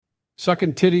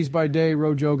Sucking titties by day,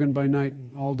 Jogan by night,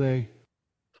 all day.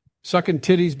 Sucking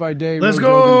titties by day, Let's Jogan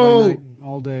go! by night,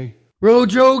 all day.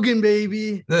 Jogan,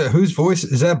 baby. Whose voice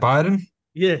is that? Biden?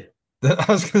 Yeah. I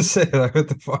was gonna say, like, what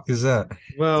the fuck is that?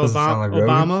 Well, Doesn't sound like Rogan.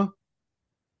 Obama.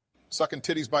 Sucking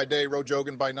titties by day,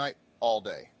 Jogan by night, all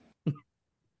day.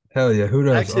 Hell yeah. Who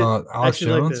does? Alex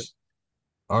Jones?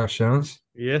 Like Alex Jones?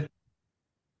 Yeah.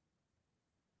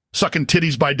 Sucking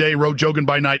titties by day, Jogan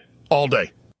by night, all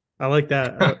day. I like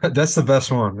that. That's the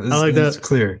best one. I like that. It's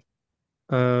clear.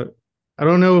 I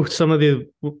don't know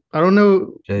I don't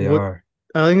know. JR.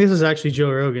 I think this is actually Joe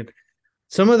Rogan.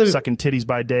 Some of the sucking titties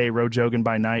by day, Jogan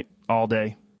by night, all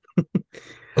day.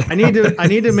 I need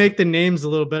to make the names a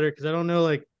little better because I don't know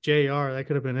like JR. That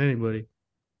could have been anybody.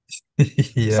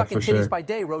 Yeah, sucking for titties sure. by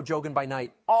day, Jogan by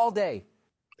night, all day.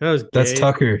 That's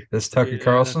Tucker. That's Tucker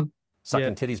Carlson.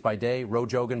 Sucking titties by day,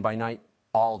 Jogan by night,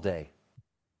 all day.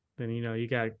 Then you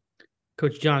got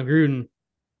Coach John Gruden.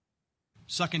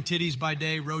 Sucking titties by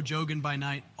day, Jogan by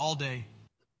night, all day.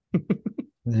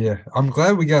 Yeah, I'm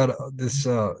glad we got this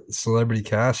celebrity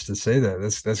cast to say that.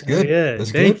 That's good. Yeah,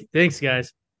 that's good. Thanks,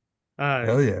 guys.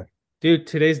 Hell yeah, dude!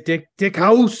 Today's Dick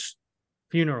House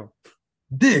funeral.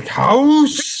 Dick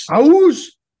House.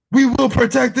 We will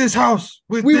protect this house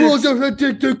with we dicks. will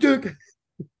Dick.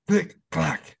 Dick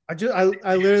Black. I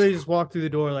literally just walked through the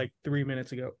door like 3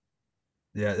 minutes ago.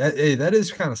 Yeah, that is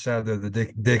kind of sad though. The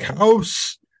Dick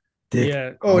House.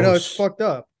 Yeah. Oh no, it's fucked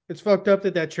up. It's fucked up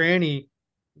that tranny,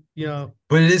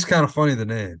 But it is kind of funny, the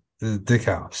name, the Dick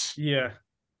House. Yeah.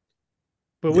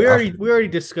 But we already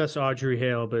discussed Audrey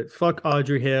Hale, but fuck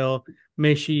Audrey Hale.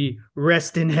 May she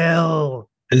rest in hell.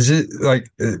 Is it like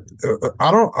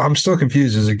I'm still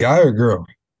confused. Is it a guy or a girl?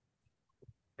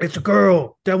 It's a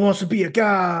girl that wants to be a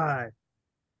guy.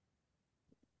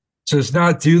 So it's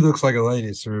not dude looks like a lady,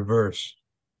 it's the reverse.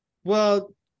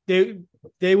 Well,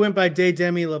 they went by Day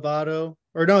Demi Lovato.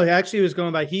 Or no, actually it was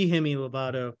going by He Himi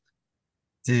Lovato.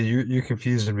 Dude, you're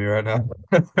confusing me right now.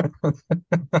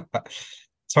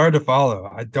 It's hard to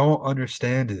follow. I don't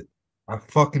understand it. I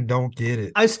fucking don't get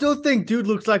it. I still think dude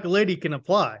looks like a lady can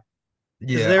apply.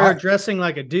 Yeah, they're dressing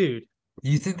like a dude.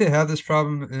 You think they have this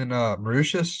problem in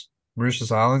Mauritius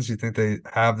Islands? You think they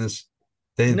have this?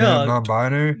 They're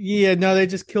non-binary? Yeah, no, they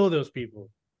just kill those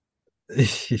people.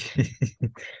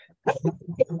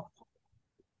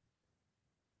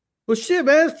 Well, shit,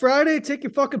 man. It's Friday. Take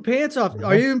your fucking pants off.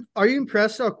 Yeah. Are you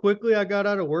impressed how quickly I got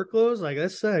out of work clothes? Like,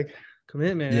 that's like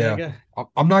commitment. Yeah,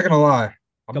 I'm not gonna lie.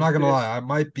 I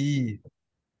might be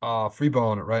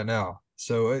freeballing it right now.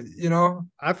 So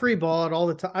I free ball it all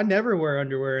the time. I never wear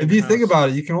underwear. If you think about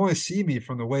it, you can only see me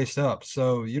from the waist up,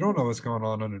 so you don't know what's going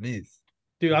on underneath.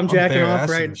 Dude, I'm jacking off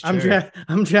right.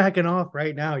 I'm jacking off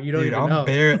right now. You don't even know. I'm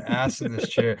bare ass in this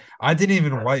chair. I didn't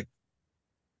even wipe.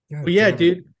 God, but yeah,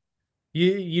 dude,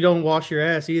 you don't wash your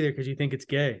ass either because you think it's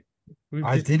gay.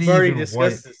 I didn't even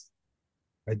wipe.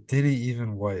 I didn't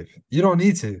even wipe. You don't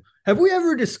need to. Have we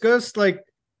ever discussed like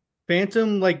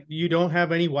Phantom? Like you don't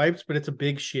have any wipes, but it's a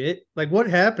big shit. Like what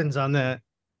happens on that?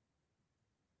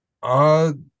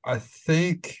 I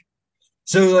think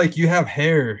so. Like you have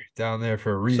hair down there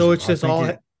for a reason. So it's just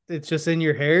it's just in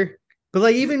your hair. But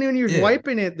like even when you're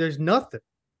wiping it, there's nothing.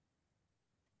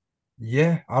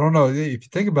 Yeah, I don't know. If you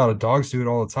think about it, dogs do it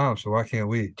all the time. So why can't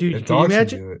we? Dude,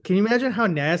 can you imagine how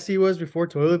nasty it was before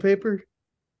toilet paper?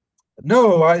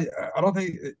 No, I don't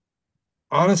think.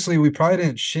 Honestly, we probably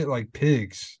didn't shit like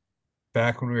pigs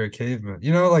back when we were cavemen.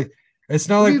 Like it's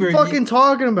not like we're fucking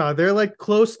talking about. They're like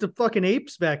close to fucking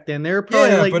apes back then. They're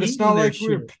probably but it's not like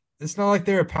it's not like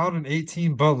they're pounding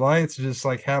 18 Bud Lights to just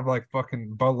like have like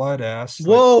fucking Bud Light ass.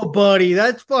 Whoa, buddy,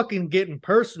 that's fucking getting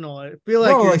personal. I feel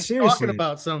like you're seriously, talking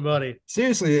about somebody.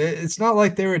 Seriously, it's not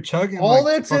like they were chugging. All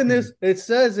that's in this, it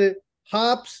says it: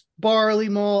 hops, barley,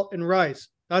 malt, and rice.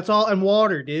 That's all, and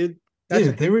water, dude.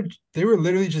 Dude, they were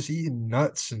literally just eating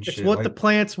nuts and shit. It's what the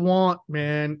plants want,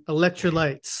 man.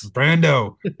 Electrolytes.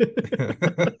 Brando.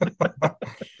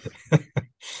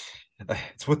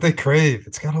 It's what they crave.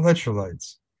 It's got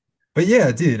electrolytes. But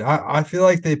yeah, dude, I feel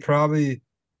like they probably,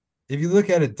 if you look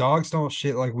at it, dogs don't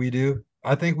shit like we do.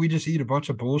 I think we just eat a bunch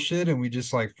of bullshit and we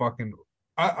just like fucking,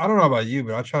 I don't know about you,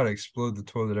 but I try to explode the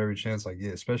toilet every chance I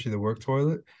get, especially the work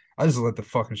toilet. I just let the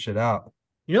fucking shit out.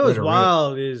 What's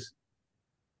wild is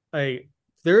like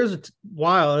there is a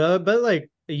while, but like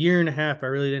a year and a half, I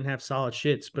really didn't have solid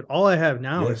shits. But all I have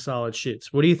now is solid shits.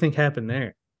 What do you think happened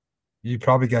there? You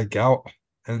probably got gout,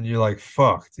 and you're like,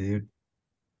 "Fuck, dude,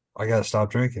 I gotta stop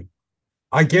drinking."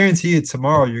 I guarantee you,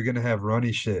 tomorrow you're gonna have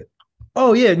runny shit.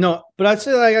 Oh yeah, no, but I'd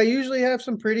say like I usually have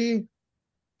some pretty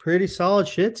solid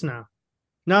shits now.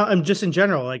 Now I'm just in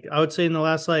general, like I would say in the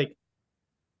last like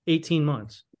 18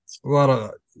 months. It's a lot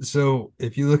of. So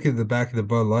if you look at the back of the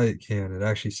Bud Light can, it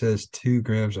actually says 2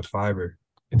 grams of fiber.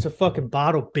 It's a fucking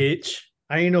bottle, bitch.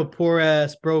 I ain't no poor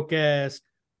ass, broke ass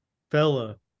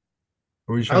fella.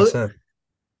 What are you trying to say?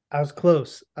 I was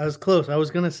close. I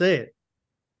was gonna say it.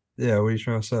 Yeah, what are you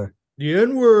trying to say? The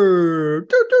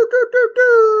N-word.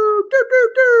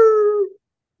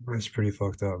 That's pretty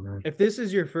fucked up, man. If this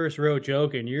is your first row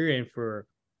joking, you're in for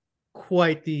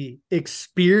quite the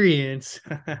experience.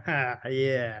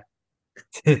 Yeah.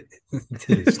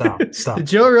 Dude, stop. The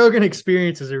Joe Rogan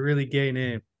Experience is a really gay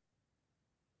name.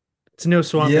 It's no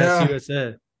Swamp Ass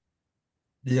USA.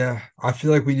 Yeah, I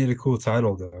feel like we need a cool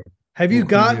title though. Have you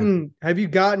gotten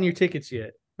your tickets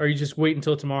yet? Or are you just wait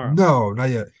until tomorrow? No, not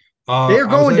yet. They're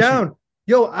going down.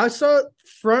 Yo, I saw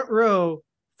front row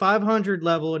 500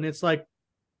 level, and it's like,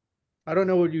 I don't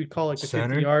know what you'd call like the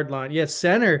 50-yard line. Yeah,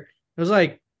 center. It was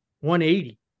like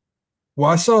 180. Well,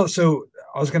 I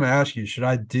was gonna ask you, should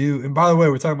I do? And by the way,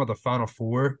 we're talking about the Final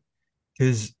Four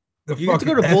because You get to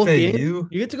go to both games. You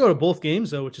get to go to both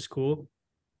games though, which is cool.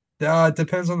 It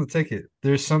depends on the ticket.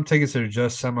 There's some tickets that are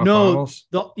just semifinals.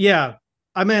 No,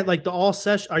 I meant like the all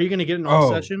session. Are you going to get an all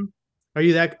session? Are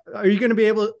you going to be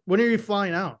able to, when are you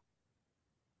flying out?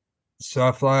 So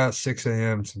I fly out 6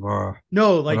 a.m. tomorrow.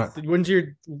 No, like when's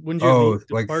your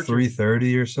like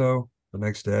 3:30 or so the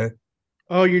next day.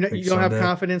 Oh, you don't have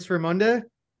confidence for Monday?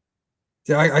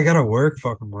 Yeah, I gotta work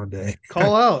fucking Monday.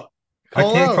 Call out. I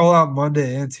can't call out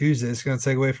Monday and Tuesday. It's gonna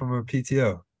take away from my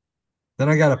PTO. Then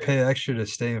I gotta pay extra to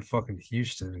stay in fucking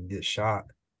Houston and get shot.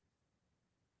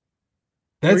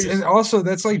 And also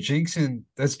that's like jinxing.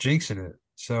 That's jinxing it.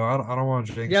 So I don't want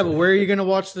to jinx. Yeah, but where are you gonna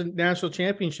watch the national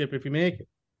championship if you make it?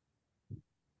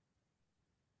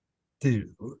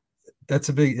 Dude, that's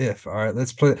a big if. All right,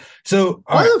 let's play. So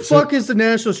why the fuck is the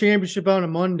national championship on a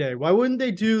Monday? Why wouldn't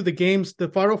they do the games, the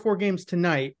Final Four games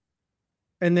tonight,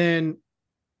 and then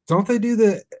don't they do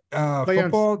the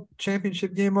football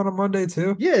championship game on a Monday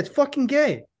too? Yeah, it's fucking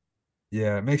gay.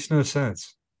 Yeah, it makes no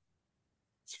sense.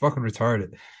 It's fucking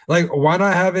retarded. Like, why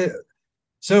not have it?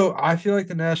 So I feel like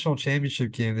the national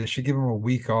championship game, they should give them a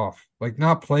week off. Like,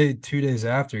 not play 2 days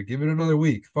after. Give it another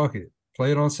week. Fuck it.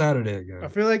 Play it on Saturday again. I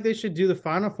feel like they should do the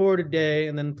Final Four today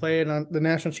and then play it on the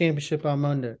national championship on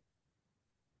Monday.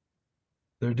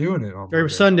 They're doing it on Monday. Or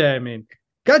Sunday, I mean.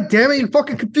 God damn it, you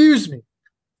fucking confused me.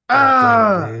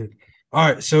 All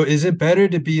right, so is it better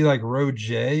to be like row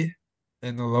J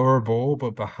in the lower bowl,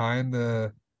 but behind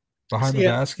the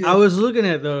basket? I was looking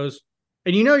at those,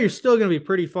 and you're still going to be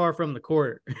pretty far from the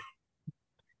court.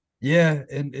 Yeah,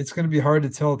 and it's going to be hard to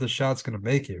tell if the shot's going to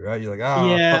make it, right? You're like,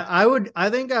 yeah, fuck. I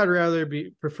think I'd rather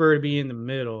prefer to be in the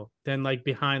middle than like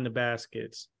behind the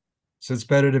baskets. So it's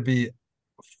better to be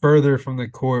further from the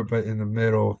court, but in the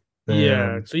middle.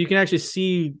 Yeah, so you can actually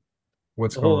see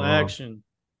what's the going whole on. action.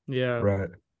 Yeah, right.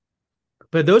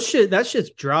 But that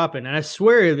shit's dropping, and I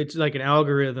swear it's like an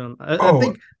algorithm. I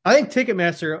think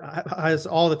Ticketmaster has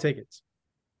all the tickets.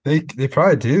 They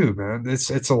probably do, man.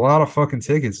 It's a lot of fucking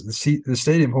tickets. The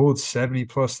stadium holds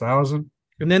 70,000+.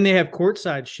 And then they have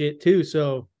courtside shit too.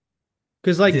 So,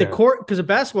 because a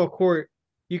basketball court,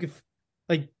 you could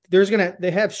like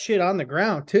they have shit on the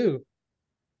ground too.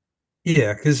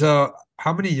 Yeah, because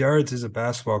how many yards is a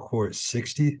basketball court?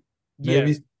 60,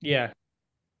 maybe. Yes. Yeah.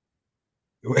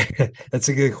 That's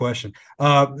a good question.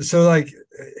 So like,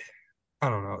 I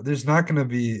don't know. There's not going to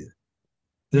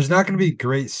be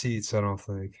great seats, I don't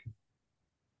think.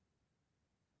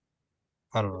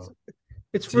 I don't know.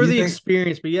 It's for the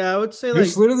experience, but yeah, I would say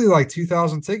there's literally like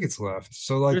 2,000 tickets left.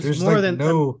 So like there's more like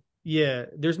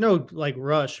there's no like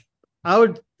rush. I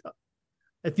would,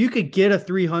 if you could get a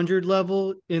 300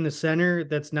 level in the center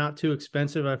that's not too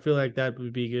expensive, I feel like that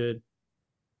would be good.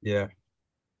 Yeah.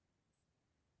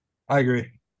 I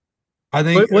agree. I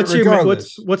think what's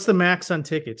the max on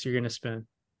tickets you're gonna spend?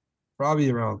 Probably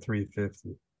around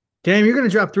 $350. Damn, you're gonna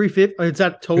drop $350. Is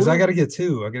that total? Because I gotta get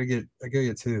two. I gotta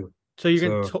get two. So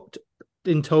you're gonna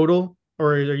in total,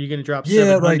 or are you gonna drop?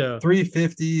 Yeah, like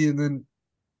 $350, and then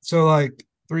so like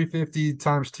 $350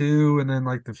 times 2, and then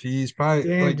like the fees. Probably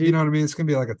dude. You know what I mean. It's gonna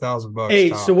be like $1,000. Hey,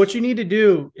 tops. So what you need to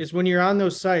do is when you're on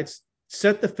those sites,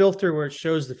 set the filter where it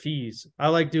shows the fees. I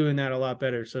like doing that a lot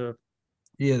better. So.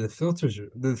 Yeah,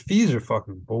 the fees are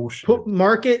fucking bullshit. Put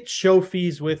market show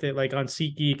fees with it, like on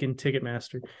SeatGeek and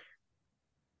Ticketmaster.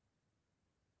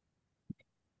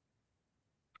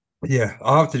 Yeah,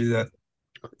 I'll have to do that.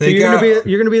 So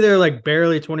you're gonna be there like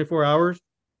barely 24 hours.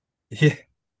 Yeah.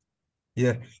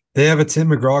 They have a Tim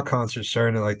McGraw concert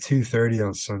starting at like 2:30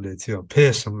 on Sunday too. I'm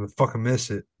pissed. I'm gonna fucking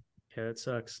miss it. Yeah, that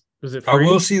sucks. Was it free? I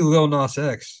will see Lil Nas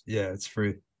X. Yeah, it's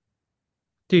free.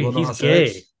 Dude, he's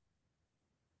gay.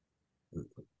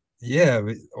 Yeah,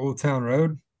 but Old Town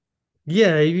Road.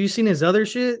 Yeah, have you seen his other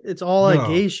shit? It's all like No,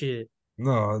 gay shit.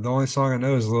 no. The only song I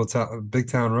know is Little Town, Big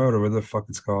Town Road, or whatever the fuck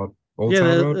it's called. Old Yeah,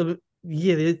 Town Road.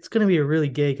 yeah, it's gonna be a really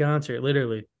gay concert,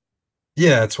 literally.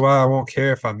 Yeah, that's why I won't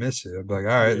care if I miss it. I'll be like, all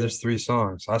right, Yeah, there's 3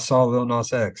 songs. I saw Lil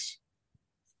Nas X.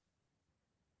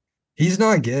 He's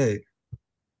not gay.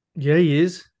 yeah, he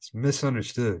is. It's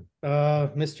misunderstood.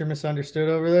 Mr. Misunderstood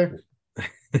over there.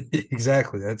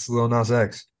 Exactly. That's Lil Nas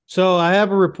X. So I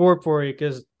have a report for you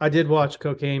because I did watch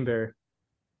Cocaine Bear.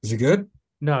 Is it good?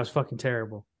 No, it's fucking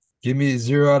terrible. Give me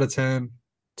 0 out of 10.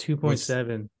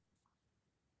 2.7.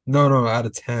 No, out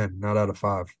of 10, not out of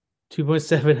 5.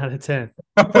 2.7 out of 10.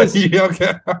 You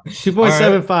okay? All right.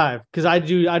 2.75 because I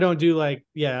don't do like,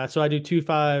 yeah, so I do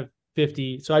 2.5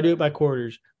 50, so I do it by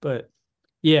quarters, but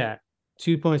yeah,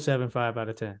 2.75 out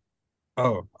of 10.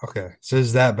 Oh, okay. So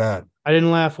it's that bad. I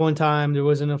didn't laugh one time. There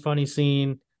wasn't a funny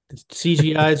scene. The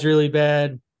CGI is really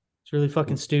bad. It's really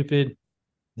fucking stupid.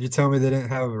 You tell me they didn't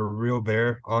have a real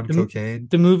bear on The, cocaine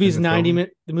the movie's in the 90 film?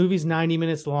 minutes. The movie's 90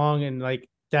 minutes long, and like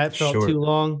that felt Short. too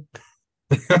long.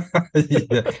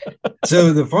 Yeah.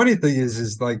 So the funny thing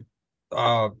is like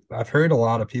I've heard a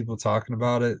lot of people talking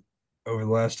about it over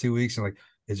the last 2 weeks, and like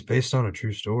it's based on a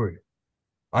true story.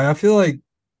 I feel like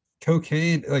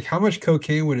cocaine, like how much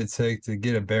cocaine would it take to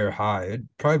get a bear high? It'd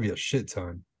probably be a shit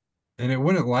ton. And it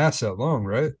wouldn't last that long,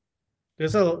 right?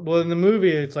 Well, in the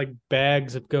movie, it's like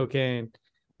bags of cocaine,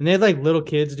 and they had like little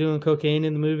kids doing cocaine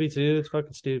in the movie too. It's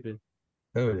fucking stupid.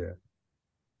 Oh yeah.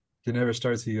 You never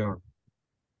start too young.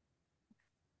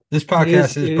 This It is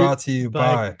podcast is it brought to you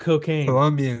by by cocaine,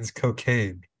 Colombians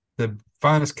Cocaine, the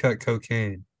finest cut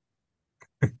cocaine.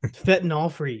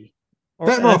 fentanyl free, or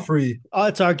Fentanyl free.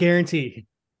 it's our guarantee.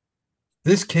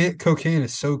 This cocaine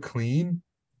is so clean,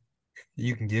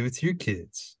 you can give it to your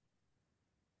kids.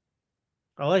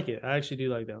 I like it. I actually do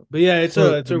like that. But yeah,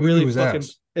 So it's the a movie really was fucking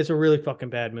ass. it's a really fucking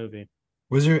bad movie.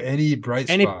 Was there any bright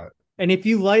And spot? if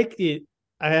you like it,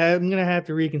 I'm gonna have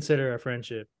to reconsider our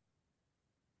friendship.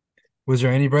 Was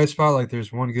there any bright spot? Like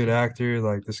there's one good actor,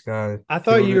 like this guy. I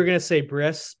thought killed you were it? gonna say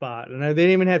breast spot, and they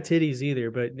didn't even have titties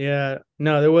either. But yeah,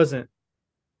 no, there wasn't.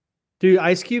 Dude,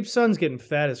 Ice Cube's son's getting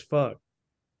fat as fuck.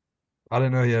 I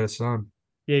didn't know he had a son.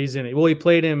 Yeah, he's in it. Well, he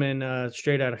played him in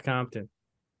Straight Outta Compton.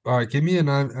 All right, give me an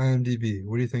IMDb.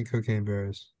 What do you think Cocaine Bear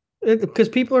is? Because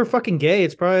people are fucking gay.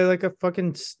 It's probably like a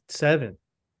fucking 7.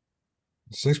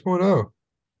 6.0.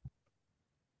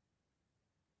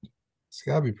 It's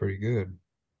gotta be pretty good.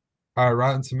 All right,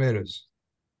 Rotten Tomatoes.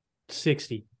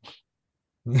 60.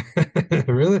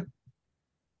 Really?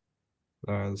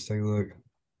 All right, let's take a look.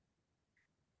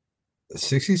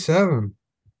 67.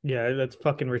 Yeah, that's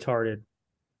fucking retarded.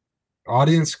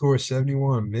 Audience score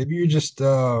 71. Maybe you're just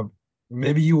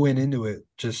maybe you went into it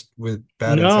just with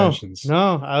bad intentions.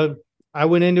 No, I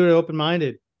went into it open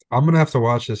minded. I'm gonna have to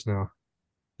watch this now.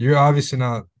 You're obviously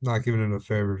not giving it a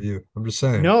fair review. I'm just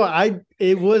saying. No, I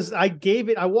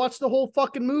watched the whole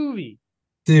fucking movie.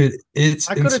 Dude, it's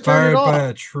I could have turned inspired it by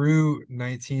off. a true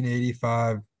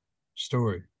 1985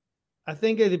 story. I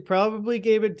think they probably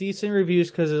gave it decent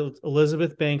reviews because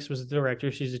Elizabeth Banks was the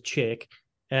director. She's a chick.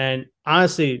 And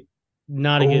honestly,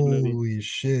 not a good movie. Holy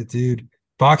shit, dude.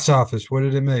 Box office, what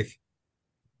did it make?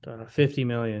 50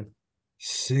 million.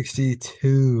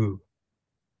 62.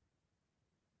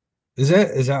 Is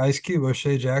that Ice Cube,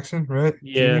 O'Shea Jackson, right?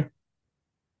 Yeah. Jr.?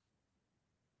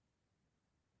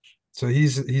 So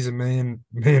he's a main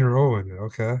role in it.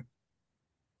 Okay.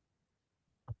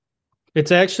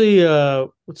 It's actually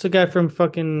what's the guy from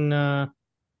fucking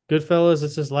Goodfellas?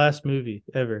 It's his last movie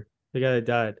ever. The guy that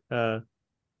died.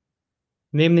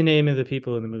 Name the name of the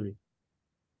people in the movie.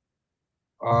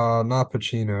 Not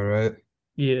Pacino, right?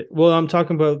 Yeah. Well, I'm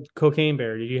talking about Cocaine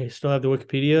Bear. Do you still have the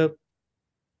Wikipedia up?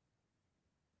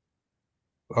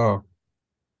 Oh.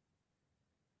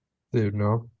 Dude,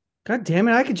 no. God damn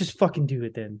it! I could just fucking do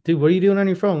it then, dude. What are you doing on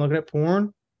your phone? Looking at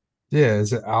porn? Yeah,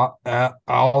 is it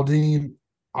Aldine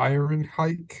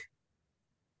Ironhike?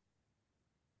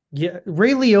 Yeah,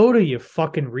 Ray Liotta, you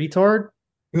fucking retard.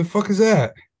 Who the fuck is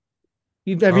that?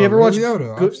 Have you ever Ray watched?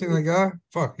 Liotta. I've seen that guy.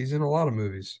 Fuck, he's in a lot of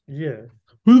movies. Yeah.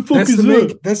 Who the fuck is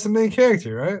that? That's the main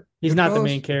character, right? He's not the Goodfellas?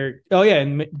 main character. Oh yeah,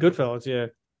 in Goodfellas, yeah.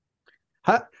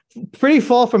 Pretty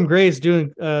fall from grace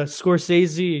doing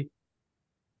Scorsese,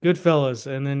 Goodfellas,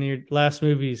 and then your last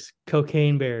movie's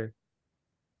Cocaine Bear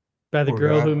by the Poor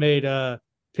girl guy. who made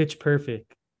Pitch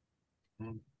Perfect.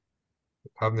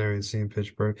 I've never even seen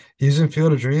Pitch Perfect. He's in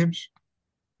Field of Dreams?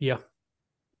 Yeah.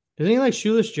 Isn't he like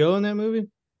Shoeless Joe in that movie?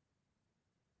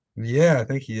 Yeah, I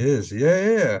think he is.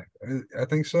 Yeah. I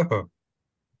think so.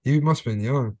 He must have been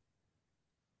young.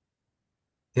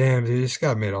 Damn, dude, this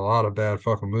guy made a lot of bad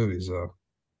fucking movies though.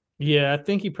 Yeah, I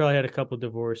think he probably had a couple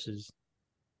divorces.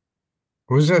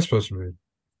 What was that supposed to mean?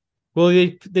 Well,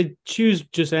 they choose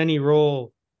just any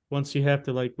role once you have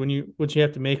to like once you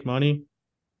have to make money.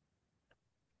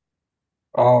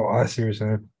 Oh, I see what you're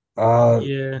saying. Uh,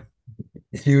 Yeah.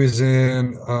 he was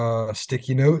in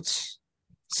Sticky Notes,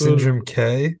 Ooh. Syndrome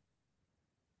K,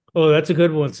 Oh, that's a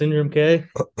good one. Syndrome K.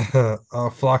 A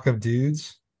Flock of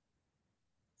Dudes.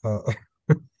 Uh,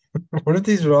 what if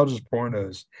these are all just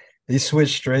pornos? He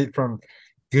switched straight from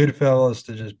Goodfellas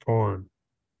to just porn.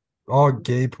 All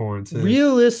gay porn too.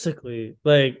 Realistically,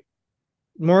 like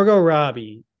Margot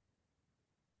Robbie,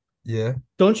 Yeah.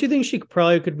 don't you think she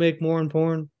probably could make more in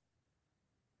porn?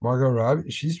 Margot Robbie,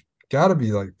 she's got to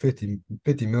be like 50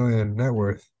 million net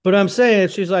worth. But I'm saying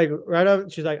she's like right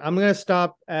up. She's like, I'm gonna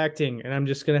stop acting and I'm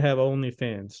just gonna have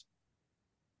OnlyFans.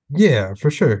 Yeah, for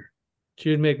sure. She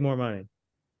would make more money.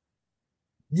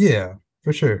 Yeah,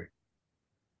 for sure.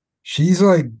 She's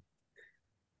like,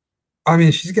 I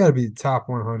mean, she's got to be top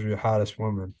 100 hottest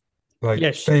woman, like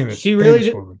Yeah, famous, she famous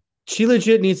really woman. she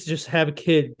legit needs to just have a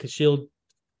kid because she'll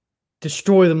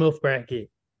destroy the MILF bracket.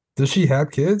 Does she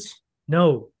have kids?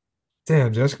 No,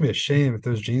 Damn, dude, that's gonna be a shame if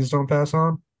those genes don't pass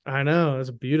on. I know it's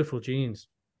beautiful genes.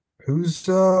 Who's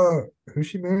who's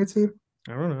she married to?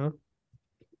 I don't know.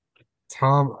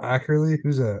 Tom Ackerley?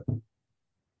 Who's that?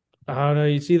 I don't know.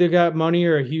 It's either got money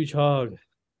or a huge hog.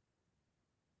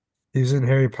 He was in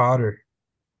Harry Potter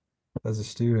as a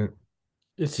student.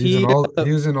 Is He was in he? all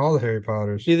he was in all the Harry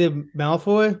Potters. He the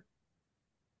Malfoy?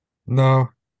 No,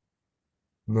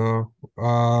 no.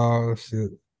 Let's see.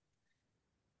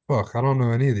 Fuck, I don't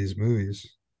know any of these movies.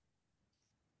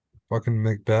 Fucking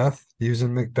Macbeth. He was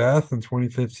in Macbeth in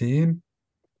 2015.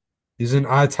 He's in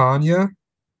I, Tonya.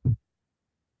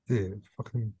 Dude,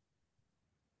 fucking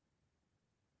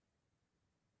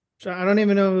So I don't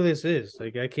even know who this is.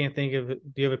 Like I can't think of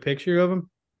it. Do you have a picture of him?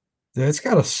 yeah, it's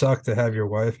gotta suck to have your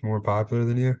wife more popular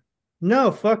than you.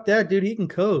 No, fuck that, dude. He can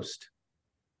coast.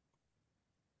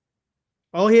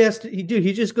 All he has to he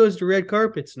just goes to red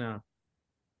carpets now.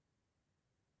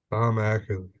 Tom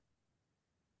Ackerley.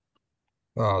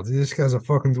 Oh, dude, this guy's a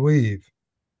fucking dweeb.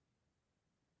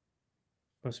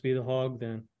 Must be the hog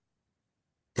then.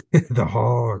 The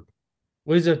hog.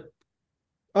 Well, he's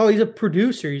a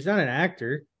producer. He's not an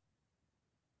actor.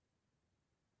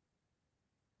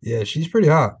 Yeah, she's pretty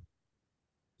hot.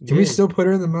 Can we Yeah. still put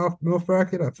her in the MILF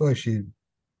bracket? I feel like she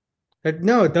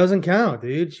No, it doesn't count,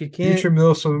 dude. She can't. future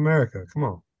MILFs of America. Come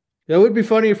on. That would be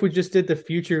funny if we just did the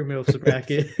future MILFs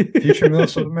bracket. Future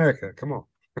MILFs of America. Come on.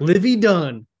 Livvy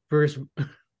Dunne versus.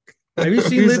 Have you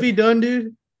seen Who's- Livvy Dunne,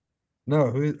 dude?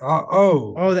 No, who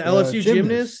Oh, the LSU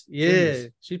gymnast? Yeah, Gymnast.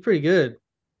 she's pretty good.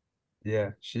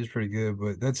 Yeah, she's pretty good,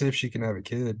 but that's if she can have a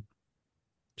kid.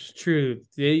 It's true.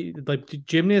 They like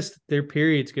gymnasts, their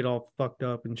periods get all fucked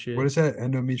up and shit. What is that?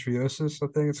 Endometriosis, I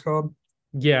think it's called.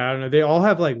 Yeah, I don't know. They all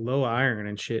have like low iron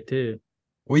and shit too.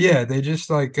 Well, yeah, they just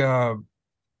like I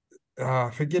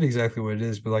forget exactly what it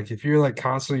is, but like if you're like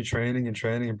constantly training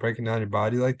and breaking down your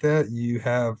body like that, you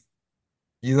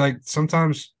like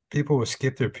sometimes people will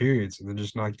skip their periods and then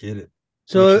just not get it. Which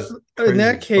So is in crazy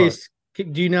that as fuck. case,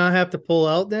 do you not have to pull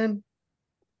out then?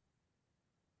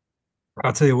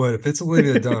 I'll tell you what, if it's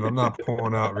Olivia Dunne, I'm not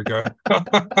pulling out regard.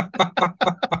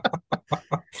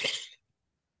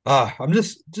 I'm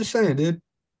just saying, dude.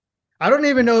 I don't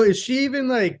even know. Is she even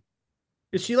like?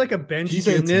 Is she like a bench She's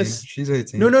 18. gymnast? She's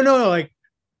 18. No.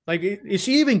 Like, is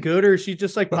she even good or is she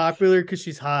just like popular because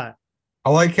she's hot? I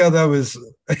like how that was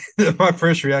my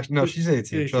first reaction. No, she's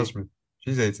 18. 18. Trust me.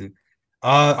 She's 18.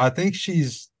 I think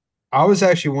I was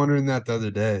actually wondering that the other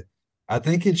day. I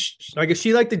think it's Like, is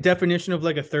she like the definition of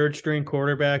like a third string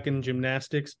quarterback in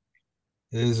gymnastics?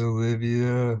 is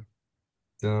Olivia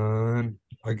Dunne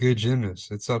a good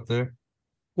gymnast? It's up there.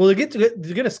 Well, to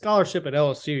get a scholarship at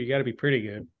LSU, you got to be pretty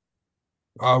good.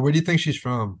 Where do you think she's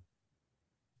from?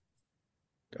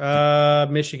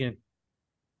 Michigan.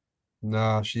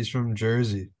 Nah, she's from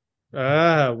Jersey.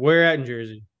 Where at in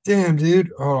Jersey? Damn,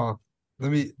 dude. Hold on.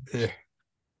 Let me.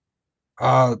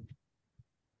 Uh,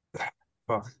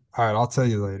 fuck. All right, I'll tell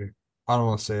you later. I don't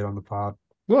want to say it on the pod.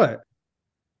 What?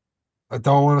 I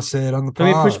don't want to say it on the Let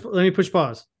me pod. push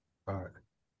pause. All right.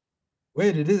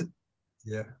 Wait, it is.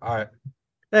 Yeah. All right.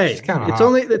 Hey, She's kinda it's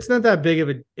hot. it's not that big of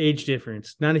an age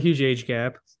difference. Not a huge age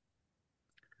gap.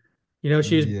 You know,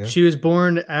 Yeah. she was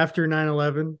born after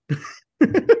 9/11.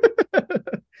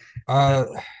 Uh,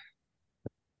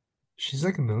 she's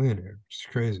like a millionaire. She's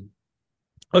crazy.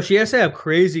 Oh, she has to have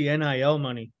crazy NIL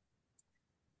money.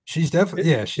 She's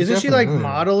definitely, yeah. She's Isn't she definitely a like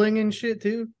millionaire. modeling and shit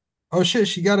too? Oh shit,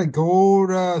 she got a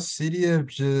gold City of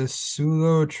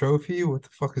Jesulo trophy. What the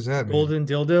fuck is that, man?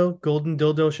 Golden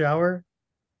dildo shower.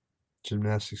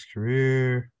 Gymnastics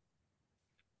career.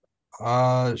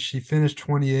 She finished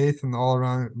 28th in the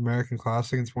all-around American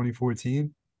Classic in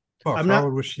 2014. Fuck, I'm how not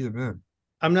old would she have been?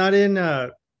 I'm not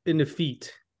into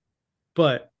feet,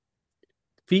 but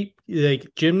feet like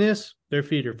gymnasts, their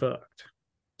feet are fucked.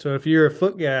 So if you're a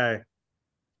foot guy,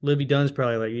 Livvy Dunn's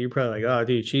probably like you're probably like, oh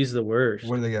dude, she's the worst.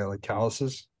 What do they got? Like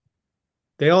calluses?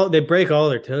 They break all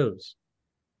their toes.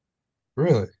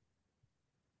 Really?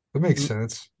 That makes Mm,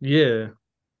 sense. Yeah.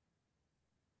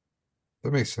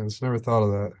 That makes sense. Never thought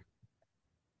of that.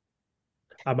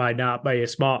 I might not be a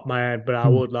smart man, but I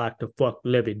Hmm. would like to fuck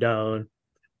Livvy Dunne.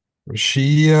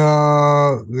 She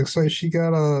looks like she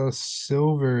got a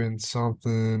silver in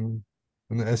something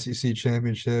in the SEC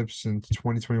championships in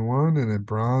 2021 and a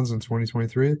bronze in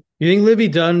 2023. You think Livvy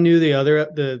Dunne knew the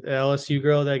LSU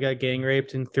girl that got gang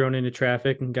raped and thrown into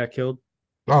traffic and got killed?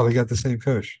 Oh, they got the same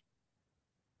coach.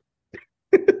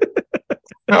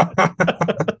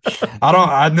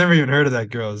 I've never even heard of that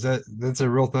girl. That's a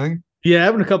real thing? Yeah, it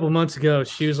happened a couple months ago.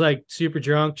 She was like super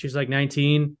drunk. She was like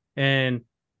 19 and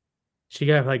she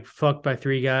got like fucked by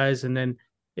three guys. And then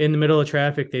in the middle of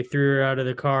traffic, they threw her out of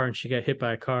the car and she got hit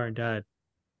by a car and died.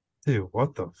 Dude,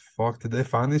 what the fuck? Did they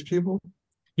find these people?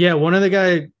 Yeah, one of the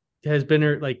guy has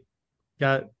been like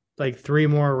got like three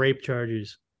more rape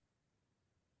charges.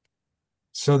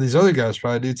 So these other guys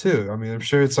probably do too. I mean, I'm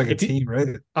sure it's like a If you- team, right?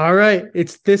 All right,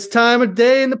 it's this time of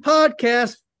day in the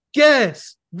podcast.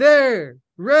 Guess their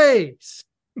race.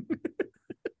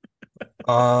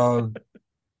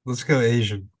 Let's go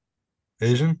Asian.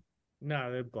 Asian?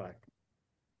 No, they're black.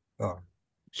 Oh,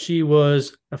 She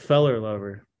was a feller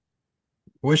lover.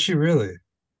 was she really?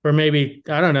 Or maybe,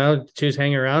 I don't know, she was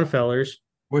hanging around fellers.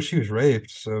 Well, she was raped,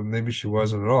 so maybe she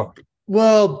wasn't at all.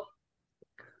 Well,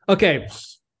 okay.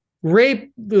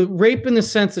 Rape in the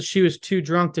sense that she was too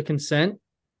drunk to consent,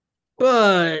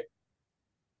 but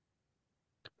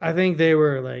I think they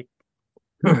were like,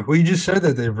 Well, you just said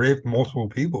that they raped multiple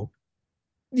people.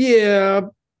 yeah,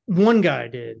 one guy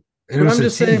did. And it But was I'm a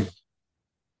just saying, team.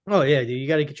 oh yeah, dude, you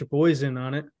got to get your boys in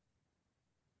on it.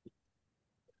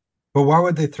 But why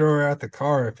would they throw her out the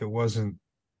car if it wasn't?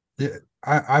 Yeah,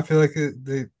 I feel like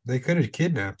they could have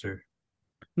kidnapped her.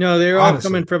 No, they're all Honestly.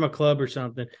 coming from a club or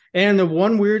something. And the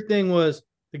one weird thing was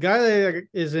the guy that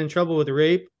is in trouble with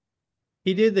rape,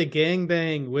 he did the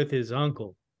gangbang with his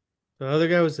uncle. The other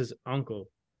guy was his uncle.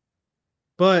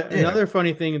 But Yeah. another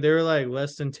funny thing, they were like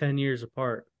less than 10 years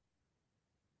apart.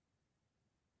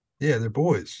 Yeah, they're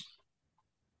boys.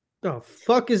 The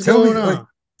fuck is Tell me, going on?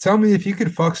 tell me if you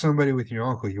could fuck somebody with your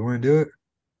uncle, you wouldn't do it?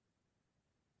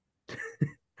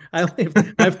 I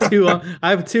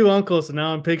have two uncles, and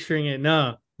now I'm picturing it.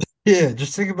 No. Yeah,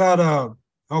 just think about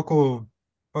Uncle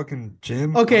fucking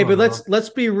Jim. I Okay, don't but know. let's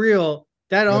be real.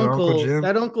 That Got an Uncle Jim?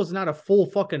 uncle's not a full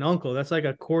fucking uncle. That's like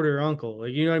a quarter uncle.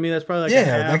 Like, you know what I mean? That's probably like a Yeah,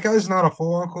 half. that guy's not a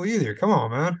full uncle either. Come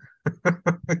on, man.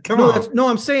 Come No, on.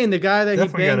 I'm saying the guy that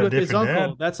Definitely he got banged a with his different uncle.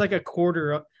 dad. That's like a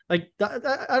quarter. Like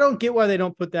I don't get why they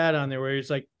don't put that on there, where it's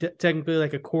like technically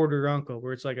like a quarter uncle,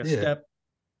 where it's like a Yeah. step.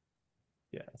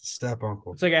 Step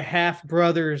uncle. It's like a half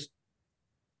brother's.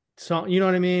 So you know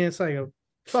what I mean? It's like a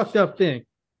fucked up thing.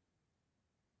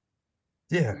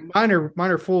 Yeah. Mine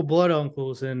are full blood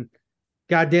uncles, and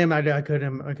goddamn, I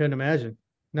couldn't imagine.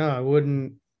 No, I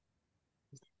wouldn't.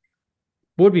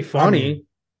 Would be funny. mean,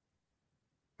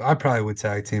 I probably would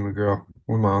tag team a girl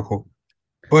with my uncle.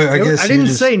 But I guess I you didn't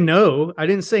just, say no. I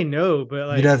didn't say no, but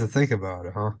like, you'd have to think about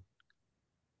it, huh?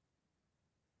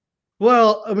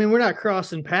 well, I mean, we're not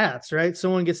crossing paths, right?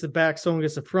 Someone gets the back, someone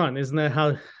gets the front. Isn't that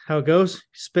how it goes?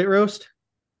 Spit roast,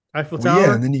 Eiffel Well, Tower.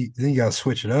 yeah, and then you gotta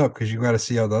switch it up because you got to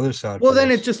see how the other side. Well, then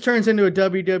feels. it just turns into a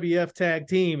WWF tag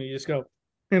team. You just go,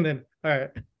 and then all right.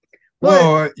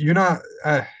 Well, you're not.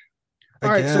 I All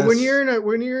right, so when guess- you're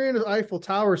in an Eiffel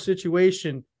Tower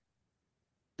situation,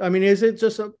 I mean, is it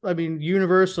just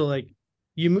universal? Like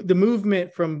the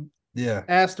movement from yeah,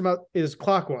 Astama is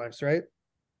clockwise, right?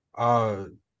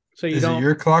 So you is don't it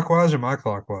your clockwise or my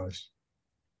clockwise?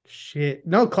 shit.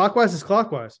 No, clockwise is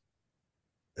clockwise.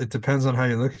 It depends on how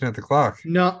you're looking at the clock.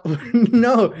 No,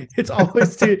 no, it's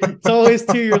always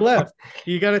to your left.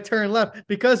 You got to turn left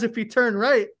because if you turn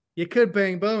right, you could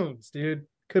bang bones, dude.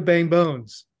 Could bang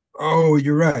bones. Oh,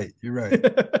 you're right. You're right.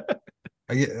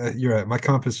 You're right. My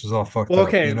compass was all fucked Well, up.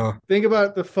 okay. You know Think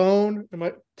about the phone and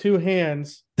my two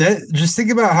hands. that. Just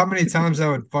think about how many times I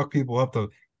would fuck people up. Though.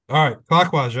 All right,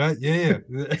 clockwise, right? Yeah.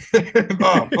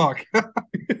 Oh fuck.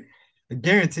 I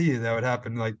guarantee you that would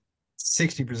happen like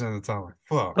 60% of the time. Like,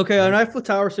 fuck. Okay, an Eiffel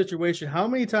Tower situation. How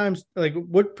many times, like,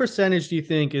 what percentage do you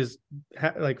think is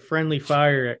like friendly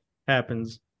fire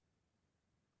happens?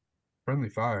 Friendly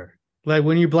fire. Like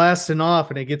when you're blasting off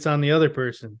and it gets on the other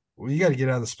person. Well, you got to get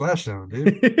out of the splash zone,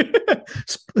 dude.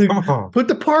 Come on. Put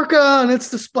the parka on. It's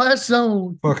the splash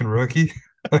zone. Fucking rookie.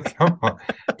 Like, come on.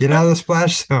 Get out of the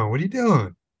splash zone. What are you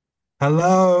doing?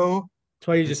 Hello? That's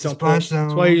why you It's just the don't pull. splash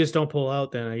That's why you zone. just don't pull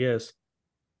out then, I guess.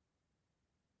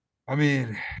 I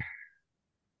mean,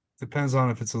 depends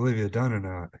on if it's Olivia Dunne or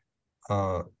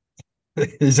not.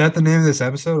 Is that the name of this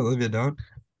episode, Olivia Dunne?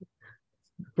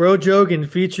 Bro Jogan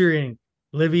featuring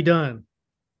Livvy Dunne.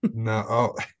 No.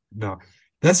 Oh, no.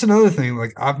 That's another thing.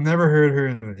 Like, I've never heard her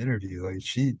in an interview. Like,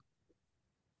 she's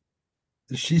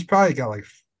probably got like,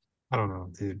 I don't know,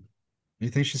 dude. You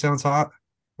think she sounds hot?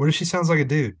 What if she sounds like a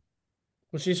dude?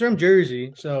 Well, she's from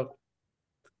Jersey, so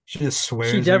She just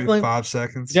swears she definitely every 5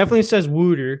 seconds. definitely says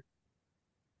wooter.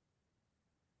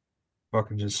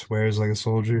 Fucking just swears like a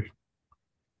soldier.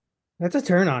 That's a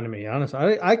turn on to me,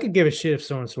 honestly. I could give a shit if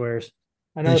someone swears.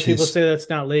 I know And that people she's- say that's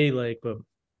not ladylike, but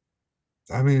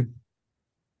I mean,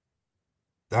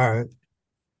 all right.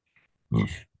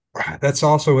 That's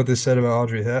also what they said about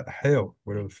Audrey Hale,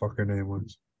 whatever the fuck her name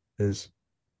was. Is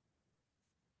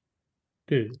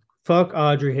dude, fuck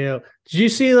Audrey Hale. Did you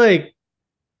see like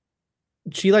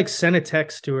she like sent a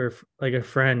text to her like a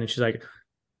friend and she's like,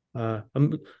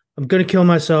 I'm gonna kill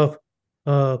myself.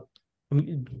 I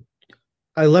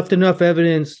left enough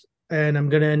evidence and I'm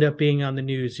gonna end up being on the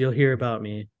news. You'll hear about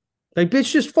me. Like,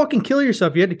 bitch, just fucking kill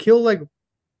yourself. You had to kill like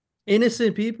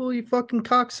innocent people, you fucking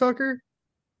cocksucker.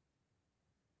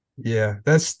 yeah,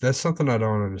 that's something I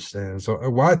don't understand. So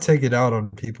why take it out on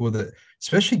people that,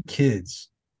 especially kids?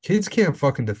 Kids can't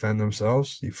fucking defend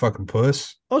themselves. You fucking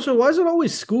puss. Also, why is it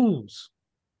always schools?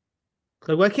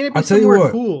 Like, why can't it be I'll tell you somewhere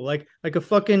what. cool, like a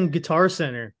fucking guitar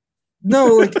center? No,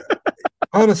 like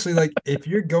honestly, like if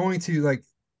you're going to like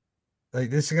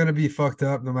this is gonna be fucked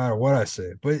up no matter what I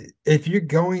say. But if you're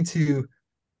going to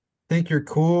think you're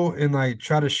cool and like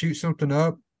try to shoot something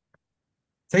up,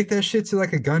 take that shit to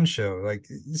like a gun show. Like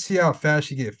you see how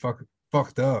fast you get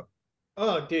fucked up.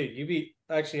 Oh, dude, you be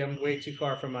actually. I'm way too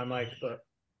far from my mic, but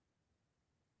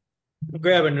I'm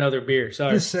grabbing another beer.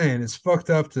 Sorry. Just saying, it's fucked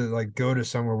up to like go to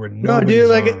somewhere where No, nobody's dude,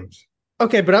 like armed.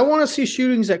 okay, but I want to see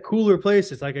shootings at cooler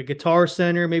places, like a guitar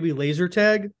center, maybe laser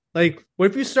tag. Like, what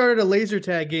if you started a laser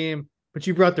tag game, but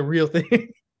you brought the real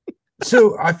thing?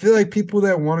 So I feel like people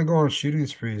that want to go on shooting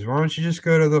sprees, why don't you just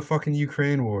go to the fucking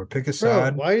Ukraine war? Pick a Bro,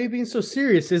 side. why are you being so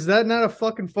serious? Is that not a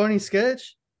fucking funny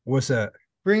sketch? What's that?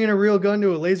 Bringing a real gun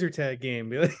to a laser tag game.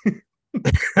 Be like,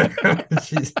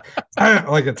 Jeez.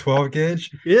 Like a 12 gauge.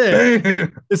 yeah,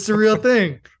 Bam! it's the real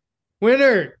thing.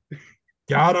 Winner.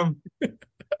 Got him.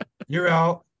 You're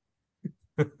out.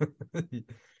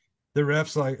 The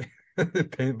ref's like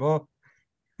paintball.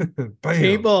 Bam.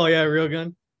 Paintball, yeah, real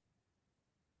gun.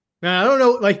 Man, I don't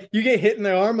know. Like, you get hit in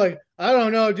the arm. Like, I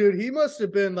don't know, dude. He must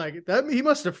have been like that. He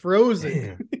must have frozen.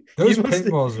 Damn. Those He must have-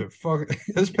 paintballs are fucking.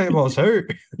 Those paintballs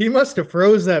hurt. He must have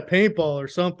froze that paintball or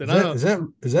something. I don't.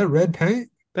 Is that red paint?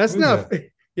 That's what is not. that?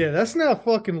 Yeah, that's not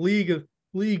fucking league.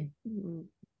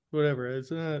 Whatever.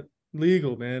 It's not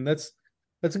legal, man. That's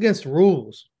against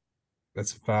rules.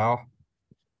 That's a foul.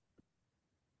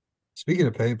 Speaking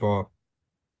of paintball,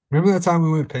 remember that time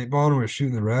we went paintball and we were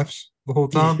shooting the refs the whole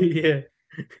time? Yeah.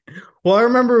 Well, I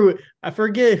remember. I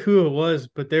forget who it was,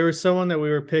 but there was someone that we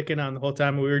were picking on the whole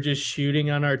time. We were just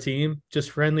shooting on our team,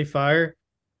 just friendly fire.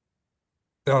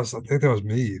 I think that was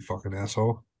me, you fucking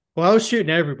asshole. Well, I was shooting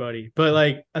everybody, but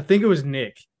like I think it was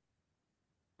Nick.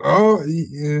 Oh,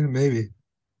 yeah, maybe.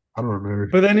 I don't remember.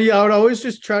 But then I would always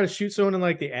just try to shoot someone in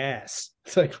like the ass.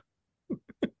 It's like,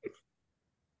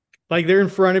 like they're in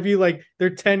front of you, like they're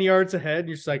 10 yards ahead, and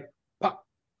you're just like, pop.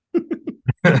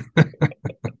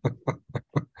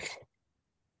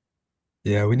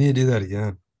 Yeah, we need to do that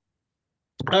again.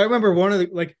 I remember one of the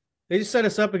like they just set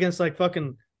us up against like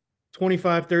fucking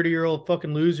 25, 30-year-old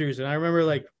fucking losers. And I remember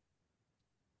like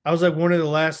I was like one of the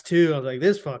last two. I was like,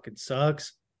 this fucking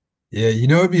sucks. Yeah, you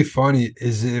know what'd be funny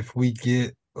is if we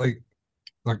get like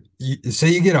say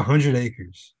you get 100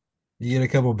 acres, you get a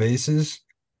couple bases,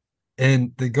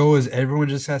 and the goal is everyone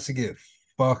just has to get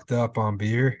fucked up on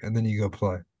beer, and then you go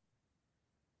play.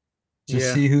 Just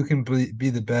Yeah. see who can be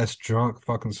the best drunk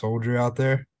fucking soldier out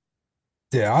there.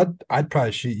 Yeah, I'd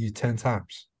probably shoot you 10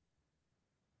 times.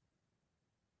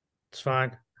 It's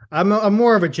fine. I'm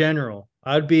more of a general.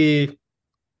 I'd be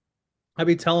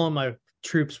telling my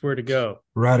troops where to go.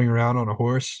 Riding around on a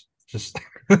horse, just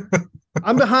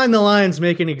I'm behind the lines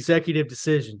making executive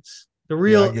decisions. The yeah,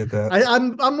 real I get that.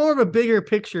 I'm more of a bigger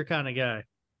picture kind of guy.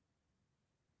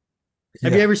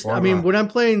 Have you Yeah, ever? why I mean, not? when I'm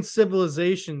playing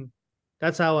Civilization,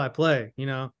 that's how I play. You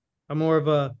know, I'm more of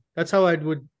a. That's how I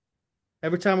would.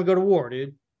 Every time we go to war,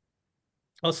 dude,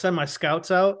 I'll send my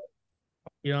scouts out.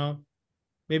 You know,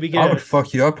 maybe I get would a.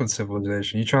 fuck you up in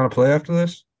Civilization. You trying to play after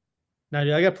this? Now,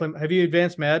 dude, I got play. Have you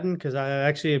advanced Madden? Because I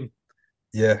actually am.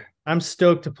 Yeah. I'm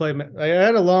stoked to play. I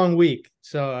had a long week,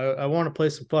 so I want to play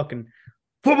some fucking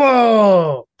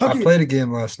football. I Hockey. played a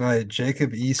game last night.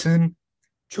 Jacob Eason,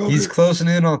 he's closing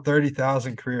in on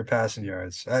 30,000 career passing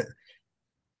yards. I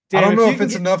Damn, don't if know you if can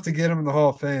it's get, enough to get him in the Hall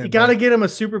of you Fame, got to but get him a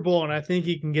Super Bowl, and I think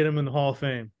he can get him in the Hall of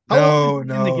Fame. How old is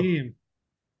no, he in the no, game?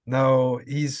 no,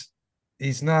 he's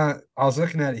not. I was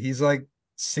looking at it. He's like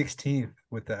 16th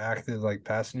with the active like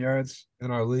passing yards in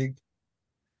our league.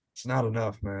 It's not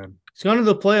enough, man. He's gone to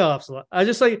the playoffs a lot. I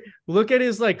just like look at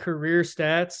his like career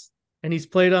stats, and he's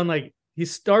played on like he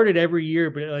started every year,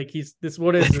 but like he's this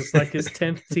what is this like his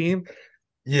 10th team?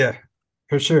 Yeah,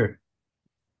 for sure.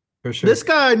 For sure. This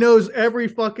guy knows every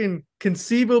fucking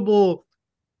conceivable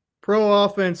pro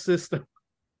offense system.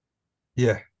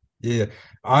 Yeah. Yeah.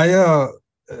 I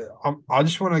I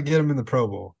just want to get him in the Pro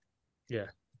Bowl. Yeah,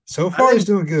 So I far he's think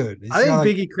doing good. He's I got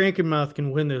think like Biggie Crankenmouth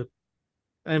can win the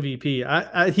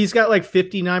MVP. He's got like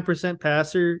 59%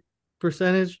 passer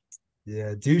percentage.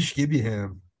 yeah, douche, give me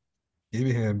him. Give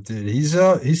me him, dude. He's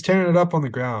tearing it up on the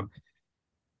ground.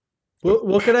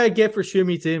 What could I get for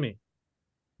Shimmy Timmy?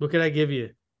 What could I give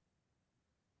you?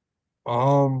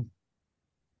 Um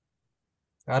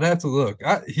I'd have to look.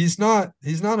 He's not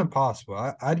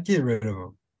impossible. I'd get rid of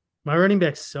him. My running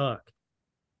backs suck.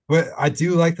 But I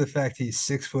do like the fact he's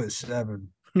 6'7",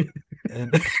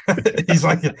 and he's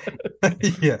like,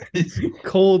 yeah, he's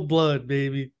Cold blood,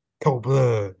 baby. cold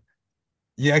blood.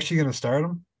 You actually gonna start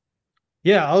him?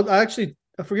 Yeah, I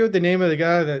forget what the name of the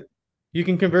guy that you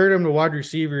can convert him to wide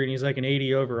receiver and he's like an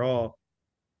 80 overall.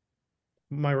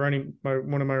 One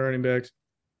of my running backs.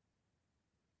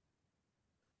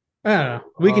 I don't know.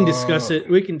 We can discuss it.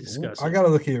 We can discuss I it. gotta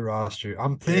look at your roster.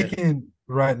 I'm thinking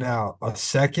right now a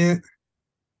second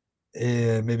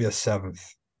and maybe a seventh.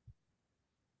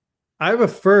 I have a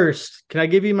first. Can I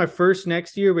give you my first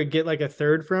next year but get like a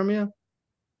third from you?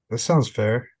 That sounds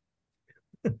fair.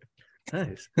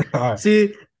 Nice. All right.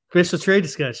 See, official trade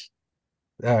discussion.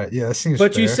 All right. Yeah, that seems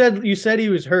But fair. you said he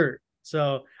was hurt.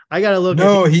 So I gotta look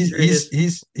No, at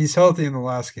he's healthy in the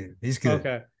last game. He's good.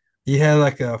 Okay. He had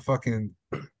like a fucking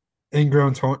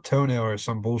ingrown toenail or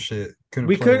some bullshit. Couldn't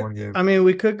We play could one game. I mean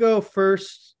we could go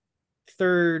first,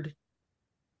 third.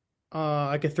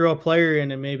 I could throw a player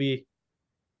in and maybe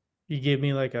you give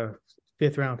me like a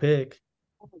 5th round pick.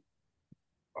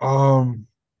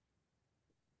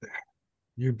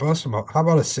 You're busting up. How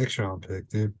about a 6th round pick,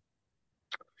 dude?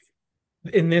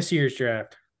 In this year's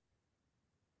draft.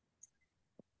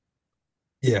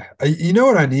 Yeah. You know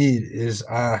what I need is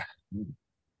I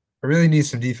really need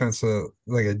some defensive,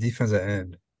 like a defensive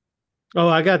end. Oh,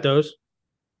 I got those.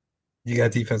 You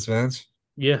got defensive ends?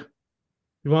 Yeah.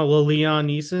 You want a little Leon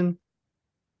Neeson?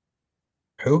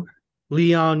 Who?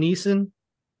 Leon Neeson?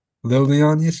 Lil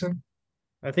Leon Neeson?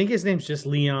 I think his name's just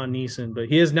Leon Neeson, but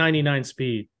he has 99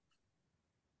 speed.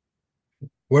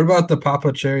 What about the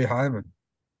Papa Cherry Hyman?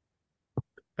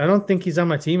 I don't think he's on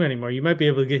my team anymore. You might be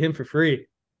able to get him for free.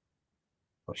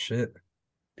 Oh shit.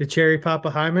 The Cherry Papa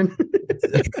Hyman.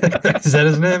 Is that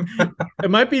his name? It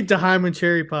might be DeHyman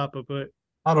Cherry Papa, but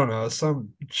I don't know. Some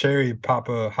Cherry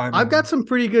Papa Hyman. I've got some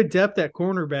pretty good depth at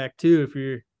cornerback too. If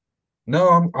you're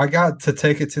No, I got to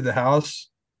take it to the house.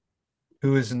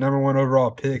 Who is the #1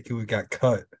 overall pick? Who got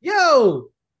cut? we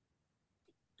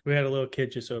had a little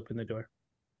kid just open the door.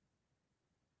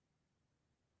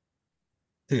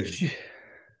 Dude,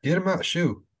 get him out.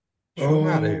 Shoot him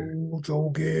out of here.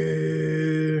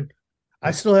 Jogan.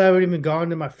 I still haven't even gone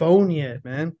to my phone yet,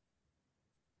 man.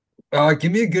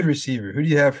 Give me a good receiver. Who do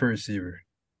you have for receiver?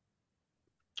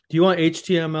 Do you want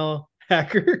HTML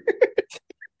hacker?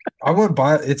 I want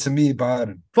It's a me,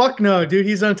 Biden. Fuck no, dude.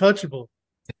 He's untouchable.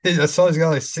 I saw he's got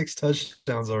like 6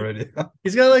 touchdowns already.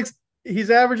 He's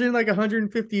averaging like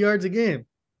 150 yards a game.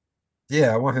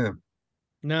 Yeah, I want him.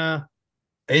 Nah.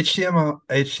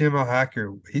 HTML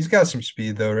hacker. He's got some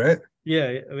speed though, right?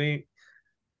 Yeah, I mean,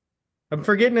 I'm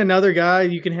forgetting another guy.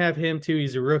 You can have him too.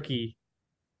 He's a rookie.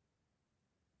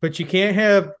 But you can't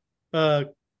have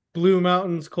Blue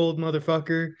Mountains cold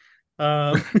motherfucker.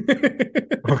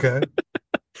 Okay.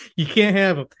 You can't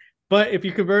have him. But if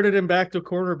you converted him back to a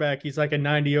cornerback, he's like a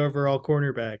 90 overall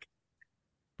cornerback.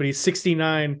 But he's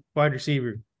 69 wide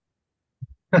receiver.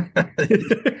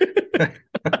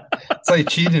 It's like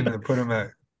cheating to put him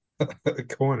at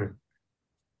corner.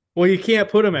 Well, you can't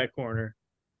put him at corner.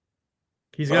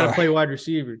 He's got to play wide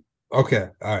receiver. Okay.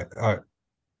 All right. All right.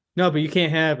 No, but you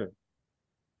can't have him.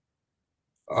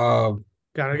 Um.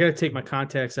 God, I gotta take my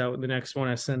contacts out with the next one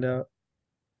I send out.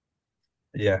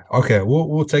 Yeah. Okay.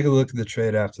 We'll take a look at the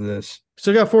trade after this.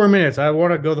 Still got 4 minutes. I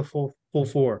want to go the full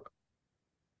four.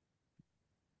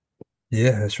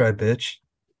 Yeah, that's right, bitch.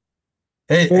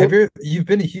 Hey, Four, you've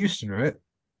been to Houston, right?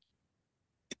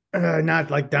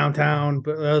 not like downtown,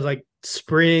 but that was like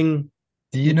spring,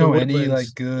 Do you the know any like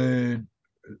Woodlands, good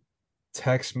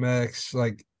Tex-Mex,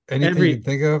 like anything you every can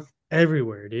think of?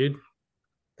 everywhere, dude.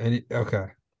 Any okay.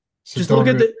 So Just don't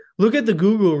look at the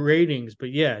Google ratings.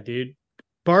 But yeah, dude,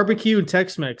 barbecue and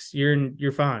Tex-Mex,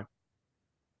 you're fine.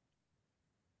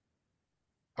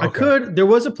 okay. There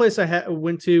was a place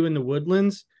went to in the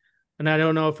Woodlands, and I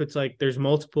don't know if it's like there's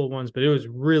multiple ones, but it was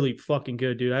really fucking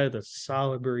good, dude. I had a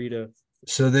solid burrito.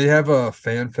 So they have a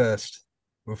fan fest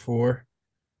before,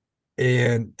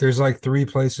 and there's like three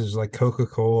places like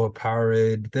Coca-Cola,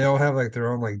 Powerade. They all have like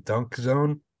their own like dunk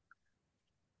zone.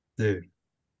 Dude,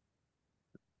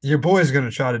 your boy's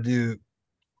gonna try to do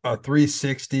a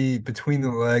 360 between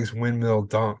the legs windmill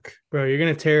dunk. Bro, you're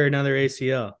gonna tear another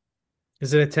ACL.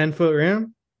 Is it a 10-foot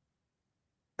rim?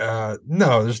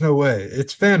 No, there's no way.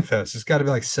 It's fan fest. It's got to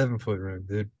be like 7 foot rim,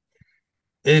 dude.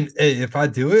 And hey, if I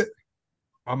do it,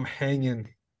 I'm hanging.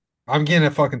 I'm getting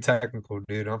a fucking technical,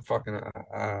 dude. I'm fucking.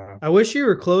 I wish you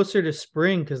were closer to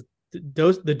spring because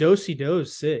the dosey do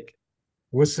is sick.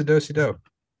 What's the dosey do?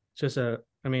 It's just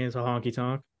I mean, it's a honky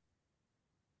tonk.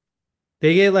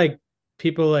 They get like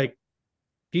people like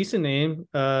decent name.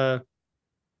 Trying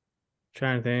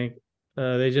to think.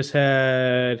 They just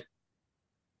had,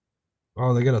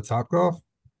 Oh, they got a Top Golf.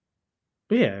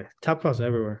 but yeah, top class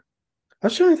everywhere. I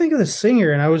was trying to think of the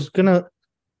singer, and I was gonna,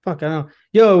 fuck, I don't know.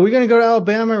 Yo, we gonna go to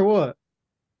Alabama or what?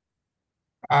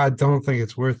 I don't think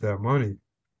it's worth that money.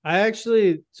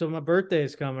 So my birthday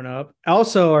is coming up.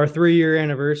 Also, our 3 year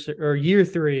anniversary or year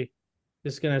three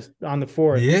is gonna on the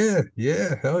 4th.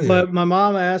 Yeah, hell yeah. But my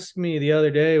mom asked me the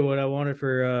other day what I wanted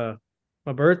for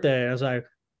my birthday. I was like,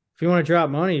 if you want to drop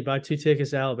money, buy 2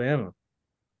 tickets to Alabama.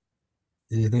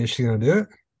 Do you think she's gonna do it?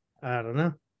 I don't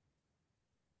know.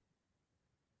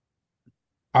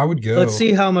 I would go. Let's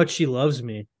see how much she loves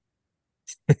me.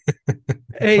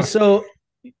 Hey, so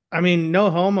I mean, no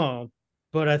homo,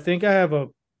 but I think I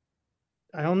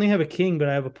only have a king, but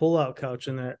I have a pull-out couch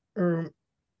in that room.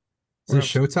 Is it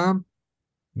Showtime?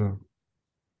 No.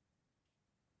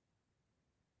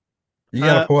 You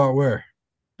gotta pull out where?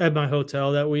 At my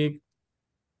hotel that week.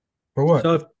 For what?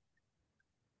 So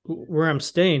where I'm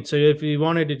staying. So if you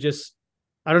wanted to just,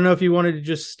 I don't know if you wanted to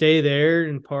just stay there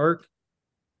and park,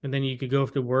 and then you could go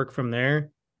to work from there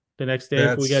the next day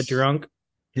if we got drunk.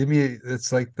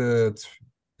 It's like the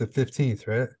 15th,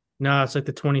 right? No, it's like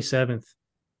the 27th.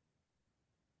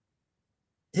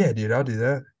 Yeah, dude, I'll do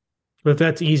that. But if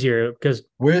that's easier, because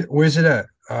Where's it at?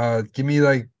 Give me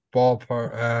like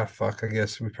ballpark. Fuck. I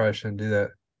guess we probably shouldn't do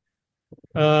that.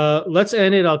 let's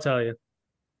end it. I'll tell you.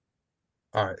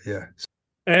 All right, yeah.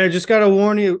 And I just gotta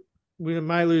warn you, we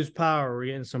might lose power. We're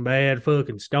getting some bad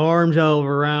fucking storms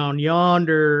over around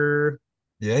yonder.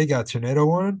 Yeah, you got tornado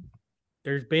warning?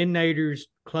 There's been naders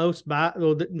close by.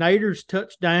 Well, the naders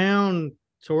touched down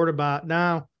sort of by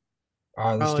now.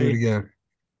 All right, let's do it again.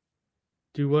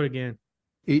 Do what again?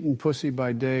 Eating pussy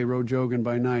by day, Jogan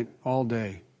by night, all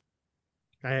day.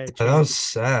 That was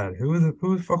sad. Who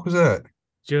the fuck was that?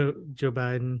 Joe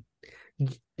Biden.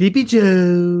 Sleepy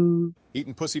Joe.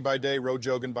 Eating pussy by day,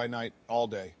 Jogan by night, all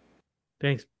day.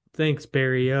 Thanks,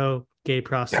 Barry O, gay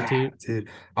prostitute. Dude,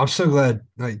 I'm so glad.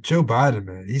 Like Joe Biden,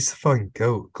 man, he's the fucking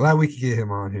goat. Glad we could get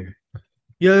him on here.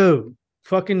 Yo,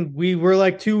 fucking, we were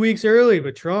like 2 weeks early,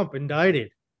 but Trump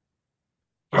indicted.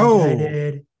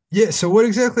 Oh, yeah. So what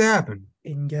exactly happened?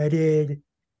 Indicted.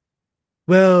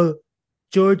 Well,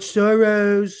 George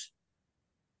Soros,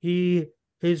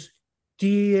 his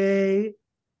DA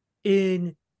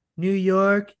in New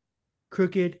York,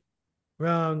 crooked,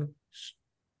 wrong,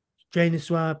 drain the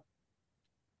swamp.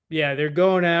 Yeah, they're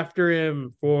going after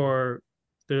him for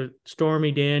the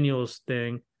Stormy Daniels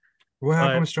thing. What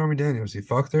happened with Stormy Daniels? He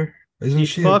fucked her? He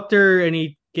fucked her and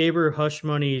he gave her hush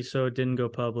money so it didn't go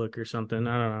public or something.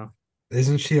 I don't know.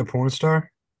 Isn't she a porn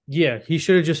star? Yeah, he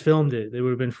should have just filmed it. It would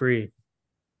have been free.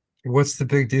 What's the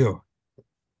big deal?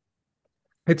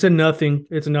 It's a nothing.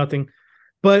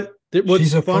 But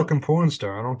she's a fucking porn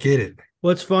star. I don't get it.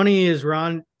 What's funny is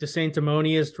Ron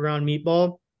DeSanctimonious, Ron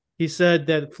Meatball, he said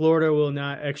that Florida will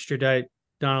not extradite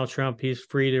Donald Trump. He's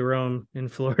free to roam in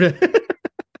Florida.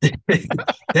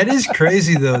 That is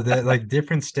crazy though, that like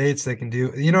different states they can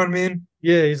do, you know what I mean?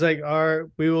 Yeah, he's like,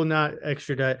 we will not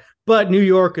extradite. But New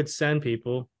York could send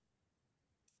people.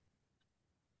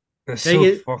 That's They so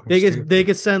get fucking stupid. they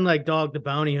could send like Dog the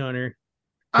Bounty Hunter.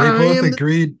 They I both am the-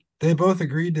 agreed. They both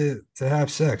agreed to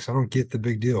have sex. I don't get the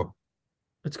big deal.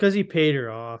 It's because he paid her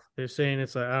off. They're saying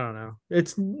it's like, I don't know.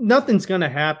 It's nothing's gonna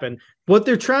happen. What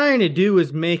they're trying to do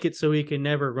is make it so he can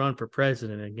never run for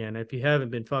president again. If you haven't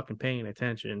been fucking paying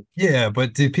attention, Yeah,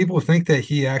 but do people think that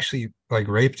he actually like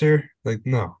raped her? Like,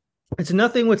 no. it's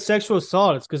nothing with sexual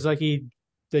assault. It's because like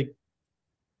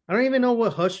I don't even know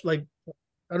what hush like.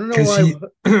 I don't know Because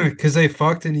why because they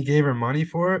fucked and he gave her money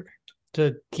for it.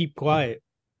 to keep quiet.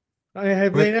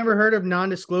 Have But they never heard of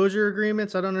non-disclosure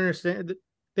agreements? I don't understand.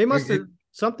 They must like, have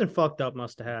something fucked up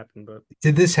must have happened, but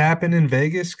did this happen in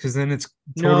Vegas? Because then it's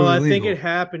totally no, I think legal. it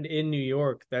happened in New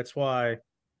York. That's why.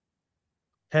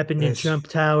 Happened in It's- Trump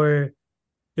Tower.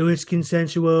 It was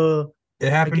consensual. It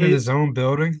happened in gave- his own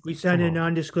building. We signed a Come on.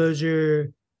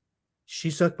 non-disclosure. She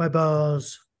sucked my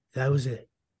balls. That was it.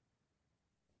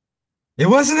 It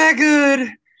wasn't that good.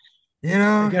 You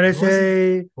know, I gotta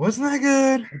it wasn't that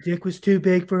good. her dick was too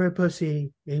big for her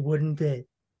pussy. It wouldn't fit.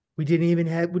 We didn't even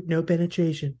have no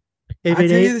penetration. If I it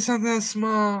tell you, ain't, there's something that's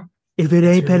small. if it It's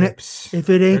ain't her pen, lips. if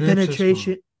it Her ain't lips are small.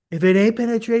 penetration, if it ain't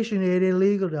penetration, it ain't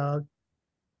illegal, dog.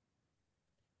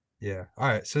 Yeah. All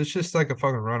right. So it's just like a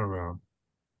fucking runaround.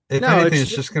 If No, anything,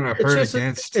 it's just gonna hurt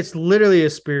against. It's literally a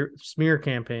smear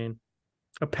campaign,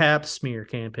 a pap smear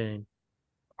campaign.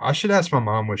 I should ask my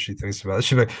mom what she thinks about it.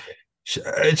 She'd be like,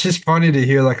 it's just funny to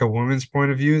hear like a woman's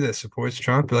point of view that supports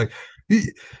Trump. Be like,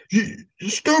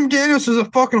 Storm Daniels is a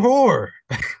fucking whore.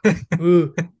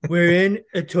 Ooh, we're in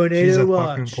a She's tornado a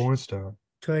watch. fucking porn star.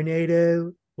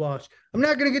 Tornado watch. I'm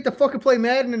not gonna get to fucking play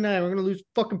Madden tonight. We're gonna lose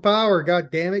fucking power. God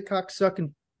damn it,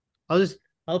 cocksucking.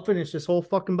 I'll finish this whole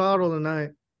fucking bottle tonight.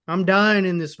 I'm dying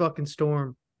in this fucking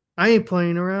storm. I ain't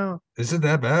playing around. Is it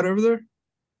that bad over there?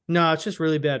 No, it's just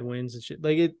really bad winds and shit.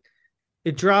 Like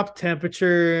it dropped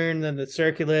temperature and then it's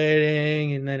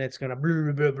circulating and then it's gonna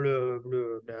blah blah blah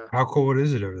blah blah. How cold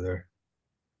is it over there?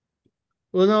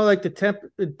 Well, no, like the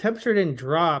temperature didn't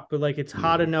drop, but like it's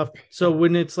hot enough. So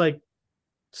when it's like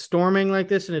storming like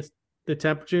this and it's the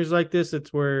temperatures like this,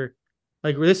 it's where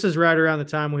like this is right around the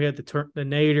time we had the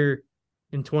nadir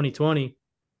in 2020.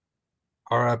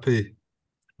 R.I.P.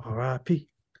 R.I.P.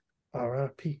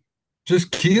 R.I.P.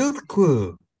 Just kill the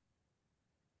club.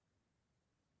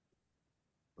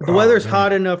 The weather's man.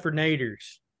 hot enough for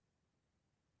nadirs.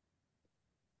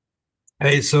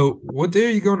 Hey, so what day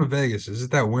are you going to Vegas? Is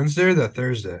it that Wednesday or that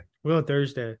Thursday? We're on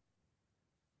Thursday.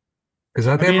 Because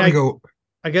I think mean, I'm gonna go.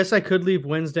 I guess I could leave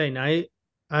Wednesday night.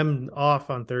 I'm off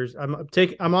on Thursday.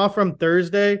 I'm off from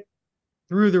Thursday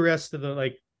through the rest of the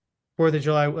like 4th of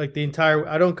July, like the entire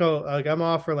I don't go like I'm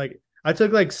off for like I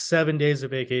took like 7 days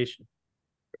of vacation.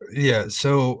 Yeah,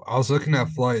 so I was looking at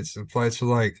flights, and flights were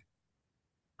like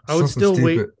I would something still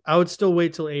wait. stupid. I would still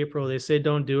wait till April. They say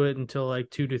don't do it until like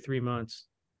 2 to 3 months.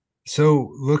 So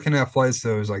looking at flights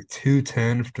though, it was like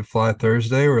 210 to fly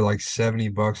Thursday, or like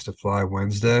 $70 to fly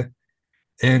Wednesday.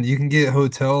 And you can get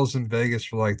hotels in Vegas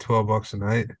for like $12 a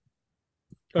night.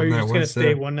 Or on you're that just gonna stay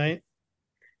Wednesday. one night?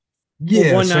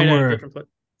 Yeah, one night at a somewhere. different place.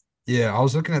 Yeah, I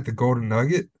was looking at the Golden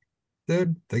Nugget,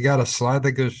 dude. They got a slide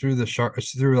that goes through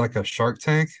through like a shark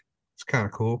tank. It's kind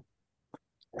of cool.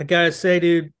 I gotta say,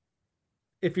 dude,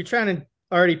 if you're trying to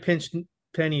already pinch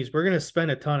pennies, we're gonna spend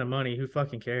a ton of money. Who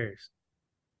fucking cares?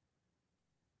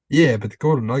 Yeah, but the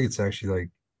Golden Nugget's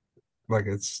actually like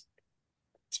it's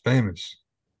famous.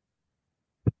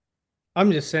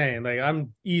 I'm just saying, like,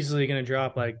 I'm easily gonna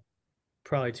drop like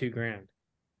probably $2,000.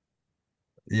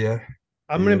 Yeah.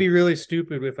 I'm Yeah. gonna be really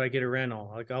stupid if I get a rental.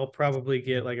 Like, I'll probably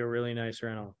get like a really nice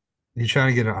rental. You trying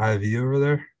to get an IV over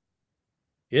there?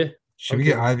 Yeah, Should we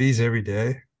get IVs every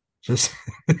day? Just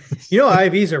you know,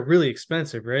 IVs are really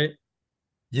expensive, right?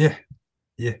 yeah.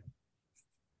 Yeah.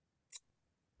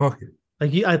 Fuck it.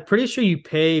 Like, I'm pretty sure you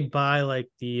pay by like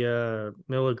the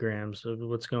milligrams of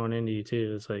what's going into you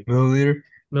too. It's like Milliliter.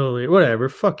 milliliter, whatever.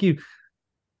 Fuck you.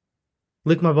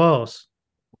 Lick my balls.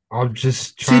 I'm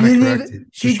just trying to correct you.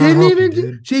 She Just trying to didn't help you,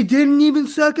 even. dude. She didn't even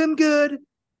suck him good.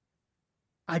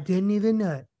 I didn't even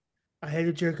nut. I had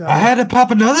to jerk off. I had to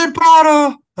pop another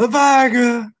bottle of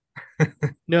Viagra.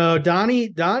 No, Donnie.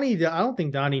 I don't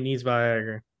think Donnie needs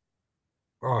Viagra.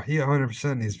 Oh, he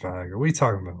 100% needs Viagra. What are you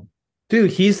talking about? Dude,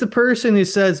 he's the person who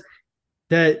says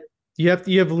that you have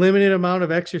limited amount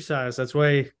of exercise. That's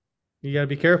why you got to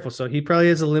be careful. So he probably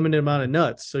has a limited amount of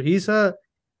nuts. So he's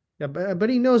yeah, but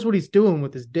he knows what he's doing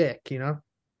with his dick, you know?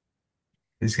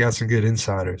 He's got some good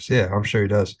insiders. Yeah, I'm sure he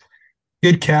does.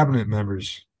 Good cabinet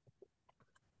members.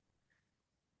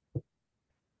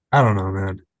 I don't know,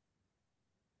 man.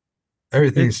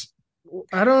 Everything's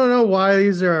I don't know why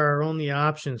these are our only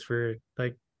options for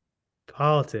like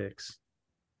Politics.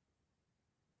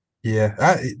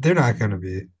 Yeah, they're not gonna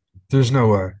be. There's no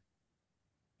way.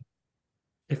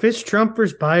 If it's Trump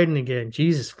versus Biden again,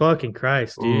 Jesus fucking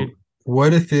Christ, dude. Ooh,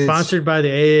 what if it's Sponsored by the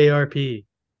AARP.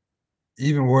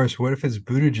 even worse? What if it's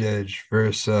Buttigieg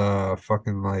versus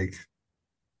fucking like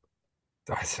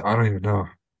I don't even know.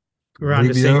 Ron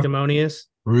Rubio, DeSanctimonious.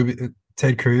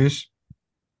 Ted Cruz.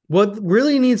 What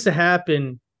really needs to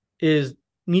happen is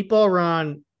Meatball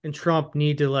Ron and Trump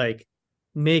need to like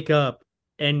make up,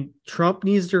 and Trump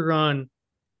needs to run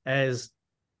as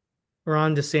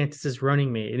Ron DeSantis'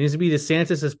 running mate. It needs to be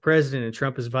DeSantis as president and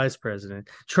Trump as vice president.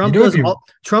 Trump You know,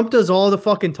 Trump does all the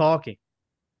fucking talking.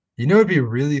 You know, it'd be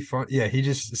really fun. Yeah, he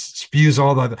just spews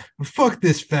all the fuck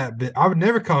this fat bitch. I would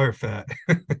never call her fat,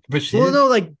 but she Well, is. no,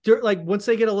 like once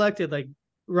they get elected, like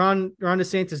Ron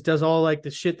DeSantis does all like the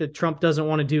shit that Trump doesn't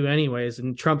want to do anyways,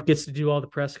 and Trump gets to do all the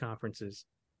press conferences.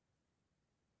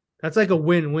 That's like a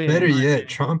win-win. Better yet,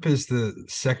 Trump is the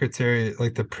secretary,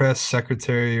 like the press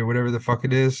secretary or whatever the fuck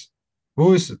it is.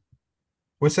 What's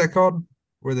that called?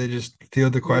 Where they just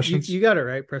field the questions? You got it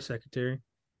right, press secretary.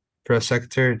 Press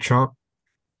secretary Trump.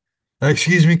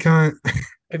 Excuse me, cunt.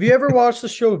 Have you ever watched the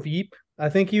show Veep? I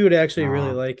think you would actually really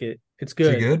No. like it. It's Is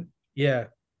good. it good? Yeah.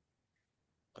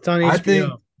 It's on I HBO.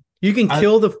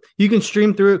 think You can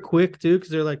stream through it quick too, because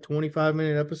they're like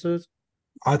 25-minute episodes.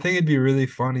 I think it'd be really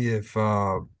funny if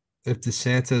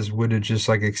DeSantis would have just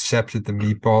like accepted the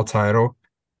meatball title.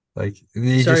 Like and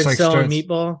he Started just like selling starts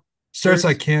meatball. starts shirts.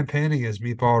 like campaigning as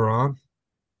Meatball Ron.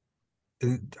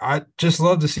 I just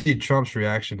love to see Trump's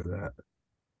reaction to that.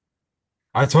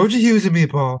 I told you he was a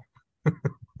meatball.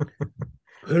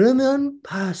 Put him on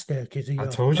pasta because he's I a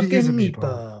told you he's a fucking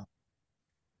meatball.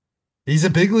 He's a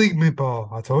big league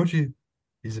meatball. I told you.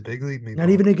 He's a big league meatball. Not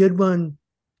even a good one.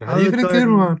 Not even a good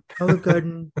one. Olive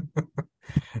Garden.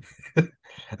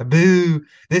 Boo.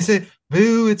 They say,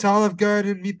 boo, it's Olive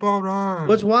Garden, Meatball Ron.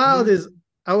 What's wild is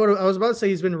I was about to say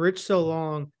he's been rich so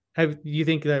long. Have you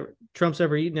think that Trump's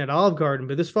ever eaten at Olive Garden?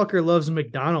 But this fucker loves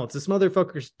McDonald's. This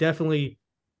motherfucker's definitely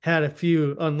had a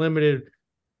few unlimited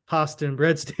pasta and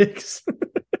breadsticks.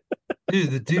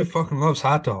 Dude, the dude fucking loves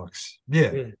hot dogs.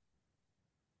 Yeah. Yeah.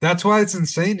 That's why it's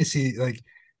insane to see, like,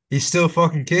 he's still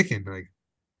fucking kicking. Like,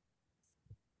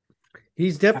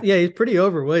 He's definitely he's pretty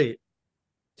overweight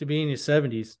to be in his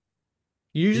 70s.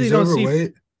 You usually he's don't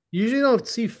overweight. usually don't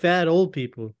see fat old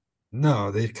people. No,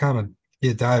 they kind of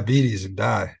get diabetes and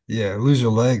die. Yeah, lose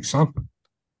your leg, something.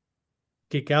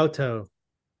 Get gauto.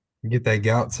 Get that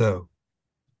gout toe.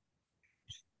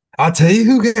 I'll tell you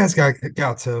who guys got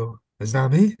gout toe. It's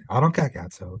not me. I don't got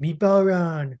gout toe. Meatball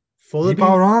Ron. Full of Meatball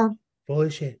beef, Ron. full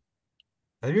of shit.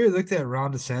 Have you ever looked at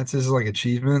Ron DeSantis' like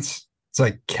achievements? It's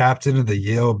like captain of the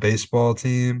Yale baseball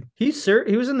team. He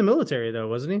was in the military though,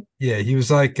 wasn't he? Yeah, he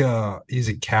was like he's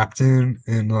a captain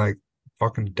in like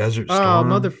fucking Desert Oh, Storm.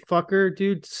 motherfucker,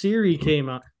 dude. Siri came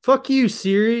out. Fuck you,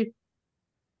 Siri.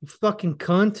 You fucking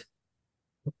cunt.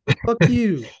 Fuck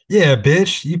you. Yeah,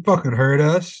 bitch, you fucking heard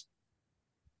us.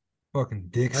 Fucking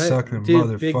dick sucking Dude,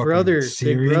 motherfucking big brother.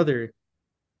 Siri. Big brother.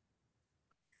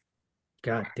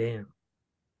 God damn.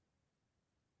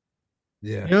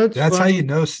 Yeah, You know, it's that's how funny. you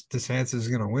know DeSantis is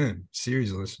gonna win.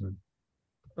 Siri's listening.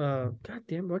 God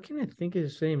damn, why can't I think of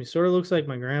his name? He sort of looks like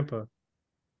my grandpa.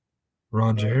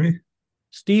 Ron Jeremy.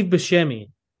 Steve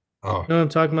Buscemi. Oh, You know what I'm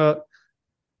talking about?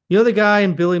 You know the guy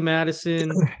in Billy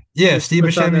Madison? yeah, Steve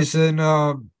What's on Buscemi's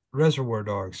in Reservoir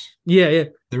Dogs. Yeah, yeah.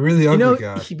 The really You ugly know,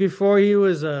 guy. before he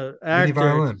was a actor,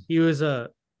 violin. he was a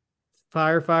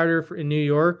firefighter in New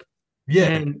York. Yeah,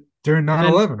 And during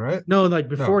 9/11, right? no, like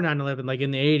before 9/11, like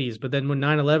in the 80s. But then when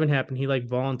 9/11 happened, he like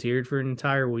volunteered for an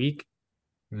entire week.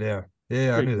 Yeah,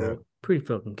 yeah, I Pretty knew cool. that. Pretty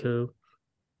fucking cool.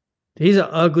 He's an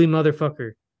ugly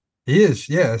motherfucker. He is.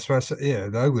 Yeah, that's what I said. Yeah,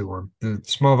 the ugly one, the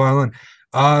small violin.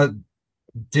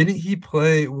 Didn't he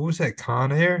play? What was that?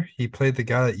 Con Air. He played the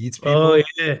guy that eats people. Oh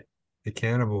yeah, The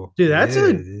cannibal. dude, Yeah,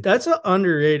 dude. that's an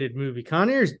underrated movie. Con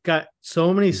Air's got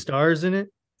so many stars in it.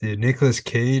 Dude, Nicolas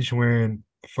Cage wearing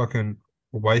a fucking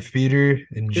wife beater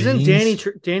and Isn't jeans.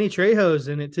 Danny Trejo's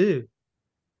in it too?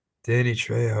 Danny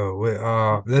Trejo.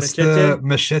 Wait, that's Machete? the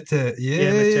machete.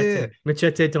 Yeah, Machete.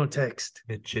 Machete don't text.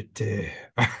 Machete.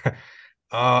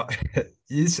 uh,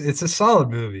 it's a solid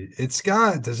movie.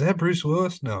 Does it have Bruce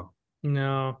Willis? No.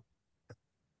 No,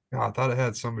 Oh, I thought it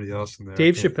had somebody else in there. I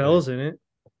Dave can't Chappelle's think. in it.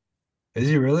 Is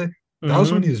he really? That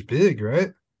was when Mhm. he was big, right?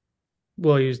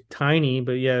 Well, he was tiny,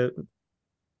 but yeah,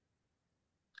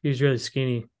 he was really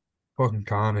skinny. Fucking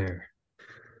Con Air.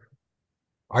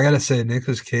 I gotta say,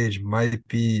 Nicolas Cage might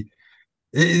be.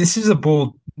 This is a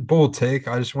bold take.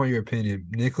 I just want your opinion.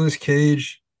 Nicolas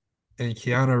Cage and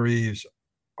Keanu Reeves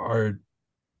are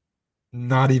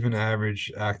not even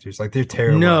average actors. Like they're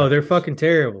terrible. No, they're actors. fucking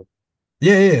terrible.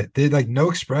 Yeah. They like no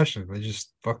expression. They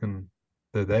just fucking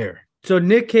they're there. So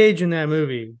Nick Cage in that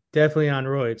movie, definitely on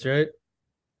roids, right?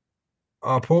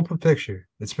 Pull up a picture.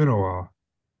 It's been a while.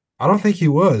 I don't think he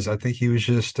was. I think he was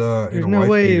just in There's a no wife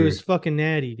way it beater. was fucking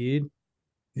natty, dude.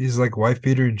 He's like wife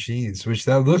beater and jeans, which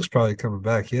that looks probably coming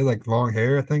back. He had like long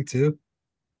hair, I think, too.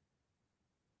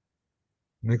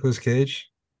 Nicolas Cage.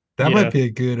 That Yeah. might be a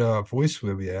good voice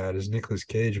we add is Nicolas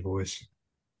Cage voice.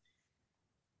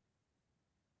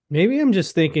 Maybe I'm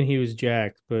just thinking he was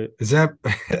jacked, but Is that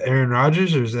Aaron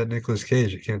Rodgers or is that Nicolas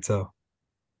Cage? I can't tell.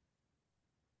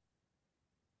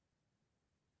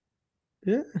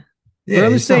 yeah. Yeah, But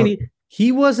I'm he's just saying not-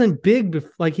 he wasn't big,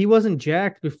 like he wasn't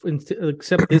jacked before,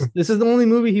 except this. This is the only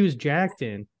movie he was jacked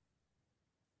in.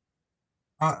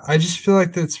 I just feel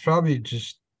like that's probably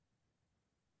just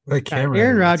like God, camera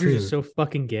Aaron editing, Rodgers too. is so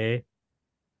fucking gay.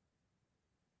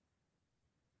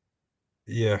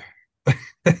 Yeah.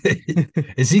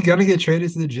 Is he gonna get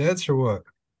traded to the Jets or what?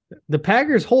 The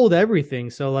Packers hold everything,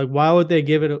 so like, why would they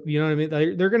give it? You know what I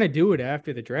mean? They're gonna do it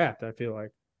after the draft. I feel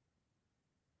like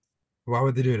Why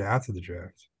would they do it after the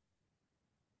draft?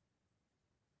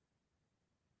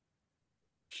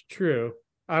 it's true.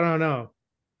 I don't know.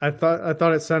 I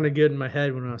thought it sounded good in my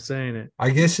head when I was saying it.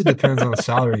 I guess it depends on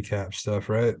salary cap stuff,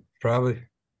 right? Probably.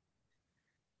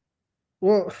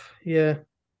 Well, yeah.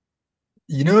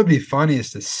 You know, it'd be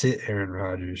funniest to sit Aaron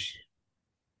Rodgers.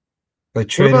 Like What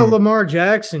trade about him. Lamar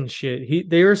Jackson? Shit,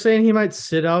 they were saying he might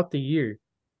sit out the year.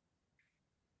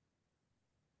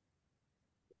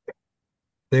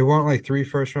 They want like 3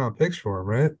 first-round picks for him,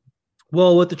 right?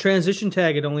 Well, with the transition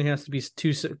tag, it only has to be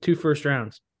two first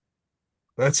rounds.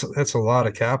 That's a lot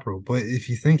of capital. But if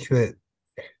you think that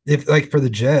if like for the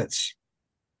Jets,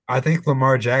 I think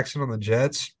Lamar Jackson on the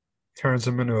Jets turns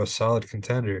them into a solid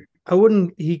contender. I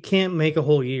wouldn't. He can't make a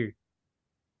whole year.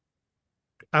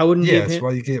 I wouldn't Yeah, give that's him.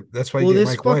 why you get that's why Well, you get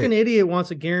this Mike fucking White. idiot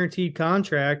wants a guaranteed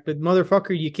contract, but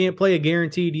motherfucker, you can't play a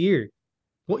guaranteed year.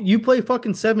 Well, you play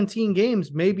fucking 17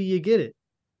 games, maybe you get it.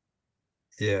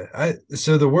 Yeah,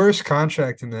 so the worst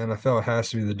contract in the NFL has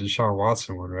to be the Deshaun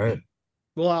Watson one, right?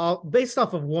 Well, based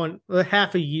off of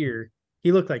half a year,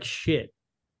 he looked like shit.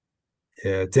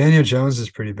 Yeah, Daniel Jones is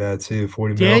pretty bad too.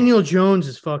 40 mil. Daniel Jones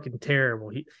is fucking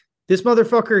terrible. This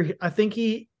motherfucker, I think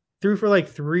he threw for like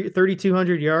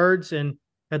 3,200 yards and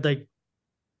had like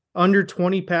under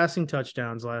 20 passing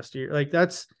touchdowns last year. Like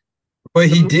But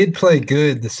he did play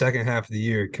good the second half of the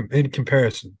year in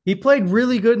comparison. he played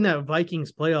really good in that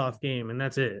Vikings playoff game, and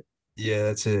that's it. Yeah,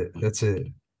 that's it. That's it.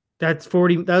 That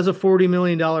was a $40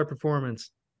 million performance.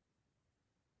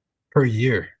 Per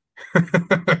year. Well,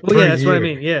 yeah, that's what I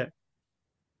mean. Yeah.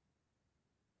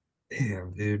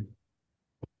 Damn, dude.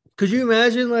 Could you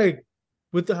imagine like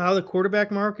with how the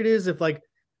quarterback market is, if like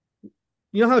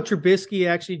you know how Trubisky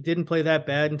actually didn't play that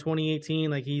bad in 2018?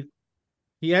 Like he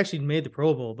actually made the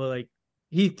Pro Bowl, but like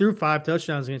he threw 5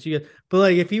 touchdowns against you guys. But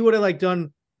like if he would have like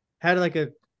had like a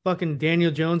fucking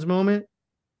Daniel Jones moment,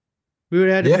 we would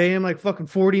have had to pay him like fucking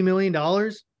 $40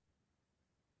 million.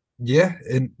 Yeah,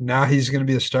 and now he's going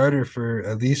to be a starter for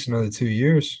at least another 2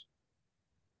 years.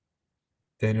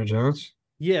 Daniel Jones.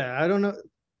 Yeah, I don't know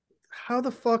how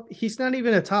the fuck he's not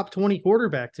even a top 20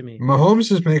 quarterback to me.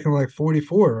 Mahomes is making like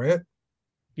 44, right?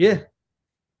 Yeah.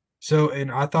 So,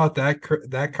 and I thought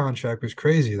that contract was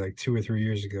crazy like 2 or 3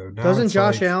 years ago. Now Doesn't it's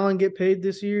Josh like, Allen get paid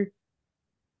this year?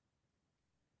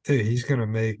 dude, he's gonna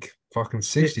make fucking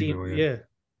 60 15, million. yeah.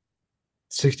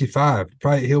 65.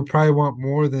 He'll probably want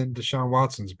more than Deshaun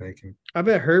Watson's making. I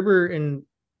bet Herbert and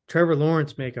Trevor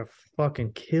Lawrence make a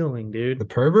fucking killing, dude. The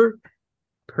pervert?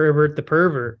 Herbert the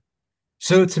pervert.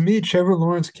 So to me, Trevor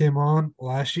Lawrence came on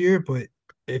last year, but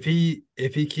if he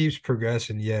keeps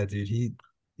progressing, yeah, dude, he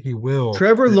will.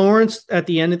 Trevor Lawrence at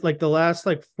the end of like the last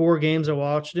like 4 games I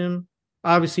watched him,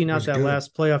 obviously not Was that good.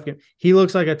 last playoff game. He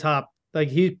looks like a top, like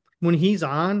when he's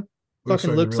on,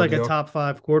 fucking looks like a top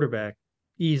 5 quarterback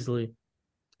easily.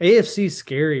 AFC's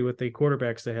scary with the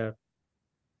quarterbacks they have.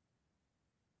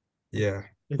 Yeah.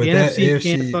 The But that NFC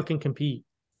can't AFC fucking compete.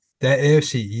 That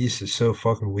AFC East is so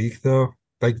fucking weak though.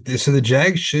 Like so the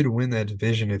Jags should win that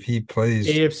division if he plays.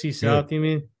 AFC South, you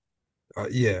mean?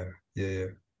 Yeah. AFC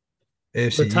The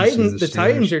East is Titans, the Steelers.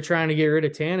 Titans are trying to get rid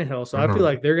of Tannehill, so I feel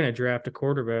like they're going to draft a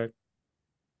quarterback.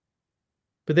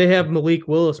 But they have Malik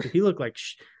Willis, but he looked like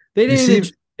they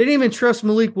didn't even trust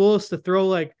Malik Willis to throw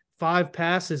like 5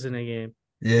 passes in a game.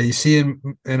 Yeah, you see him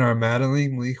in our Madden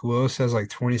League, Malik Willis has like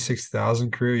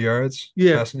 26,000 career yards,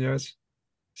 passing yards.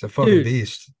 He's a fucking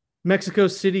beast. Mexico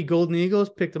City Golden Eagles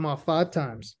picked him off 5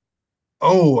 times.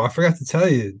 Oh, I forgot to tell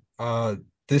you.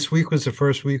 this week was the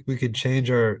first week we could change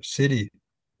our city.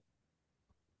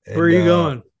 Where are And, you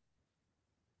going?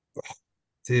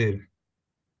 dude,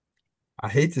 I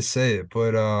hate to say it,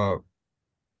 but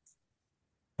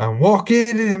I'm walking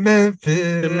in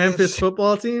Memphis. The Memphis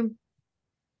football team?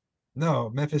 No,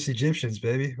 Memphis Egyptians,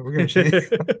 baby. We're gonna change.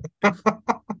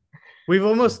 We've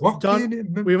almost Walking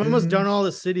in done all the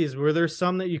Memphis. cities. Were there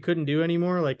some that you couldn't do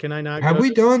anymore? Like, can I not Have go we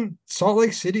to- done Salt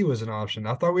Lake City was an option?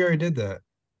 I thought we already did that.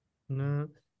 No.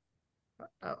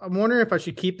 I'm wondering if I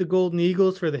should keep the Golden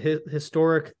Eagles for the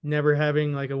historic never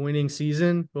having like a winning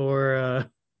season, or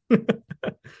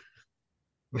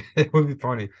It would be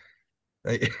funny.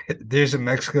 Like, there's a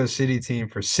Mexico City team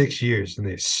for 6 years and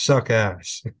they suck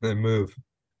ass. They move.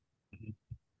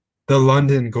 The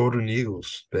London Golden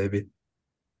Eagles, baby.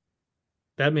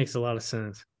 that makes a lot of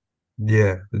sense.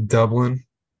 Yeah, Dublin.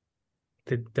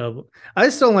 The double. I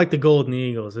just don't like the Golden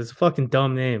Eagles. It's a fucking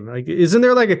dumb name. Like, isn't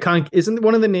there like isn't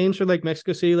one of the names for like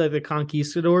Mexico City like the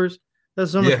Conquistadors?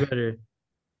 That's so much Yeah. better.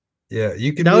 Yeah,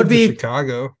 you can That move would be- to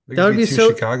Chicago. There That could would be two so.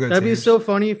 Chicago That'd be teams. so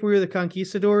funny if we were the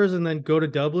Conquistadors and then go to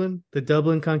Dublin, the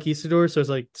Dublin Conquistadors. So it's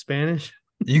like Spanish.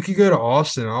 You could go to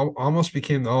Austin. I almost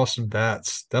became the Austin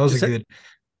Bats. That was Is a that- good.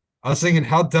 I was thinking,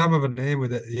 how dumb of a name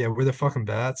would it? Yeah, we're the fucking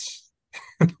Bats.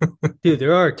 Dude,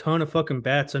 there are a ton of fucking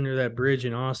bats under that bridge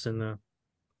in Austin, though.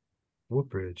 What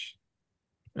bridge?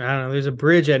 I don't know. There's a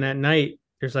bridge, and at night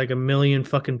there's like a million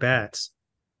fucking bats.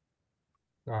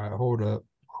 All right, hold up.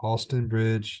 Austin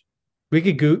Bridge. We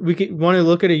could want to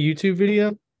look at a YouTube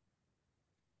video.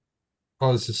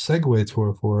 Oh, it's a Segway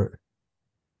tour for it.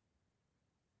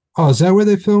 Oh, is that where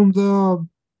they filmed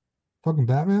fucking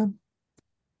Batman?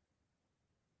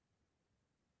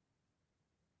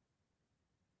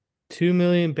 2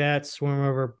 million bats swarm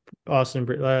over Austin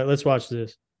Bridge. Let's watch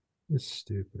this. It's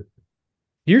stupid.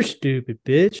 You're stupid,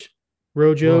 bitch.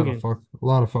 Ro Jogan. A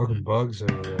lot of fucking bugs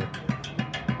over there.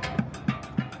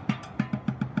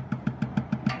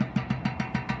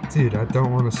 Dude, I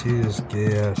don't want to see this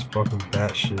gay ass fucking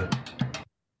bat shit.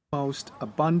 Most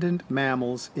abundant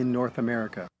mammals in North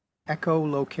America.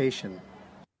 Echolocation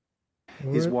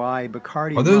is why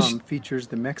Bacardi Are those- rum features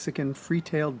the Mexican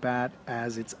free-tailed bat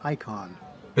as its icon.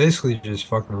 Basically, just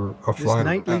fucking a This flying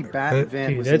nightly bat, bat right? event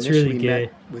Dude, was that's really initially gay.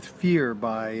 met with fear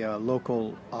by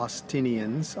local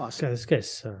Austinians. God, this guy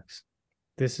sucks.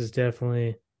 This is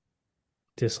definitely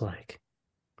dislike.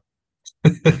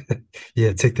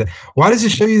 Yeah, take that. Why does it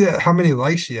show you that how many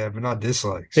likes you have but not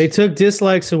dislikes? They took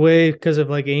dislikes away because of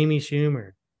like Amy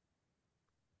Schumer.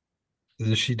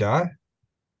 Did she die?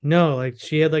 No, like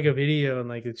she had like a video and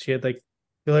like she had like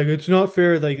they're like it's not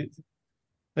fair. Like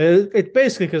it's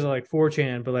basically because of like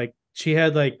 4chan, but like she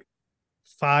had like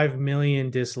 5 million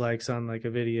dislikes on like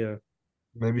a video.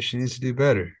 Maybe she needs to do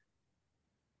better.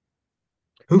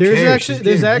 Who There's cares? actually- She's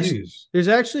there's getting actually- views. There's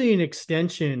actually an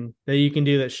extension that you can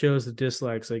do that shows the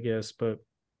dislikes, I guess, but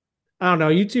I don't know.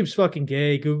 YouTube's fucking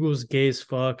gay. Google's gay as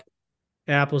fuck.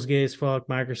 Apple's gay as fuck.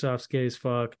 Microsoft's gay as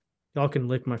fuck. Y'all can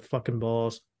lick my fucking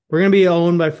balls. We're gonna be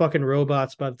owned by fucking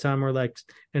robots by the time we're like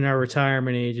in our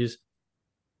retirement ages.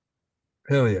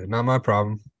 Hell yeah, not my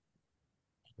problem.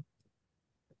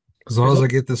 As long as I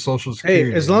get the social Hey,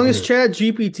 security. as long I'm as good. Chat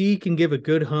GPT can give a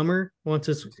good Hummer once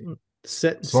it's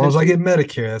set. As long as I get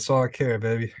Medicare, that's all I care,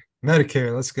 baby.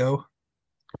 Medicare, let's go.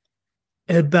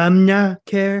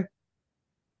 Obamacare.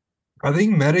 I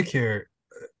think Medicare,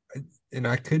 and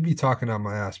I could be talking on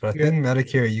my ass, but I think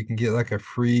Medicare, you can get like a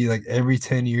free, like every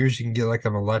 10 years, you can get like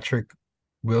an electric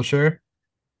wheelchair.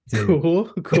 Dude,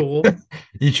 Cool.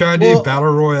 you try to Well- do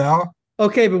Battle Royale?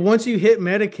 Okay, but once you hit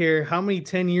Medicare, how many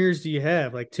 10 years do you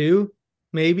have? Like 2,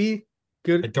 maybe?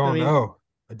 Good. I don't mean, know.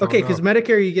 I don't Okay, because know.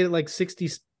 Medicare, you get like 60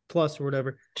 plus or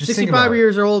whatever. Just think 65 about it.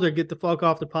 years or older, get the fuck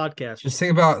off the podcast. Just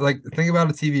think about a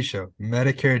TV show,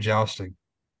 Medicare jousting.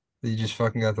 You just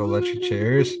fucking got the electric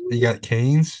chairs. You got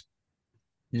canes.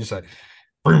 You just like,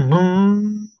 boom,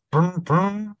 boom, boom,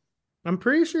 boom. I'm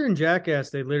pretty sure in Jackass,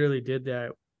 they literally did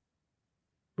that.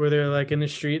 Where they're like in the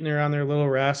street and they're on their little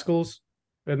rascals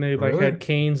and they like Really? had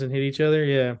canes and hit each other.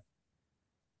 Yeah.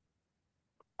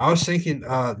 I was thinking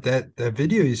that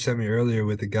video you sent me earlier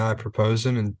with the guy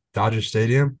proposing in Dodger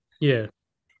Stadium. Yeah.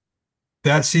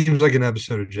 That seems like an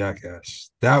episode of Jackass.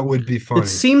 That would be funny. It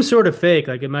seems sort of fake.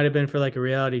 Like it might have been for like a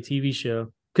reality TV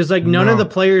show. Because like none of No. the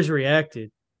players reacted.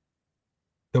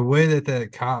 The way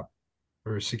that cop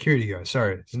or security guy,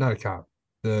 sorry, he's not a cop.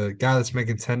 The guy that's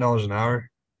making $10 an hour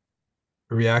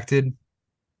reacted.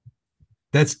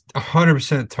 That's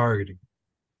 100% targeting.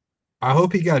 I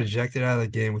hope he got ejected out of the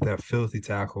game with that filthy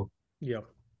tackle. Yeah.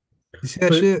 You see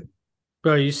that But- shit?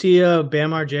 Bro, you see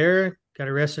Bam Margera got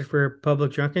arrested for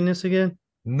public drunkenness again?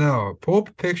 No, pull up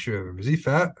a picture of him. Is he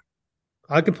fat?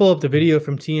 I can pull up the video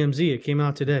from TMZ. It came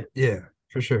out today. Yeah,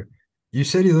 for sure. You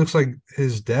said he looks like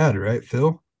his dad, right,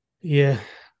 Phil? Yeah.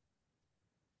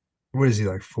 What is he,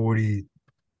 like 40,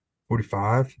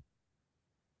 45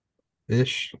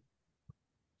 ish?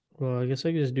 Well, I guess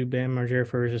I could just do Bam Margera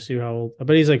first to see how old. I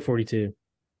bet he's like 42,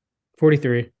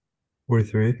 43.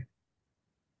 43.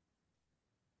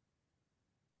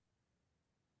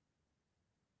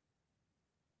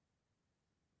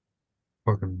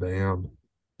 Fucking Bam.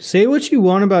 Say what you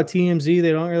want about TMZ.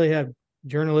 They don't really have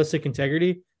journalistic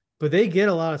integrity, but they get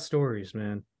a lot of stories,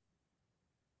 man.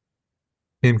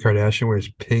 Kim Kardashian wears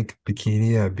pink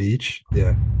bikini at beach.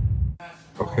 Yeah.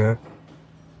 Okay.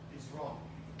 He's wrong.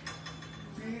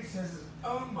 Phoenix has his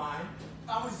own mind.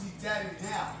 I want to see Daddy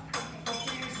now. Well,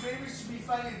 Phoenix, maybe we should be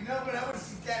fighting. No, but I want to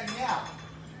see Daddy now.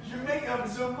 You're making up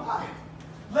his own mind.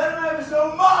 Let him have his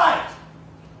own mind.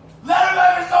 Let him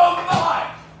have his own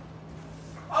mind.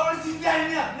 I want to see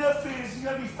Daddy now. No, Phoenix, it's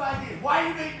gonna be 5 days. Why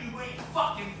you make me wait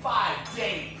fucking 5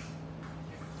 days?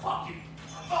 You fucking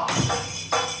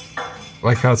fuck.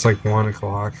 Like how it's like 1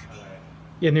 o'clock.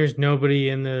 Yeah, and there's nobody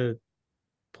in the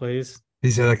place.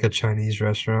 He's at like a Chinese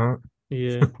restaurant.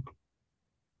 Yeah.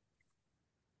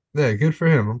 Yeah, good for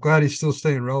him. I'm glad he's still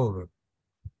staying relevant.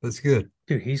 That's good.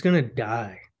 Dude, he's gonna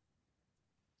die.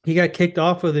 He got kicked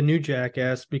off with a new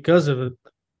jackass because of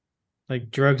like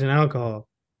drugs and alcohol.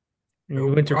 And he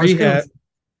went to I was gonna- rehab.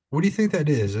 What do you think that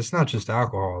is? It's not just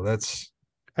alcohol. That's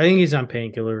I think he's on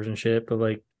painkillers and shit,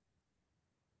 but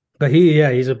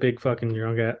he's a big fucking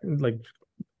drug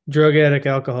addict,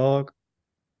 alcoholic.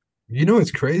 you know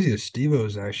what's crazy is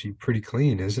Steve-O's actually pretty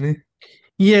clean, isn't he?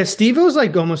 Yeah, Steve-O's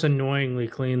like almost annoyingly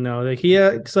clean though. Like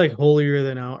it's like holier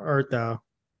than art thou.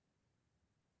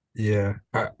 Yeah.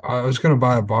 I was gonna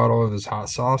buy a bottle of his hot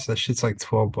sauce. That shit's like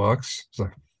 $12. It's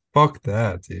like, fuck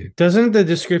that, dude. Doesn't the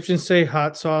description say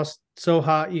hot sauce so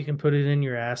hot you can put it in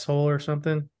your asshole or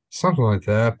something? Something like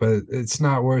that, but it's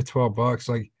not worth $12.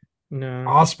 Like No.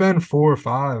 I'll spend 4 or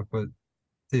 5, but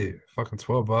dude, fucking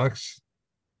 $12.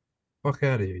 Fuck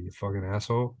out of here, you fucking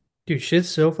asshole. Dude, shit's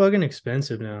so fucking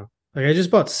expensive now. Like I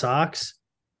just bought socks.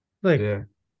 Like, Yeah,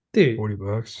 dude,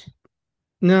 $40.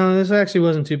 no, this actually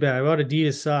wasn't too bad. I bought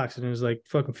Adidas socks and it was like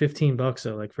fucking $15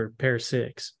 though, like for a pair of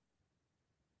 6.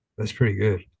 That's pretty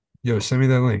good. Yo, send me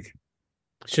that link.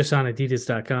 It's just on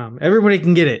Adidas.com. Everybody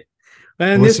can get it.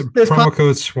 And What's this the promo pod-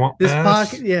 code Swamp this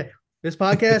Pass? this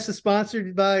podcast is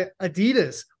sponsored by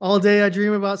Adidas. All day I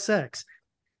dream about sex.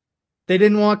 They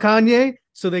didn't want Kanye,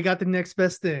 so they got the next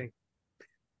best thing.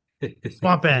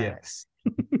 Swamp ass.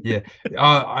 Yeah.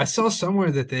 I saw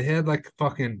somewhere that they had like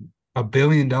fucking $1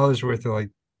 billion worth of like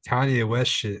Kanye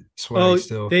West shit swag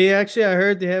still. They actually, I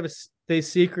heard they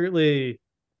secretly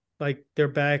like they're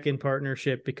back in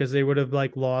partnership because they would have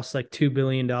like lost like $2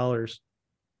 billion.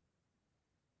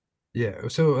 Yeah.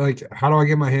 So like, how do I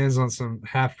get my hands on some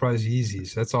half price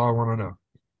Yeezys? That's all I want to know.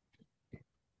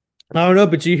 I don't know,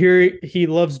 but you hear he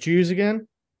loves Jews again?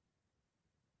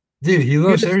 Dude, he hear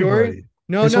loves the story? everybody.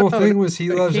 No, His no, whole no, thing was he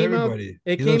it loves came out- everybody.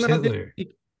 It He came loves out. Hitler.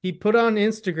 He put on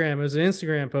Instagram. It was an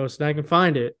Instagram post, and I can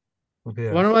find it.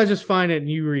 Yeah. Why don't I just find it and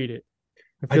you read it?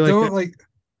 I feel don't that's- like.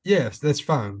 Yes, that's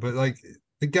fine. But like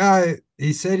the guy,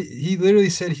 he literally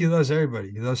said he loves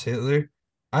everybody. He loves Hitler.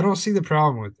 I don't see the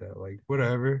problem with that. Like,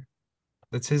 whatever.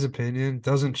 That's his opinion.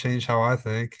 Doesn't change how I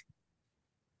think.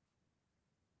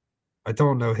 I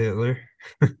don't know Hitler.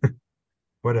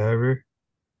 Whatever.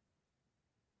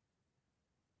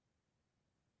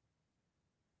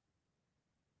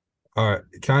 All right,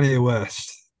 Kanye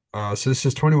West. So this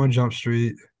is 21 Jump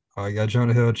Street. You got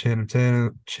Jonah Hill, Channing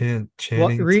Tatum.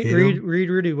 Read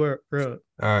Rudy wrote. All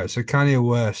right, so Kanye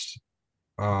West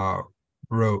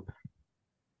wrote,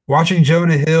 watching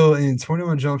Jonah Hill in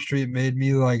 21 Jump Street made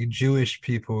me like Jewish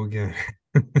people again.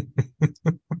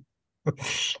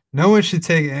 No one should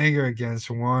take anger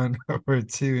against one or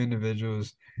two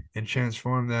individuals and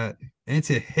transform that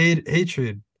into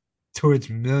hatred towards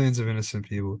millions of innocent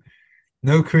people.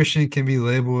 No Christian can be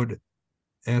labeled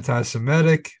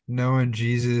anti-Semitic, knowing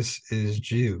Jesus is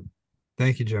Jew.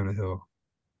 Thank you, Jonah Hill.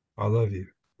 I love you.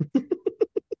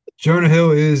 Jonah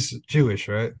Hill is Jewish,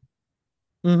 right?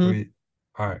 Mm-hmm.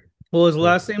 All right. Well, his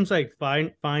last name's like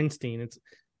Feinstein. It's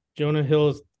Jonah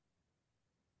Hill's.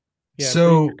 Yeah,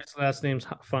 So his last name's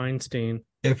Feinstein.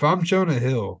 if I'm Jonah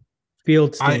Hill,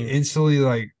 Fieldstein. I instantly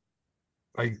like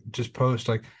just post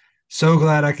like, so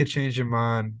glad I could change your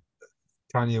mind,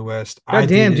 Kanye West. God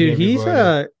damn, dude,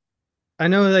 everybody. I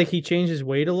know like he changes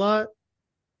weight a lot,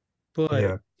 but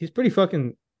Yeah. he's pretty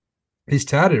fucking. He's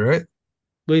tatted, right?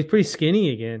 But he's pretty skinny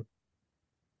again.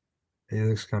 He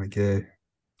looks kind of gay.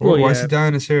 Well, Why is yeah. he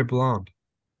dyeing his hair blonde?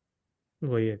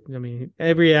 Well, yeah. I mean,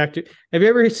 every actor. Have you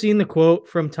ever seen the quote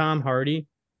from Tom Hardy?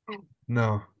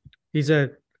 No. He's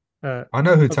a. I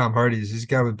know who Tom Hardy is. He's a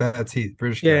guy with bad teeth,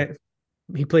 British guy. Yeah,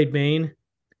 he played Bane.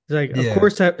 He's like, Yeah. of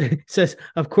course says,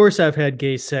 of course I've had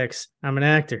gay sex. I'm an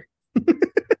actor.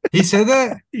 He said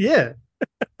that? Yeah.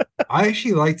 I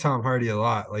actually like Tom Hardy a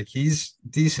lot. Like he's a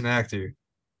decent actor.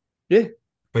 Yeah.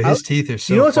 But his teeth are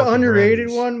so You know what's an fucking underrated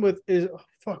horrendous. one with is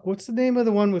fuck, what's the name of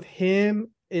the one with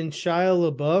him and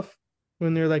Shia LaBeouf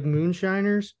when they're like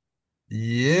moonshiners?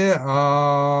 Yeah,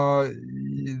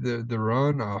 the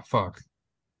run. Oh fuck.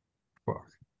 I know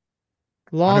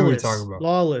what you're Lawless. talking about.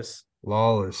 Lawless.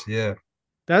 Lawless, yeah.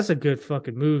 That's a good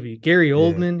fucking movie. Gary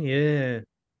Oldman, yeah.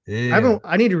 Yeah.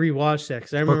 I need to rewatch that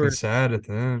because I remember. Fucking sad at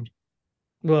the end.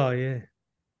 Well, yeah.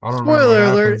 I don't remember Spoiler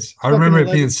what alert. happens. I remember it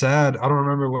Fucking being like sad. I don't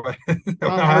remember what, what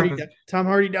Tom happened.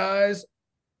 Hardy dies.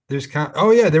 There's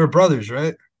oh yeah, they were brothers,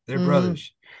 right? They're Mhm.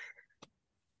 brothers.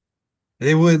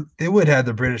 They would have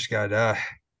the British guy die.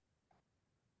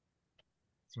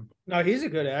 No, he's a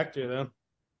good actor though.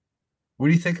 What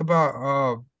do you think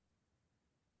about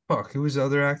fuck, who was the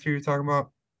other actor you're talking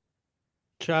about?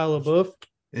 Shia LaBeouf.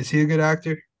 Is he a good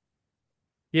actor?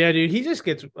 Yeah, dude, he just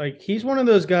gets like he's one of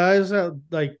those guys that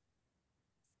like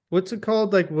what's it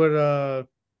called? Like what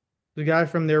the guy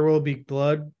from There Will Be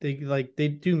Blood, they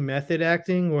do method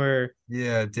acting where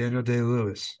Yeah, Daniel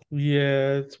Day-Lewis.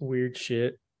 yeah, it's weird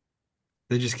shit.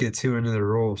 They just get too into their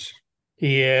roles.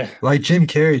 Yeah. Like Jim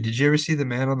Carrey. Did you ever see the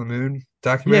Man on the Moon Yeah,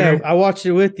 documentary? I watched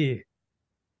it with you.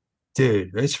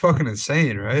 Dude, it's fucking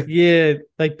insane, right? Yeah,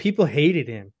 like people hated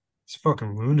him. It's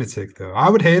fucking lunatic though. I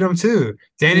would hate him too.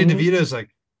 Danny Mhm. DeVito's like,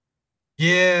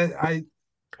 yeah,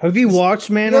 Have you watched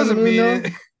he Man on the doesn't Moon mean though?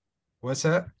 it. What's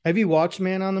that? Have you watched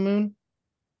Man on the Moon?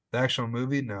 The actual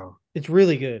movie? No. It's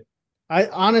really good. I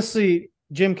honestly,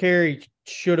 Jim Carrey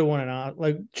should have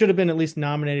won should have been at least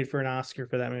nominated for an Oscar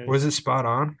for that movie. Was it spot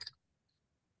on?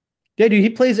 Yeah, dude, he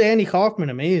plays Andy Kaufman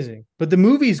amazing, but the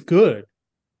movie's good.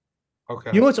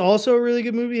 Okay. You know what's also a really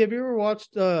good movie? Have you ever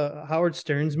watched Howard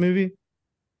Stern's movie?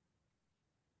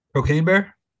 Cocaine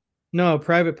Bear? No,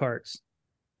 Private Parts.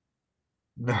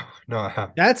 No, I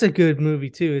haven't. That's a good movie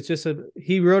too. It's just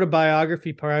he wrote a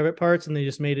biography, Private Parts, and they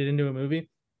just made it into a movie.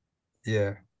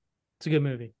 Yeah. It's a good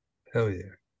movie. Hell yeah.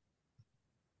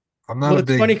 I'm not Well, a it's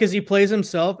big funny because he plays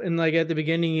himself, and like at the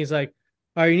beginning, he's like,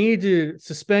 "All right, you need to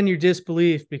suspend your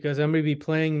disbelief because I'm going to be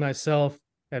playing myself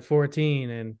at 14,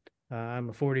 and I'm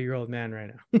a 40-year-old man right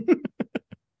now."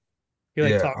 He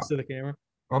like Yeah. talks to the camera.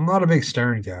 I'm not a big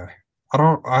Stern guy.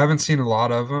 I haven't seen a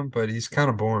lot of him, but he's kind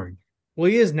of boring. Well,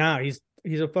 he is now. He's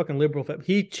a fucking liberal.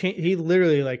 He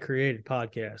literally like created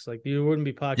podcasts. Like there wouldn't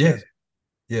be podcasts.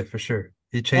 Yeah. Yeah, for sure.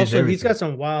 He changed Also, everything. he's got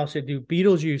some wild shit, dude.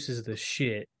 Beetlejuice is the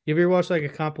shit. You ever watch like a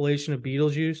compilation of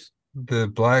Beetlejuice? The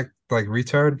black like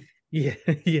retard. Yeah,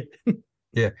 yeah.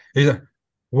 Yeah. He's like,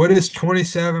 what is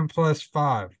 27 plus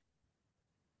 5?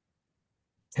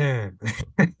 10.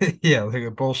 Yeah, like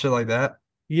a bullshit like that.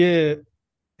 Yeah,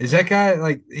 Is that guy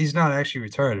like he's not actually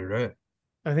retarded, right?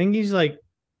 I think he's like,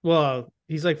 well,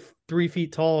 he's like 3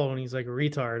 feet tall and he's like a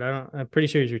retard. I'm pretty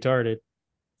sure he's retarded.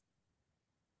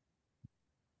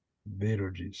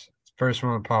 Beetlejuice. First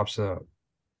one that pops up.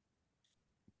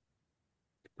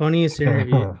 Funniest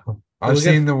interview. I've We got-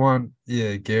 seen the one,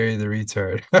 yeah, Gary the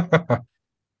retard.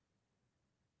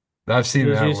 I've seen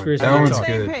that Beetlejuice one. versus That one's retard.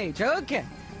 good. Page. Okay.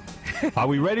 Are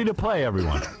we ready to play,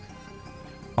 everyone?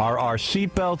 Are our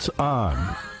seatbelts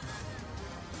on?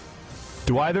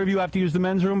 Do either of you have to use the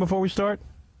men's room before we start?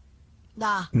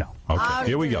 Nah. No. Okay,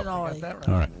 here we go. All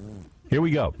right. Here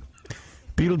we go.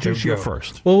 Beetlejuice, you're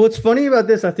first. Well, what's funny about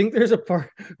this, I think there's a part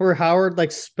where Howard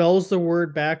like spells the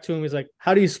word back to him. He's like,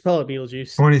 "How do you spell it,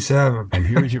 Beetlejuice?" 27. And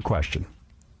here's your question.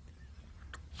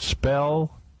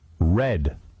 Spell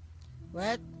red.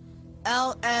 Red.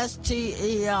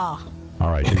 Lster. All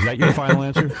right. Is that your final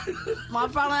answer? My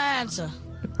final answer.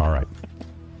 All right.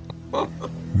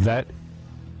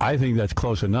 I think that's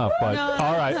close enough, but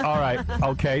all right.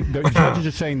 Okay. The judges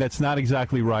are saying that's not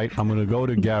exactly right. I'm going to go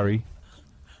to Gary.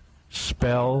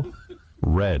 Spell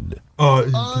red.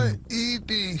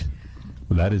 R-E-D.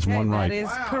 That is one right. That is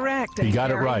correct. You got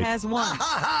it Gary right. Has one.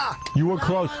 You were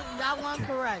close. That one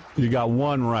correct. You got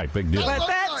one right. Big deal. But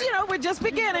that's, we're just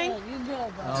beginning.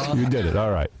 You did it.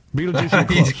 All right. Beetlejuice, you're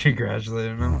He's close.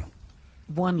 congratulating him.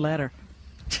 One letter.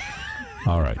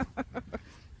 All right.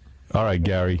 All right,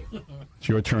 Gary. It's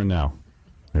your turn now.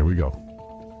 Here we go.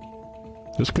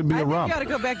 This could be a You romp. got to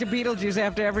go back to Beetlejuice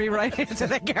after every right answer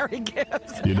that Gary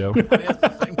gives. You know?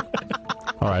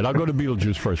 All right, I'll go to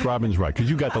Beetlejuice first. Robin's right, because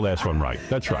you got the last one right.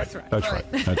 That's right. That's right.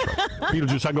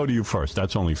 Beetlejuice, I'll go to you first.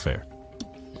 That's only fair.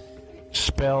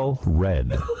 Spell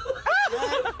red.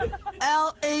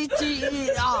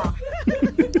 L-E-T-E-R.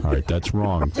 All right, that's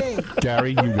wrong. D.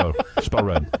 Gary, you go. Spell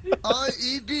red.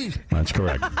 I-E-D. That's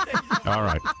correct. All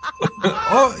right.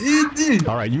 Oh,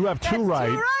 All right, you have two right.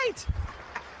 Right.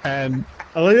 And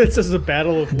I like this as a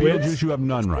battle of Beetlejuice, wits. you have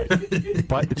none right.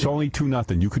 But it's only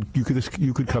 2-0.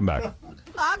 You could come back.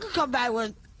 I could come back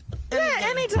with. Yeah, All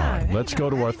anytime. right, let's go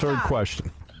to our third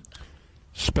question.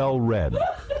 Spell red.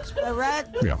 Spell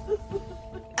red. Yeah.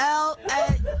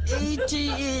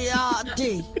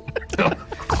 L-A-E-T-E-R-D.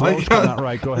 Close, but not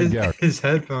right. Go ahead, Gary. His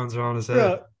headphones are on his head.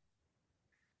 Bro,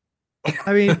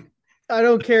 I mean, I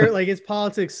don't care. Like, his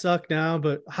politics suck now,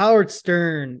 but Howard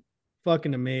Stern,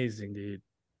 fucking amazing, dude.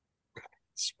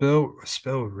 Spell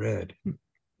red.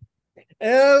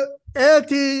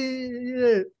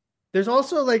 L-T. There's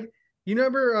also, like, you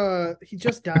remember he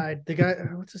just died. The guy,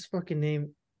 what's his fucking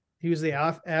name? He was the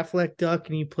Affleck duck,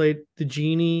 and he played the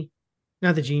genie.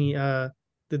 Not the genie,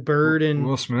 the bird in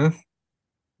Will Smith?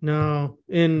 No,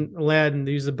 in Aladdin,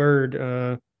 he was the bird.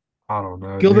 I don't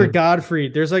know. Gilbert dude.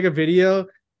 Gottfried. There's like a video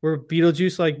where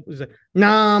Beetlejuice was like,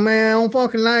 nah, man, I don't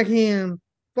fucking like him.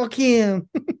 Fuck him.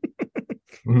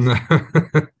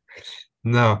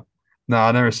 No. No,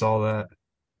 I never saw that.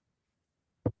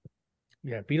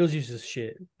 Yeah, Beetlejuice is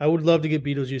shit. I would love to get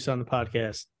Beetlejuice on the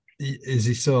podcast. Is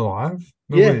he still alive?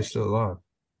 Yeah. Nobody's still alive.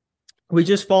 We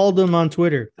just followed him on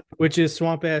Twitter, which is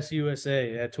Swamp Ass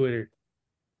USA at Twitter.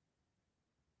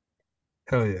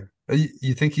 Hell yeah.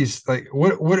 You think he's like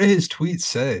what do his tweets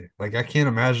say? Like I can't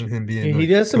imagine him being Yeah, he like,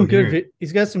 does some coherent. good.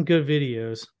 He's got some good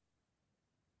videos.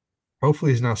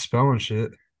 Hopefully he's not spelling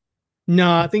shit.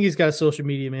 No, I think he's got a social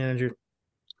media manager.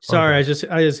 Sorry, Okay.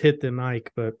 I just hit the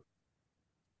mic, but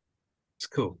It's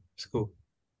cool. It's cool.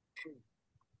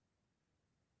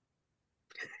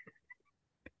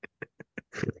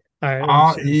 all right.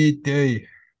 R-E-D.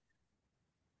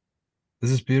 Is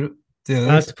this beautiful? Dude,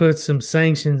 I have to put some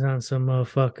sanctions on some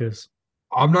motherfuckers.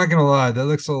 I'm not gonna lie, that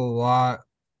looks a lot.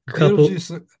 Couple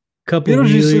Beetlejuice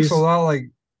wheelies. looks a lot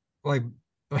like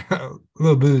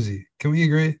Lil Boozy. Can we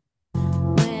agree?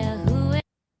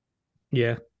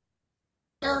 Yeah.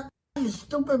 You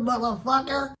stupid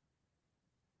motherfucker.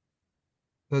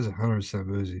 That's 100%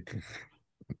 Boozy.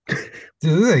 Dude,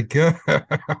 look at that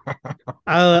guy.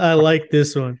 I like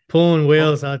this one. Pulling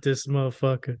whales out this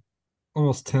motherfucker.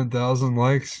 Almost 10,000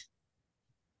 likes.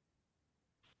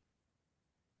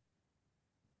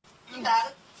 You got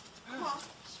it. Come on.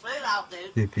 Spit it out,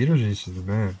 dude. Yeah, Beetlejuice is the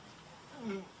man.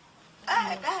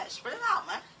 Hey, Dad, spit it out,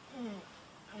 man.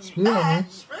 Spit it out, man.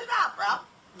 Spit it out, bro.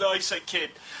 No, you said kid.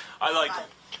 I like him.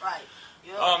 Right.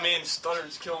 You know Oh what? man,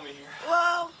 stutter's killing me here.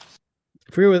 Well,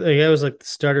 I forget what the guy was like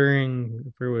stuttering.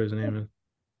 I forget what his name is.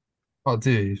 Oh,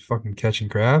 dude, he's fucking catching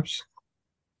crabs.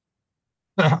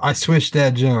 I switched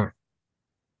that junk.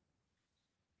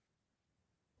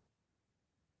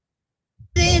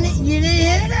 you didn't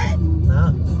hear that?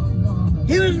 No.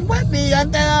 He was with me at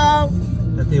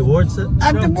At the awards show?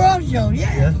 the world show.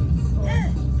 Yeah.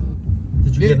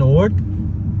 Did you get an award?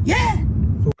 Yeah.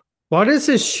 Why does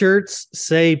his shirts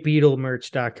say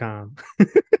BeetleMerch.com?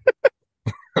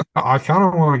 I kind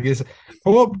of want to get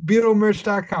pull up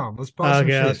BeetleMerch.com. Let's buy some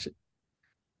gosh. shit.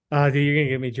 Dude, you're gonna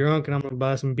get me drunk and I'm gonna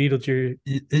buy some Beetlejuice.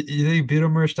 You think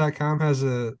BeetleMerch.com has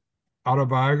a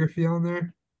autobiography on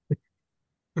there?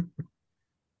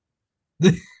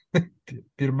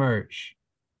 Beetlemerch.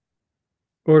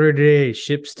 Order today,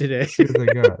 ships today. See what they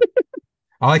got.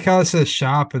 I like how it says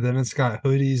shop, but then it's got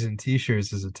hoodies and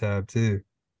t-shirts as a tab too.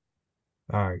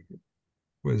 All right.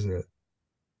 What is it?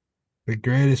 The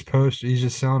greatest poster. He's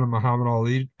just selling a Muhammad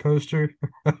Ali poster.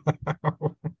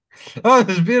 Oh,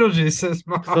 there's Beetlejuice says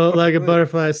Muhammad Float like a Ali.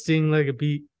 butterfly, sting like a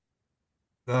bee.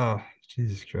 Oh,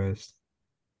 Jesus Christ.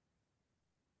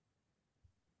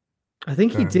 I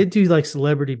think he Alright. did do like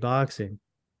celebrity boxing.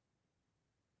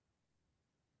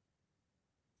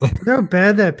 Look how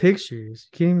bad that picture is.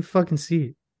 You can't even fucking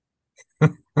see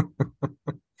it.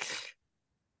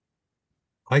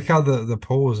 I like how the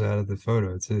pole was out of the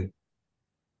photo too.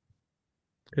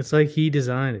 It's like he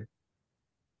designed it.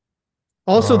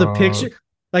 Also, the picture,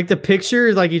 like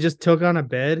he just took on a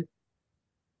bed.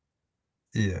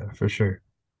 Yeah, for sure.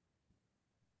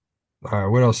 All right,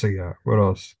 what else I got? What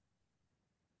else?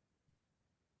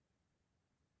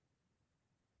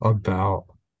 About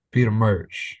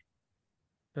Beetlemerch.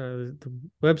 The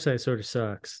website sort of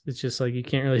sucks. It's just like you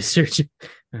can't really search it.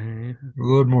 A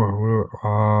little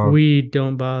more. Weed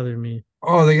don't bother me.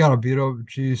 Oh, they got a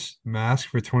Beetlejuice mask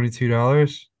for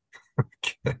 $22.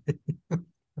 Okay.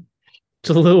 It's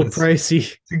a little That's-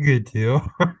 pricey. It's a good deal.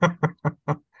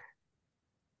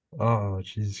 Oh,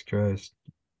 Jesus Christ.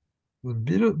 The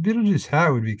Beetlejuice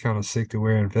hat would be kind of sick to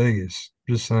wear in Vegas.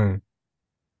 Just saying.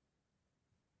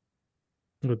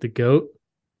 With the goat.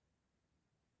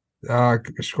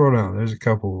 Scroll down. There's a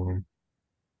couple of them.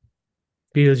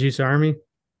 Beetlejuice Army.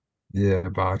 Yeah,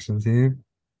 boxing team.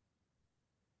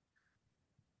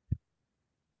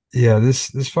 Yeah, this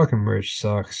fucking merch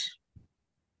sucks.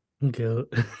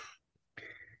 Goat.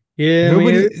 Yeah,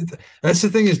 Nobody. That's the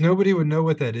thing is nobody would know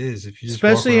what that is if you just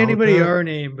walk especially around with anybody that. our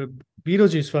name, but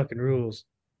Beetlejuice fucking rules.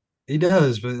 He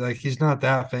does, but like he's not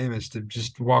that famous to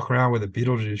just walk around with a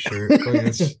Beetlejuice shirt. Like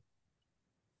it's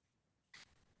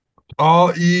all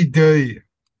ED.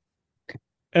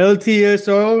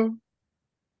 LTSR.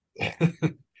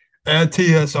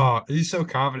 LTSR. He's so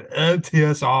confident.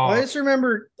 LTSR. I just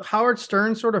remember Howard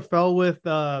Stern sort of fell with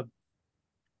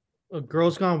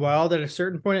Girls Gone Wild at a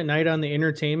certain point at night on the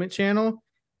entertainment channel.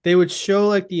 They would show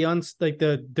like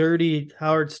the dirty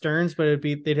Howard Sterns, but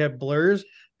they'd have blurs,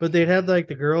 but they'd have like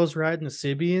the girls riding the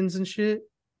Sibians and shit.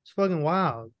 It's fucking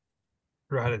wild.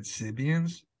 Riding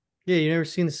Sibians? Yeah, you never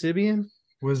seen the Sibian?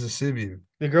 What is a Sibian?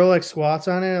 The girl like squats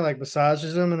on it, like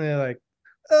massages them, and they're like,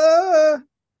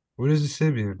 What is a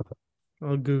Sibian?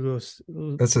 I'll Google.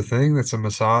 That's a thing? That's a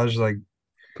massage, like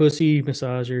Pussy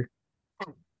massager.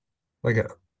 like a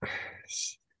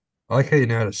I like how you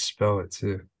know how to spell it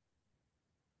too.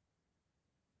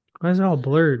 Why is it all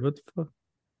blurred? What the fuck?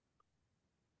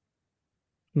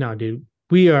 No, dude.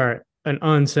 We are an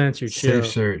uncensored show. Safe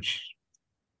search.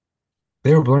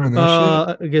 They were blurring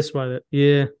that shit. I guess why that.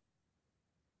 Yeah.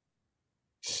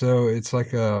 So it's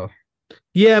like a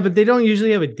Yeah, but they don't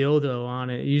usually have a dildo on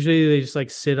it. Usually they just like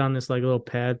sit on this like little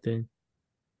pad thing.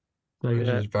 Like it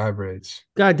that. just vibrates.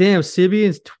 God damn,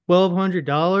 Sibian's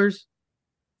 $1,200.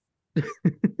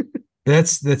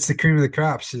 That's the cream of the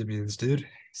crop, Sibians, dude.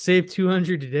 Save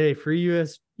 $200 today. Free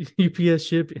UPS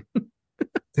shipping.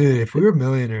 Dude, if we were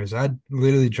millionaires, I'd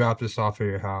literally drop this off at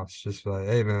your house. Just like,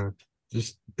 hey man,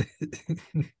 just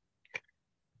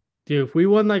Dude, if we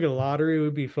won like a lottery,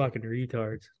 we'd be fucking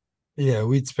retards. yeah,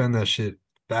 we'd spend that shit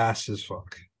fast as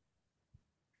fuck.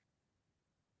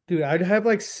 Dude, I'd have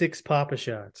like 6 Papa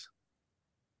Shots.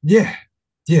 Yeah,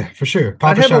 for sure.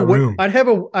 Papa Shot room. I'd have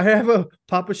a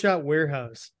Papa Shot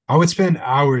warehouse. I would spend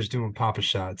hours doing Papa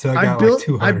Shot till I got like like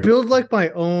 200. I'd build like my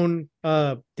own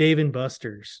Dave and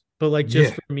Buster's, but like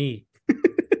just for me.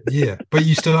 Yeah, but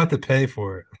you still have to pay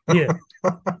for it. Yeah.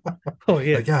 Oh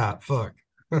yeah. Like, ah, fuck.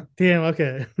 Damn.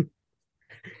 Okay.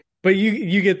 But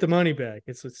you get the money back.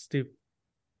 It's stupid.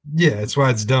 Yeah, that's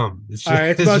why it's dumb. It's just, All right,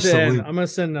 it's it's about just to a end. loop. I'm gonna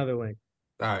send another link.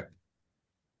 All right.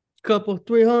 Couple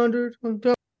 300.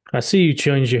 I see you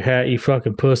change your hat, you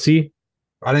fucking pussy.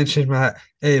 I didn't change my hat.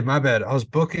 Hey, my bad. I was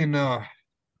booking the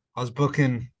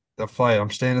flight. I'm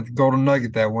staying at the Golden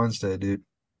Nugget that Wednesday, dude.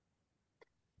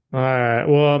 All right.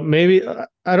 Well, maybe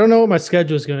I don't know what my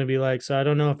schedule is going to be like, so I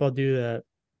don't know if I'll do that.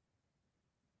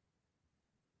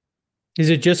 Is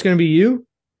it just going to be you?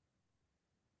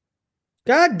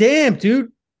 God damn,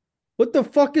 dude. What the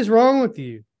fuck is wrong with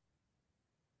you?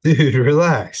 Dude,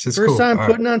 relax. It's First cool. time All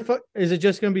putting on is it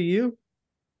just going to be you?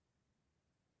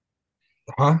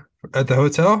 Huh? At the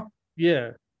hotel?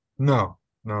 Yeah. No.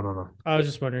 I was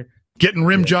just wondering. Getting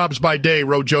rim jobs by day,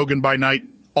 road jogging by night,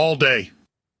 all day.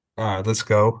 All right, let's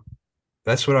go.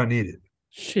 That's what I needed.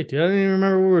 Shit, dude. I didn't even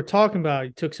remember what we were talking about.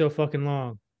 It took so fucking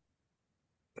long.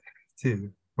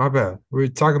 Dude, my bad. We were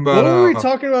talking about What were we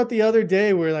talking about the other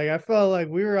day where like I felt like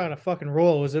we were on a fucking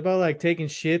roll? Was it about like taking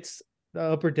shits, the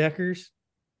upper deckers?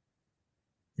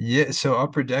 Yeah, so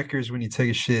upper deckers when you take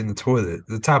a shit in the toilet,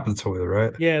 the top of the toilet,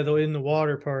 right? Yeah, though in the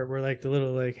water part where like the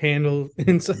little like handle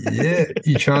inside. Yeah,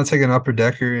 you trying to take an upper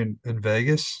decker in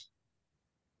Vegas?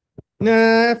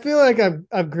 Nah, I feel like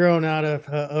I've grown out of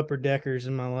upper deckers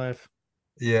in my life.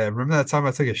 Yeah, remember that time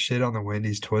I took a shit on the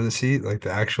Wendy's toilet seat, like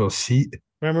the actual seat?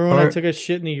 Remember when I took a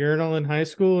shit in the urinal in high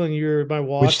school and you were my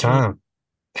watch? Which time?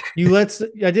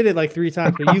 I did it like 3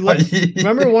 times, but you let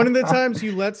remember one of the times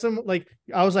you let some like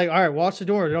I was like, all right, watch the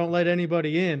door, don't let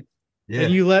anybody in. Yeah.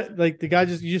 And you let like the guy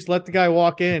you just let the guy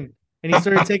walk in and he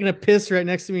started taking a piss right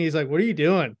next to me. He's like, what are you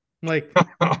doing? I'm like,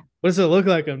 what does it look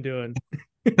like I'm doing?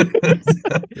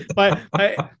 my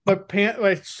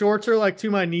shorts are like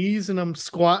to my knees and I'm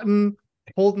squatting,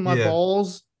 holding my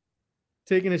balls,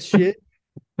 taking a shit.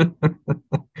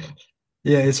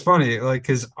 Yeah, it's funny, like,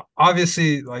 because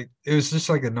obviously, like, it was just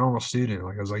like a normal student.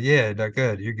 Like, I was like, yeah, not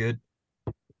good, you're good.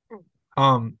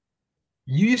 You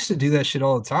used to do that shit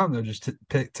all the time, though, just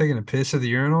taking a piss at the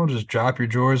urinal, just drop your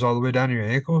drawers all the way down to your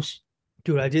ankles.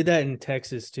 Dude, I did that in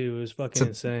Texas, too. It was fucking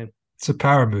insane. It's a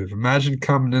power move. Imagine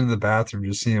coming into the bathroom,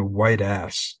 just seeing white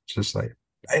ass. Just like,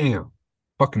 bam,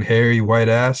 fucking hairy white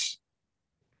ass.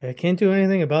 I can't do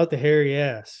anything about the hairy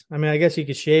ass. I mean, I guess you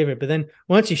could shave it, but then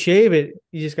once you shave it,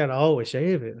 you just gotta always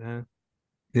shave it, man.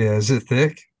 Yeah, is it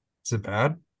thick? Is it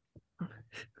bad?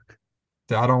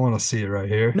 I don't want to see it right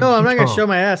here. No, I'm not gonna Come show on.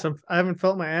 my ass. I haven't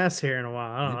felt my ass hair in a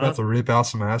while. I You don't about know. to rip out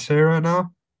some ass hair right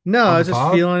now? No, On I the was just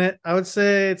pod? feeling it. I would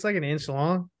say it's like an inch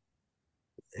long.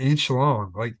 Inch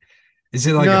long. Like, is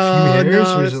it like a few No, hairs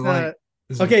or no, is it it's like, not.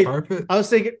 is it a Okay, carpet? I was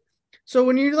thinking. So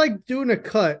when you're like doing a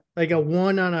cut, like a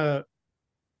one on a,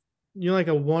 you're like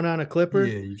a one on a clipper.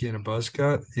 Yeah, you getting a buzz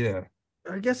cut? Yeah.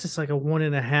 I guess it's like a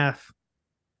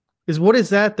 1.5. What is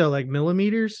that though? Like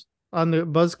millimeters on the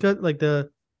buzz cut, like the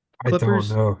I don't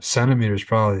clippers, know. Centimeters,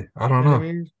 probably. I don't know.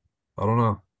 centimeters. I don't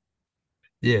know.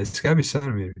 Yeah, it's gotta be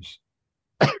centimeters.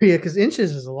 Yeah, because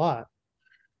inches is a lot.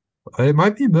 It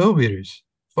might be millimeters.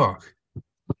 Fuck.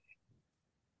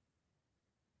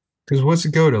 Because what's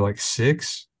it go to? Like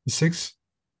six? Six?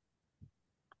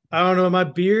 I don't know. My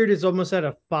beard is almost at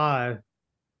a 5.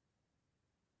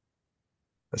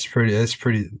 That's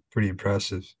pretty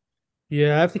impressive.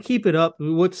 Yeah, I have to keep it up.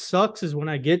 What sucks is when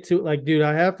I get to like, dude,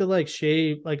 I have to like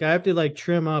shave, like I have to like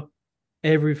trim up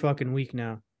every fucking week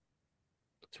now.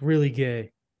 It's really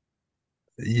gay.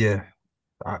 Yeah.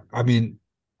 I mean,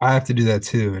 I have to do that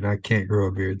too, and I can't grow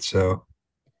a beard, so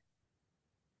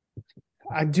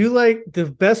I do like the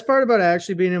best part about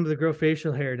actually being able to grow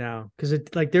facial hair now, because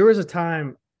it like there was a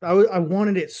time I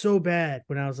wanted it so bad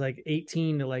when I was like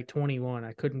 18 to like 21.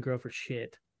 I couldn't grow for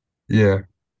shit. yeah.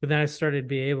 But then I started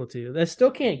being able to. I still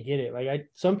can't get it. Like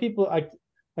some people like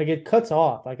it cuts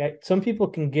off. Some people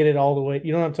can get it all the way.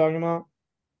 You know what I'm talking about?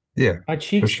 Yeah, My for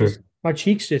cheeks sure.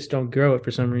 just don't grow it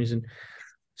for some reason.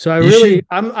 So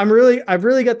I've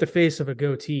really got the face of a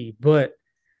goatee, but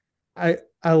I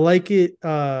like it.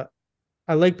 I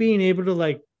like being able to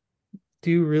like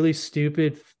do really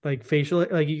stupid like facial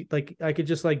like I could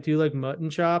just like do like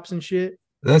mutton chops and shit.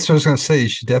 That's what I was gonna say. You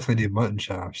should definitely do mutton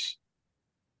chops.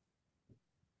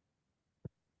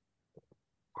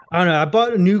 I don't know. I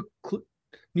bought a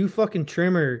new fucking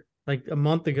trimmer like a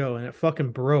month ago and it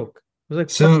fucking broke. It was like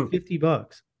So fucking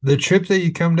 $50. the trip that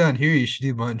you come down here, you should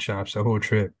do mutton chops the whole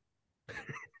trip.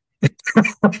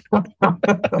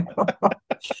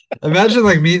 Imagine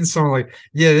like meeting someone like,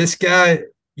 yeah, this guy,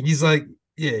 he's like,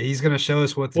 yeah, he's gonna show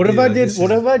us what to What do. if I Like, did this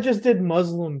what is- if I just did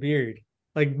Muslim beard?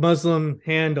 Like Muslim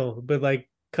handle, but like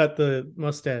cut the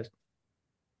mustache.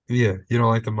 Yeah, you don't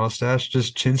like the mustache,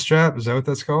 just chin strap? Is that what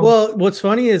that's called? Well, what's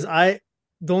funny is the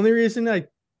only reason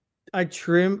I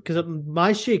trim because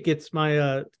my shit gets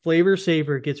my flavor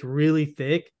saver gets really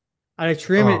thick. I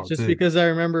trim it Oh, just dude. because I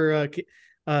remember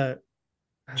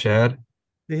Chad,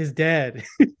 his dad.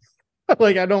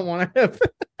 Like I don't want to have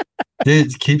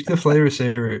dude, keep the flavor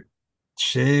saver,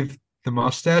 shave the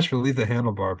mustache, but leave the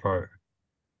handlebar part.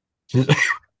 Just-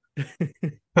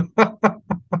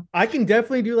 I can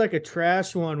definitely do like a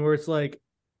trash one where it's like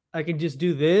I can just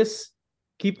do this,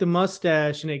 keep the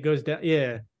mustache, and it goes down.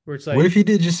 Yeah, where it's like What if you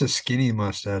did just a skinny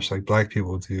mustache like black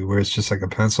people do, where it's just like a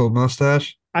penciled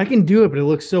mustache? I can do it, but it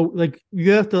looks so like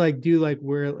you have to like do like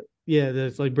where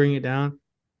that's like bring it down.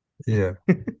 Yeah.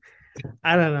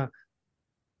 I don't know.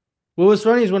 What was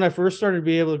funny is when I first started to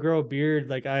be able to grow a beard,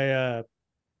 like I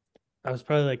was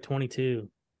probably like 22,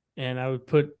 and I would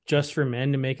put Just for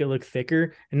Men to make it look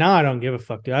thicker. And now I don't give a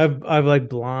fuck, dude. I've like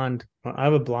blonde. I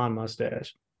have a blonde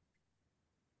mustache.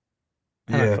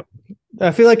 Yeah.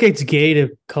 I feel like it's gay to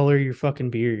color your fucking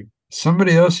beard.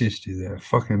 Somebody else used to do that.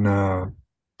 Fucking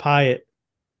Pie it.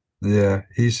 yeah,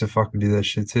 he used to fucking do that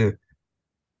shit too.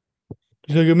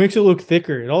 He's like, it makes it look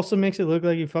thicker. It also makes it look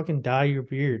like you fucking dye your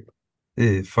beard.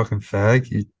 Hey, fucking fag,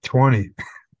 you're 20.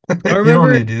 I You don't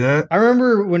remember need to do that. I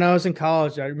remember when I was in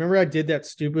college, I remember I did that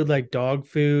stupid like dog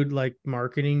food like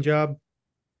marketing job.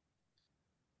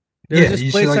 There's Yeah, this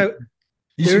you place should like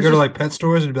you should there's go to this- like pet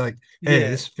stores and be like, hey, Yeah.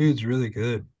 this food's really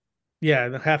good.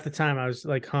 Yeah, half the time I was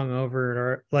like hungover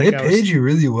or like They I paid was, you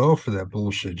really well for that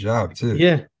bullshit job too.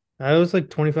 Yeah, I was like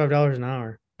 $25 an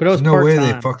hour, but I was There's no way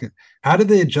part-time. they fucking how did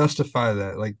they justify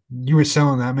that? Like you were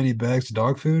selling that many bags of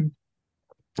dog food?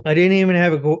 I didn't even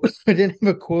have I didn't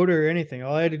have a quota or anything.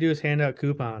 All I had to do was hand out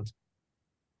coupons.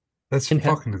 That's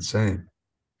fucking insane.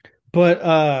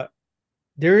 But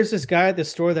there is this guy at the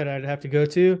store that I'd have to go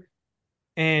to,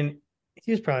 and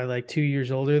he was probably like 2 years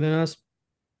older than us.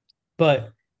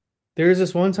 But there's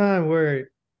this one time where,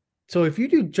 so if you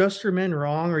do Just for Men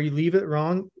wrong or you leave it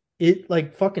wrong, it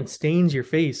like fucking stains your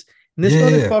face. And this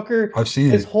Yeah, motherfucker, I've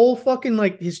seen his it. whole fucking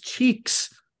like his cheeks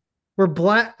were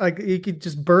black, like it could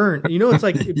just burn. You know, it's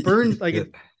like it burns like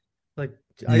it. Like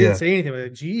I Yeah. didn't say anything, but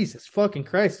like, Jesus fucking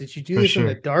Christ, did you do For this in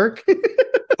the sure. dark?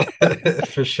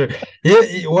 For sure.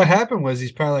 Yeah, what happened was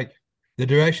he's probably like the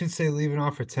directions say leave it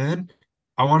on for 10.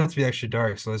 I want it to be extra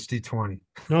dark, so let's do 20.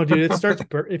 No, dude, it starts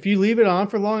if you leave it on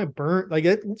for long, it burns. Like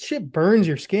that shit burns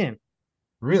your skin.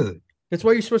 Really? That's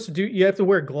why you're supposed to do. You have to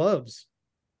wear gloves.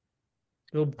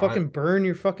 It'll fucking burn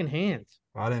your fucking hands.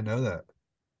 I didn't know that.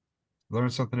 Learn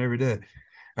something every day.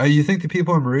 You think the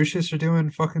people in Mauritius are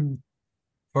doing fucking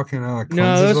No, cleanses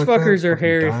those like fuckers that? are Fucking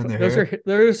hairy. dyeing their Those hair?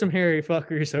 there are some hairy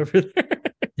fuckers over there.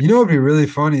 You know, it'd be really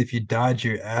funny if you dyed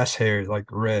your ass hair like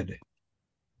red.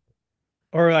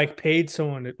 Or like paid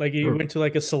someone, like you went to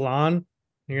like a salon, and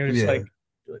you're just like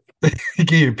You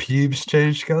get your pubes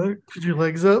changed color. put your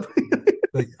legs up.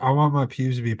 Like, I want my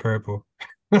pubes to be purple.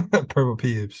 Purple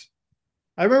pubes.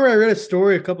 I remember I read a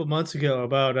story a couple months ago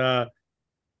about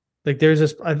like there's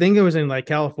this, I think it was in like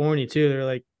California too. They're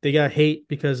like they got hate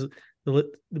because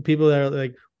the people that are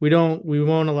like we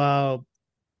won't allow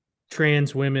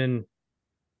trans women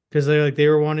because they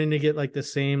were wanting to get like the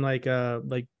same like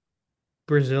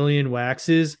Brazilian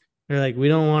waxes. They're like, we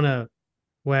don't want to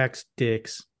wax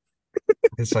dicks.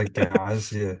 It's like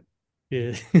guys, yeah.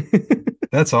 Yeah.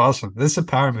 That's awesome. This is a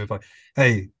power move. Like,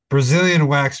 hey, Brazilian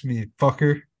wax me,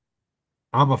 fucker.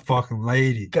 I'm a fucking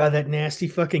lady. God, that nasty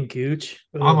fucking gooch.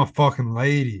 Ugh. I'm a fucking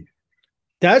lady.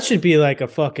 That should be like a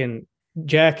fucking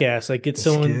jackass. Like get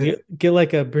someone get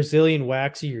like a Brazilian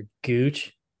wax of your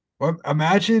gooch. Well,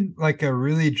 imagine like a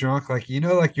really drunk, like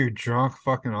like your drunk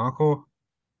fucking uncle.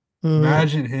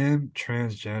 Imagine him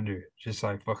transgender, just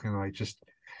like fucking like just,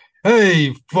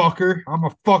 hey fucker, I'm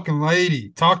a fucking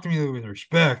lady. Talk to me with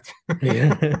respect.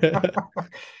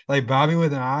 Like Bobby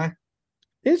with an eye.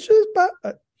 It's just.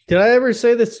 Did I ever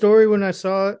say the story when I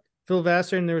saw it, Phil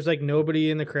Vassar, and there was like nobody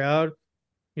in the crowd?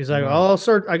 He's like,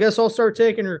 I guess I'll start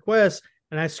taking requests.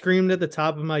 And I screamed at the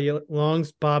top of my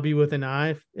lungs, Bobby with an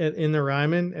eye in the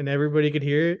Ryman, and everybody could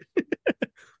hear it.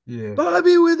 Yeah.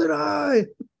 Bobby with an eye.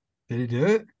 Did he do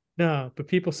it? No, but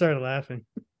people started laughing.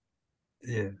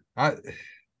 Yeah. I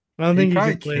don't think you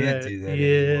probably can play can't that. do that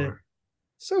Yeah. anymore.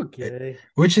 So gay.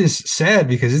 Which is sad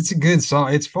because it's a good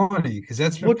song. It's funny because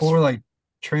that's before like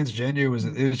transgender was.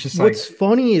 It was just what's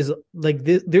funny is like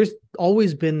there's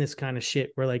always been this kind of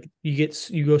shit where like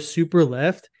you go super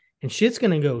left and shit's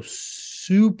gonna go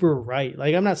super right.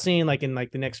 Like I'm not saying like in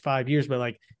like the next 5 years, but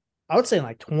like I would say in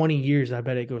like 20 years, I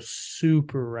bet it goes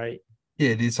super right.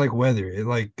 Yeah, it's like weather. It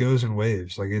like goes in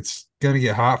waves. Like it's gonna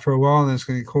get hot for a while and then it's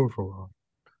gonna get cold for a while.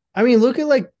 I mean, look at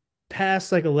like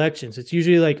past like elections. It's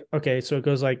usually like, okay, so it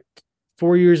goes like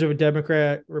 4 years of a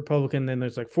Democrat, Republican, then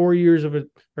there's like 4 years of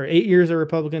or 8 years of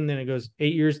Republican, then it goes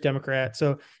 8 years Democrat.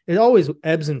 So it always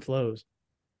ebbs and flows.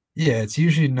 Yeah, it's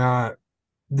usually not.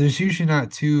 There's usually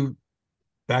not two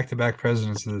back-to-back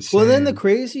presidents of the same. Well, then the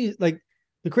craziest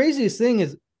thing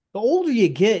is the older you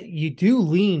get, you do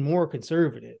lean more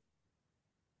conservative,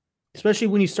 especially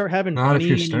when you start having not money if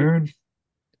you're Stern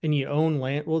and you own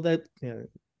land. Well, that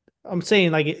I'm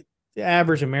saying like the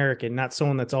average American, not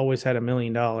someone that's always had $1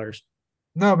 million.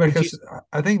 No, because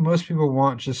I think most people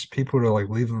want just people to like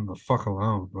leave them the fuck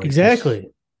alone. Like, exactly.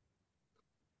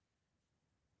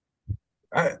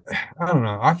 I don't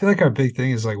know. I feel like our big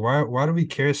thing is like why do we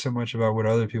care so much about what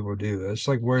other people do? It's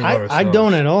like worry about ourselves. I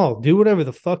don't at all. Do whatever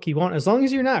the fuck you want, as long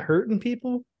as you're not hurting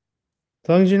people. As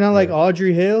long as you're not like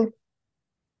Audrey Hale,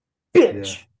 bitch.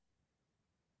 Yeah.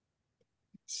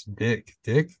 It's dick,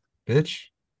 bitch,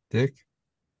 dick.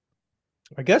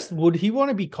 I guess would he want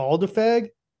to be called a fag?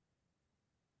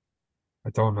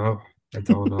 I don't know.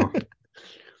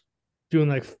 Doing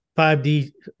like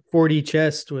 5D, 4D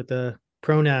chest with the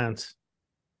pronouns.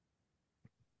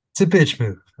 It's a bitch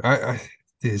move.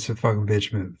 Dude, it's a fucking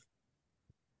bitch move.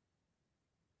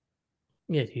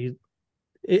 Yeah, dude.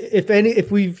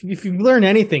 If you learn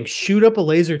anything, shoot up a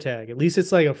laser tag. At least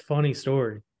it's like a funny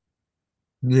story.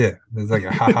 Yeah, it's like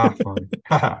a ha funny.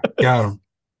 Got him.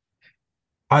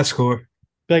 High score.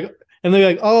 Like, and they're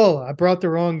like, "Oh, I brought the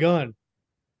wrong gun."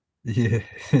 Yeah,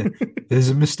 there's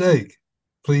a mistake.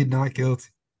 Plead not guilty.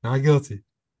 Not guilty.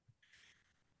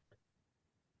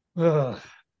 Ugh.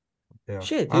 Yeah,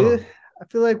 shit, dude. I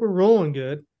feel like we're rolling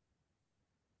good.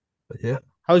 But yeah.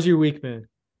 How's your week, man?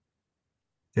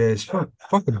 Yeah, it's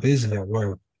fucking busy at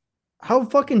work. How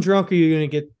fucking drunk are you gonna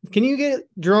get? Can you get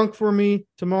drunk for me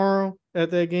tomorrow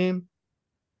at that game?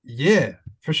 Yeah,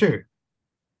 for sure.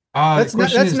 That's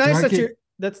nice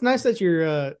that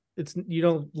you're you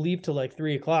don't leave till like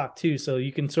 3 o'clock too, so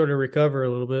you can sort of recover a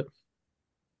little bit.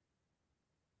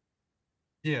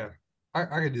 Yeah,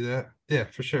 I could do that. Yeah,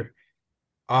 for sure.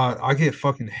 I get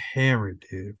fucking hammered,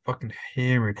 dude. Fucking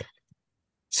hammered.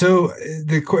 So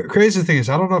the crazy thing is,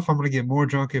 I don't know if I'm gonna get more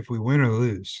drunk if we win or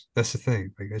lose. That's the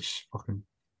thing. Like, it's just fucking.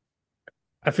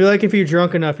 I feel like if you're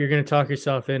drunk enough, you're gonna talk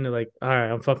yourself into like, all right,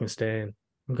 I'm fucking staying.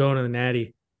 I'm going to the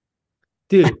Natty.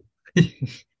 Dude,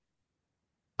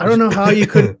 I don't know how you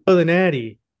couldn't go the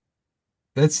Natty.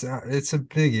 It's a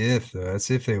big if though. That's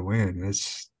if they win.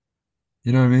 It's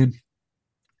you know what I mean.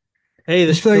 Hey, I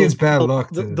just feel like it's bad luck.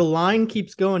 The line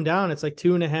keeps going down. It's like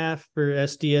 2.5 for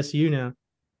SDSU now.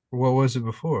 What was it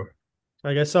before?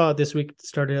 Like I saw it this week. It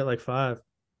started at like 5.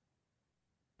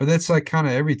 But that's like kind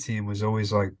of every team was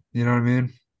always like, you know what I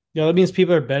mean? Yeah, that means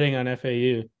people are betting on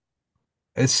FAU.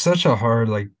 It's such a hard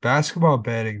like basketball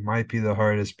betting might be the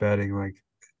hardest betting. Like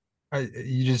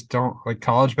you just don't like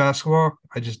college basketball.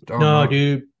 I just don't No, know.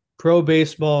 dude. Pro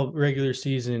baseball regular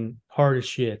season hard as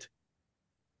shit.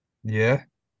 Yeah.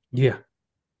 Yeah.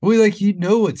 Well, like you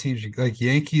know what teams like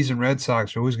Yankees and Red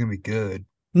Sox are always gonna be good.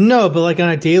 No, but like on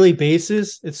a daily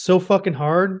basis, it's so fucking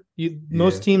hard.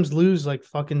 Most teams lose like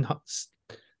fucking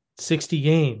 60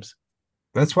 games.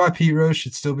 That's why Pete Rose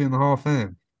should still be in the Hall of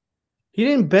Fame. He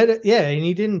didn't bet. Yeah, and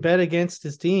he didn't bet against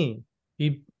his team.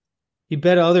 He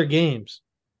bet other games.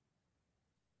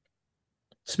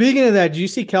 Speaking of that, did you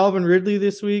see Calvin Ridley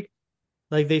this week?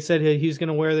 Like they said he was going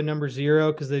to wear the number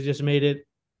 0 because they just made it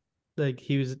like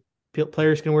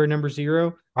players can wear number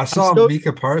 0. I saw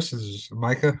Micah Parsons,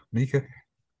 Micah.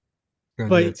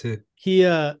 But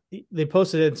they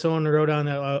posted it and someone wrote on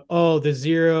that, the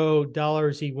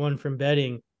 $0 he won from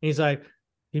betting. And he's like,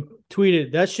 he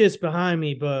tweeted, that shit's behind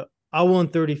me, but I won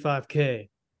 $35K.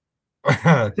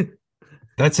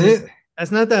 That's it?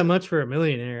 That's not that much for a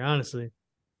millionaire, honestly.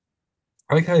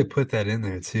 I like how you put that in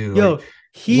there too. Yo, like,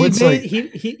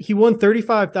 he won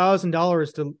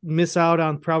 $35,000 to miss out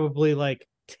on probably like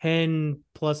 $10+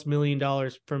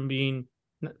 million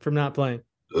from not playing.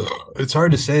 It's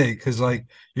hard to say because like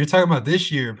you're talking about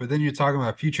this year, but then you're talking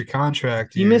about future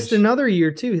contract years. He missed another year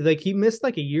too. Like he missed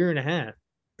like a year and a half.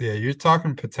 Yeah, you're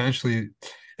talking potentially.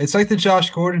 It's like the Josh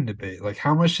Gordon debate. Like,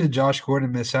 how much did Josh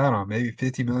Gordon miss out on? Maybe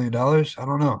 $50 million? I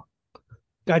don't know.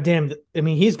 Goddamn. I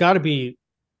mean, he's got to be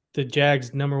the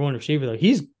Jags' number 1 receiver, though.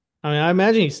 I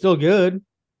imagine he's still good.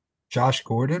 Josh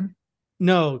Gordon?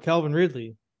 No, Calvin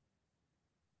Ridley.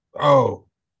 Oh,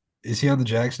 is he on the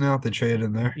Jags now? They traded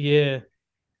him there? Yeah.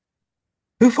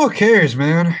 Who the fuck cares,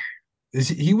 man?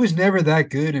 He was never that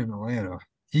good in Atlanta.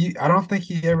 I don't think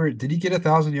he ever did. He get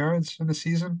 1,000 yards in the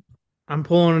season? I'm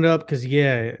pulling it up because he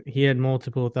had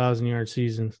multiple 1,000-yard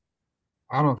seasons.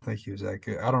 I don't think he was that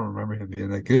good. I don't remember him being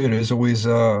that good. It was always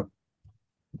the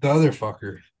other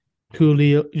fucker,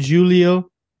 Julio. He's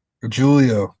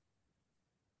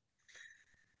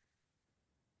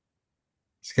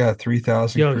got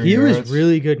 3,000. Yo, he was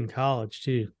really good in college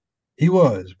too. He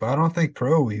was, but I don't think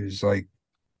pro. He was like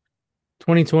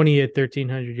 2020 at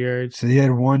 1,300 yards. So he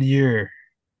had 1 year.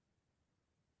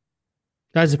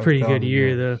 That's a pretty good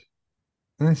year, though.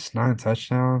 That's 9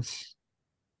 touchdowns.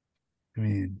 I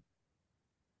mean,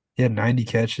 he had 90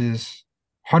 catches,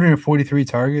 143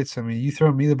 targets. I mean, you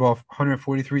throw me the ball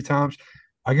 143 times,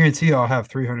 I guarantee you I'll have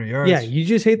 300 yards. Yeah, you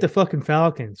just hate the fucking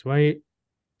Falcons. Why?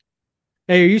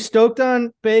 Hey, are you stoked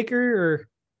on Baker or?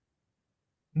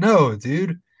 No,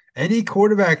 dude. Any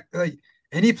quarterback, like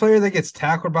any player that gets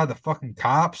tackled by the fucking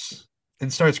cops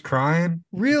and starts crying.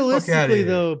 Realistically,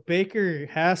 though, Baker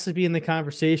has to be in the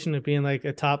conversation of being like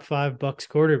a top 5 Bucs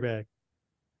quarterback.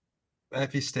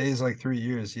 If he stays like 3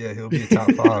 years, yeah, he'll be a top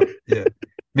 5. Yeah,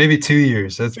 maybe 2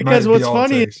 years. That's because what's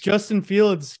funny is Justin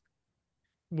Fields.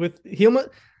 What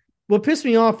pissed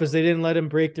me off is they didn't let him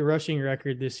break the rushing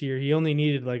record this year. He only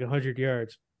needed like 100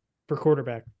 yards per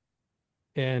quarterback,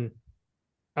 and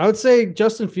I would say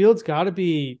Justin Fields got to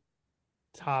be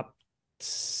top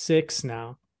 6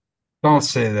 now. Don't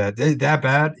say that. That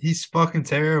bad? He's fucking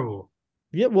terrible.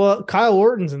 Yeah, well, Kyle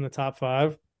Orton's in the top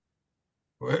 5.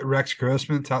 Rex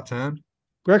Grossman, top 10.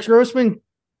 Rex Grossman,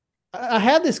 I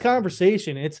had this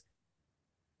conversation. It's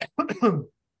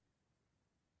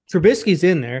Trubisky's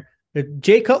in there.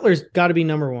 Jay Cutler's got to be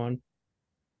number 1.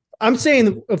 I'm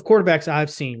saying of quarterbacks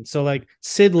I've seen. So like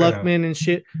Sid Luckman and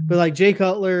shit. But like Jay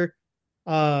Cutler,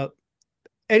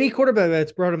 any quarterback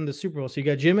that's brought him to the Super Bowl. So you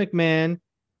got Jim McMahon,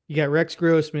 you got Rex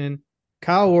Grossman,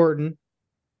 Kyle Orton,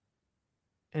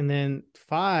 and then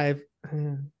 5,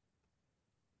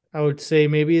 I would say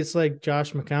maybe it's like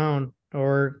Josh McCown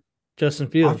or Justin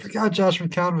Fields. I forgot Josh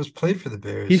McCown was played for the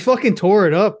Bears. He fucking tore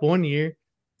it up 1 year.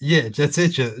 Yeah, that's it.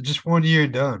 Just 1 year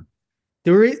and done.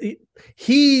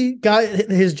 He got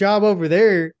his job over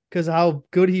there because of how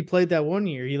good he played that 1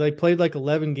 year. He played like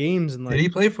 11 games. And did he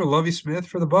play for Lovie Smith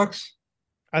for the Bucs?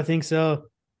 I think so.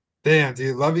 Damn,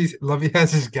 dude. Lovie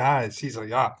has his guys. He's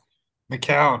like,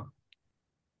 McCown.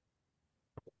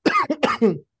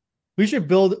 We should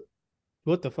build.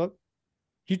 What the fuck?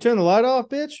 You turn the light off,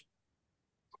 bitch?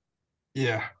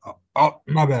 Yeah. Oh,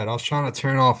 my bad. I was trying to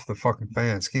turn off the fucking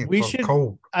fans. It's getting We fucking should.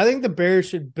 cold. I think the Bears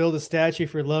should build a statue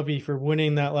for Lovey for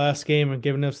winning that last game and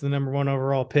giving us the number 1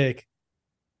 overall pick.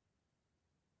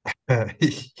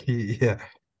 Yeah,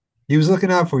 he was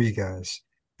looking out for you guys.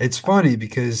 It's funny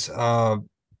because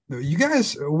you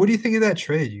guys, what do you think of that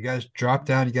trade? You guys dropped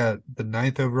down. You got the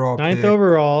 9th overall Ninth pick.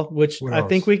 overall, which What I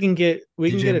think else? we can get.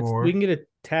 We DJ can get a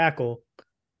tackle.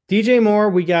 DJ Moore.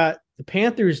 We got the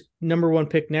Panthers' number 1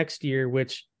 pick next year.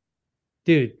 Which,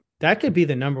 dude, that could be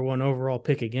the number 1 overall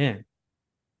pick again.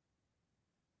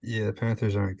 Yeah, the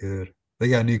Panthers aren't good. They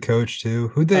got a new coach too.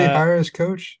 Who'd they hire as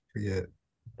coach? Forget.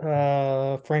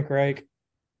 Frank Reich.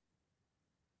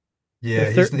 Yeah,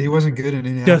 he wasn't good in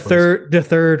Indianapolis. The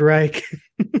third Reich.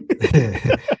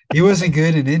 He wasn't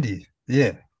good in Indy.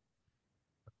 Yeah.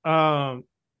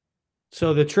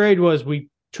 So the trade was we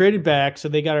traded back, so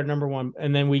they got our number 1,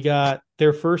 and then we got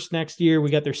their first next year. We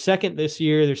got their second this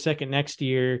year, their second next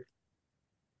year.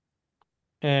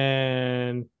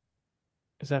 And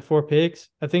is that 4 picks?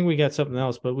 I think we got something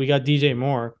else, but we got DJ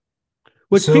Moore,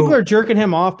 which people are jerking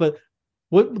him off. But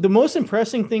what the most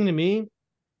impressive thing to me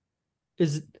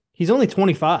is he's only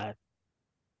 25.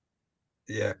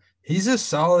 Yeah, he's a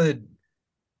solid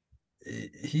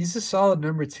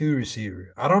number 2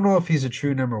 receiver. I don't know if he's a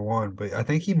true number 1, but I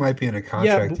think he might be in a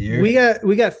contract year.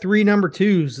 We got 3 number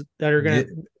 2s that are gonna.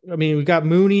 Yeah. I mean, we got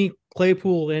Mooney,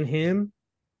 Claypool, and him.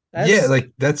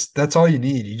 That's all you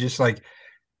need. You just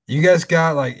you guys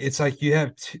got it's like you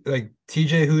have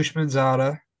TJ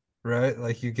Hushmanzada, right?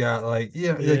 Like you got like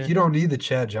you don't need the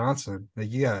Chad Johnson. Like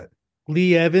you got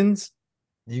Lee Evans.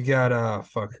 You got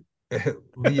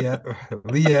Lee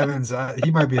Evans.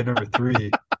 He might be a number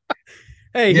 3.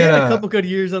 Hey, he had a couple good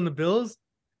years on the Bills.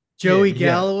 Joey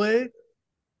Galloway.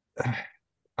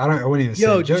 I wouldn't even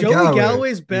say Joey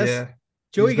Galloway's best. Yeah,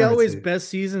 Joey Galloway's best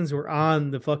seasons were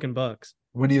on the fucking Bucks.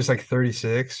 When he was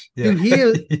 36. Yeah.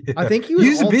 Dude, I think he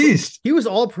was a beast. He was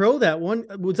all pro that one.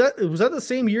 Was that the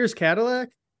same year as Cadillac?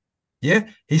 Yeah,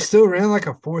 he still ran like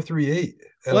a 4.38.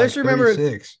 Well, I just remember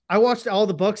I watched all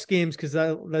the Bucks games because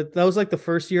that was like the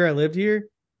first year I lived here.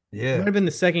 Yeah. It might have been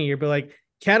the second year, but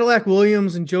Cadillac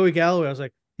Williams and Joey Galloway, I was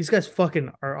like, these guys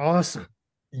fucking are awesome.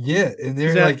 Yeah, and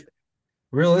they're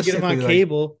realistically get them on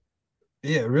cable.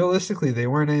 Yeah, realistically, they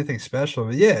weren't anything special,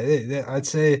 but yeah, I'd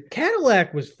say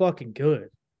Cadillac was fucking good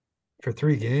for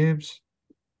 3 games.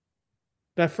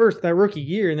 That rookie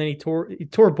year, and then he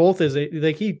tore both his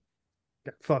he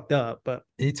got fucked up, but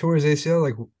he tore his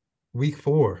ACL week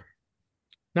 4.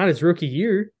 Not his rookie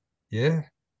year. Yeah.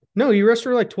 No, he rushed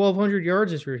for 1,200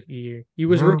 yards his rookie year. He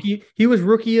was rookie. He was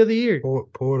rookie of the year.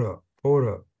 Pull it up.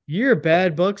 You're a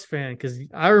bad Bucks fan because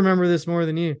I remember this more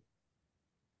than you.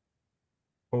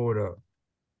 Pull it up.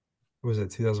 Was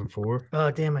it 2004? Oh,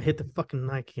 damn, I hit the fucking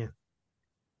mic again.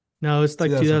 No, it's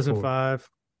 2005.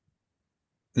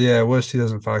 Yeah, it was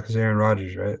 2005 because Aaron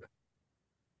Rodgers, right?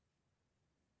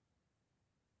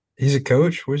 He's a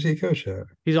coach? Where's he a coach at?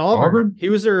 He's Auburn. He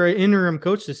was their interim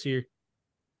coach this year.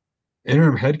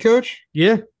 Interim head coach?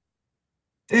 Yeah.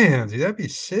 Damn, dude, that'd be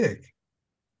sick.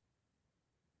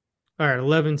 All right,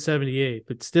 1178,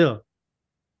 but still.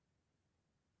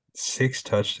 6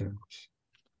 touchdowns.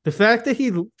 The fact that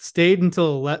he stayed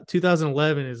until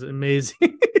 2011 is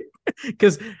amazing.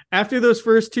 Because after those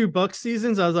first 2 Bucks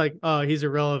seasons, I was like, oh, he's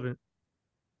irrelevant.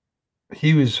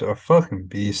 He was a fucking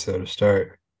beast, though, to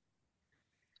start.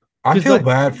 I feel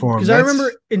bad for him. Because I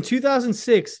remember in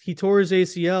 2006, he tore his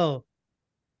ACL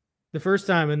the first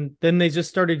time, and then they just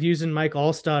started using Mike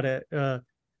Allstott at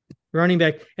running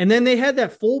back. And then they had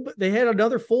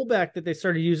another fullback that they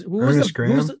started using.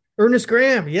 Ernest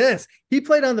Graham. Yes. He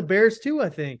played on the Bears too, I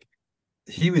think.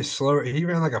 He was slower. He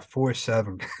ran like a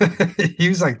 4.7. He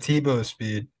was like Tebow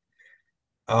speed.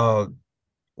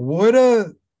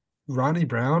 Ronnie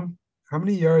Brown? How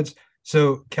many yards?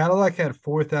 So Cadillac had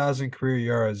 4,000 career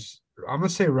yards. I'm gonna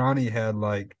say Ronnie had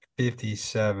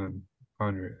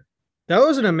 5,700. That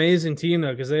was an amazing team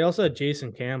though, because they also had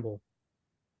Jason Campbell.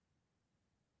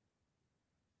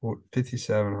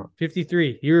 57.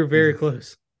 53. You were very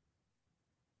close.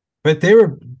 But they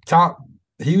were top.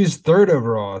 He was 3rd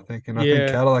overall, I think, and I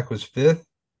think Cadillac was 5th.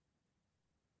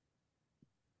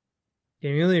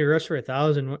 Yeah, he only rushed for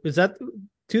 1,000. Was that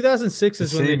 2006?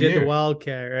 Is when they did the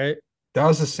Wildcat, right? That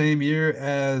was the same year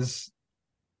as.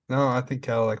 No, I think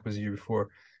Cadillac was the year before.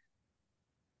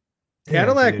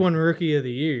 Cadillac won Rookie of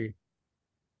the Year.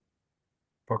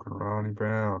 Fucking Ronnie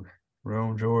Brown,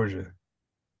 Rome, Georgia.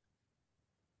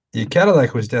 Yeah,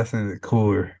 Cadillac was definitely the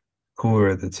cooler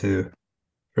of the 2,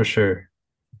 for sure.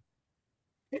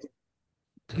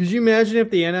 Could you imagine if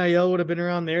the NIL would have been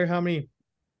around there? How many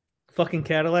fucking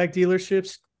Cadillac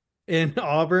dealerships in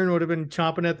Auburn would have been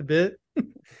chomping at the bit.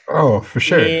 Oh, for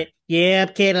sure. Yeah,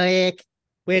 Cadillac.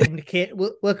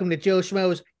 Welcome to Joe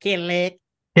Schmo's Cadillac.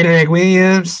 Cadillac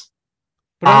Williams.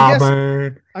 But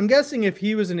Auburn. I'm guessing if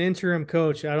he was an interim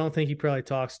coach, I don't think he probably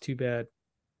talks too bad.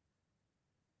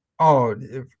 Oh,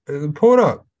 pull it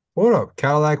up. Pull it up.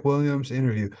 Cadillac Williams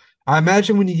interview. I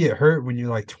imagine when you get hurt when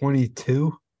you're like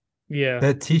 22, Yeah.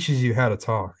 that teaches you how to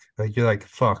talk. Like you're like,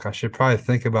 fuck, I should probably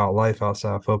think about life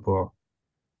outside football.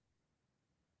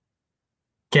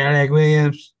 Cadillac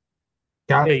Williams.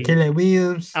 Hey. Cadillac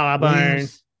Williams. Auburn.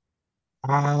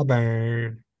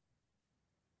 Auburn.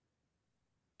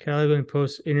 Cadillac Williams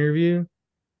post interview.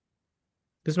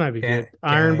 This might be good. Cadillac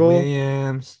Iron Bowl.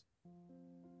 Williams.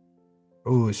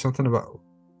 Ooh, something about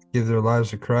give their lives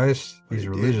to Christ. He's a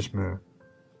religious man.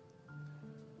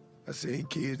 I seen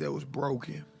kids that was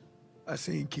broken. I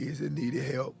seen kids that needed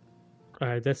help. All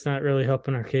right, that's not really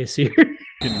helping our case here.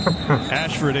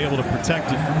 Ashford able to protect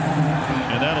it,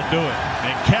 and that'll do it.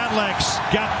 And Cadillac's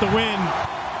got the win.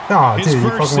 Oh, His dude,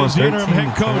 first as the interim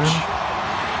head coach.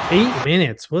 8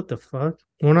 minutes. What the fuck?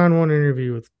 One-on-one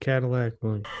interview with Cadillac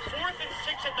Williams.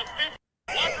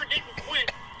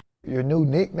 Your new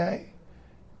nickname?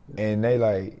 And they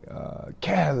like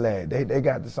Cadillac. They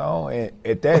got the song, and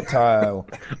at that time, all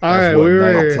right, we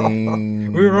were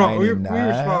wrong. We were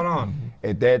spot on.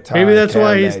 At that time, maybe that's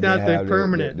why he's Cadillac, not they the have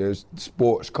permanent. There's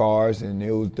sports cars, and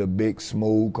it was the big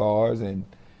smooth cars, and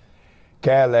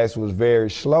Cadillacs was very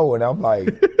slow. And I'm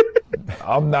like,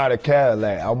 I'm not a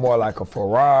Cadillac. I'm more like a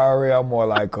Ferrari. I'm more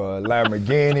like a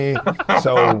Lamborghini.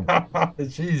 So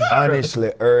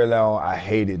honestly, early on, I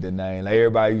hated the name. Like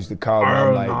everybody used to call me.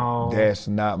 I'm like, that's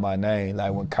not my name.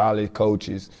 Like when college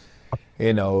coaches,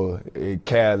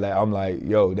 Cadillac, I'm like,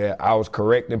 yo, I was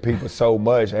correcting people so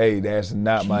much. Hey, that's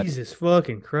not my. Jesus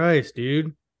fucking Christ,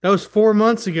 dude. That was 4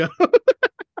 months ago.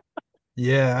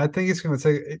 Yeah, I think it's gonna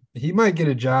take. He might get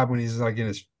a job when he's like in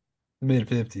his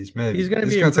mid-50s. Maybe He's gonna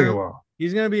take a while.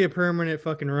 He's gonna be a permanent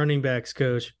fucking running backs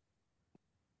coach.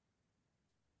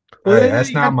 Hey,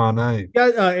 that's not my name.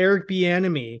 You got Eric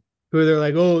Bieniemy, who they're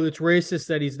like, oh, it's racist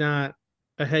that he's not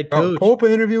a head coach. Pull up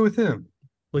an interview with him.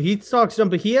 Well, he talks some,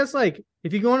 but he has like,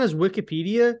 if you go on his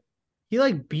Wikipedia, he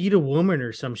like beat a woman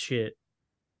or some shit.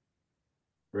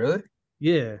 Really?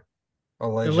 Yeah.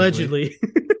 Allegedly.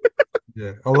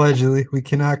 Yeah, allegedly. We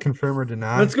cannot confirm or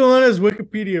deny. Let's go on his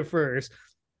Wikipedia first.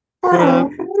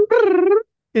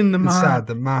 In the Inside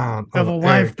the mind of a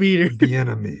wife beater. The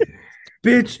enemy.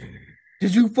 Bitch,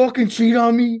 did you fucking cheat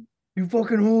on me? You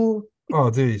fucking whore. Oh,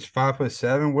 dude, he's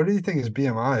 5'7". What do you think his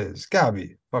BMI is? It's gotta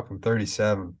be fucking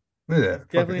 37. Look at that.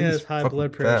 Definitely has high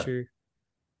blood pressure.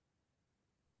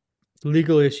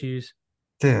 Legal issues.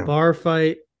 Damn. Bar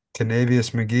fight.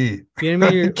 Canavius McGee.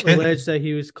 Bieniemy alleged that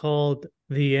he was called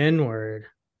the N-word.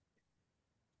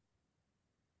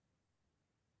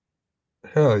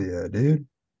 Hell yeah, dude.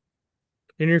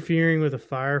 Interfering with a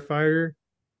firefighter.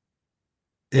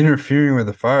 Interfering with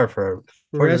a firefighter.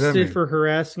 Arrested for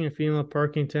harassing a female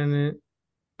parking attendant.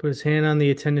 Put his hand on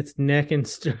the attendant's neck and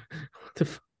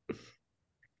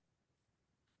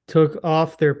took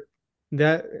off their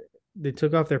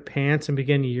pants and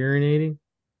began urinating.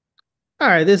 All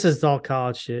right, this is all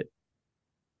college shit.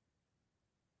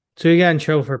 So he got in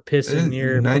trouble for pissing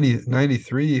near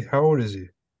 93. How old is he?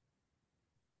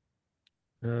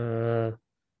 He'd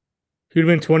have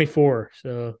been 24.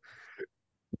 So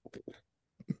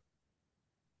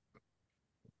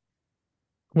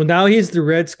well, now he's the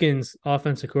Redskins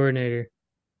offensive coordinator.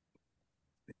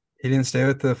 He didn't stay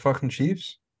with the fucking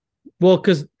Chiefs? Well,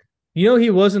 because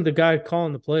he wasn't the guy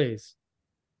calling the plays.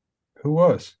 Who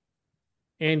was?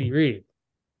 Andy Reid.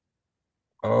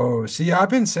 Oh, see, I've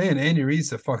been saying Andy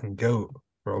Reid's the fucking GOAT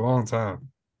for a long time.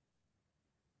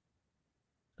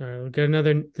 All right, we'll get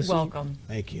another. Welcome.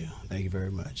 Thank you. Thank you very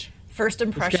much. First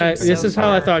impression. This is how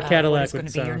I thought Cadillac is going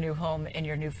to be your new home and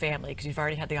your new family, because you've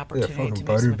already had the opportunity to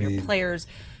meet some of your players,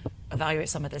 evaluate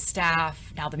some of the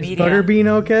staff, now the media. Butterbean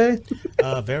okay?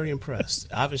 Very impressed.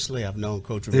 Obviously, I've known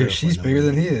Coach Rivera. Dude, she's bigger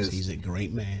than he is. He's a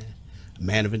great man, a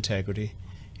man of integrity.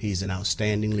 He's an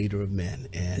outstanding leader of men.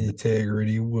 And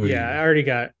integrity. Yeah, I already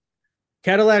got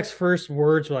Cadillac's first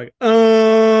words were like,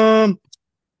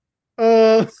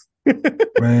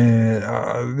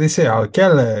 Man, they say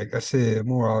Cadillac. I said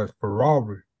more like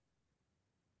Ferrari.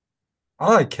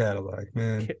 I like Cadillac,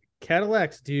 man.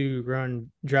 Cadillacs do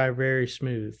drive very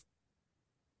smooth.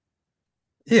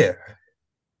 Yeah.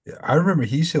 I remember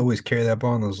he used to always carry that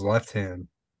ball in his left hand.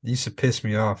 It used to piss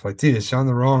me off. Like, dude, it's on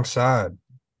the wrong side.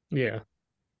 Yeah.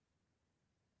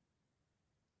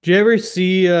 Did you ever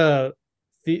see the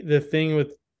thing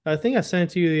with? I think I sent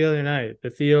it to you the other night.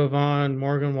 The Theo Von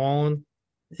Morgan Wallen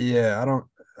Yeah,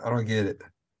 I don't get it.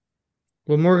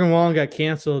 Well, Morgan Wallen got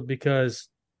canceled because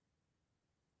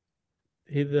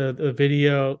the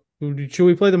video. Should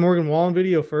we play the Morgan Wallen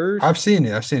video first? I've seen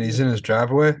it. He's in his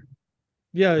driveway.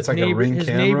 Yeah, It's like a Ring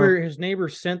camera. His neighbor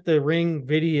sent the Ring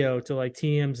video to like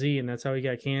TMZ, and that's how he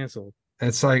got canceled.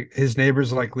 It's like his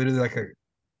neighbor's like literally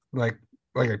like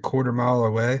a quarter mile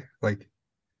away. Like,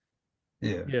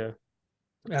 yeah. Yeah.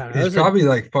 He's probably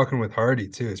like fucking with Hardy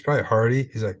too. It's probably Hardy.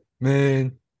 He's like,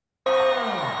 man.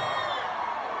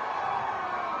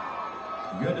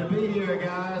 Good to be here,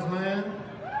 guys, man.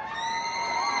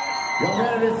 Y'all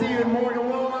ready to see Morgan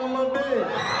Wallen a little bit?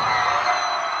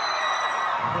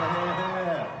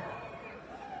 Yeah.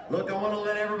 Look, I want to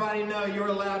let everybody know you're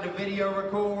allowed to video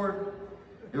record.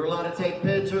 You're allowed to take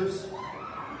pictures.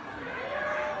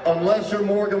 Unless you're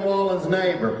Morgan Wallen's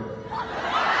neighbor.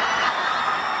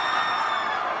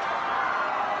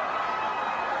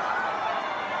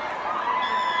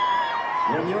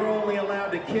 And you're only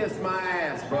allowed to kiss my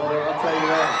ass, brother. I'll tell you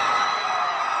that.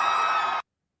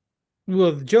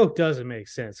 Well, the joke doesn't make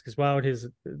sense because why would his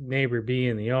neighbor be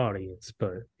in the audience?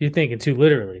 But you're thinking too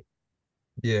literally.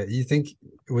 Yeah, you think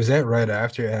was that right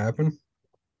after it happened?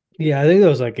 Yeah, I think that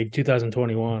was like in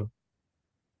 2021.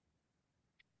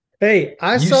 Hey,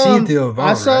 I saw seen him, the Avant,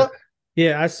 I saw right?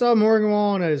 Yeah, I saw Morgan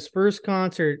Wallen at his first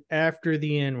concert after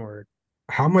the N-word.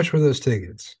 How much were those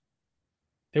tickets?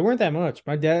 They weren't that much.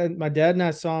 My dad and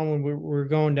I saw him when we were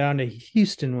going down to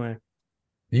Houston way.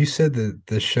 You said that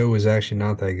the show was actually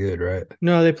not that good, right?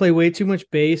 No, they play way too much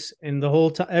bass, and the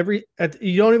whole time,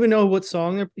 you don't even know what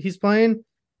song he's playing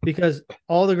because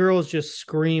all the girls just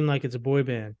scream like it's a boy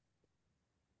band.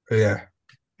 Yeah.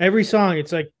 Every song,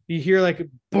 it's like you hear like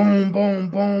boom, boom,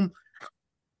 boom.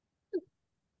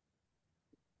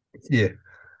 Yeah.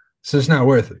 So it's not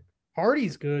worth it.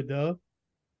 Hardy's good though.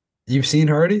 You've seen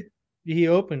Hardy? He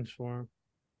opens for him.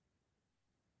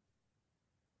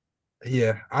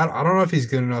 Yeah. I don't know if he's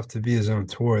good enough to be his own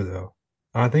tour though.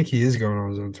 I think he is going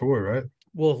on his own tour, right?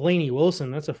 Well, with Lainey Wilson,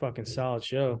 that's a fucking solid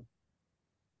show.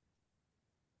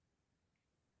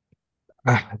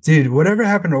 Dude, whatever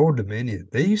happened to Old Dominion?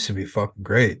 They used to be fucking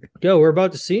great. Yo, we're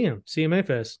about to see him. CMA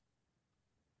Fest.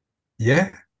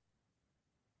 Yeah.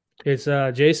 It's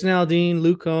Jason Aldean,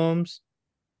 Luke Combs,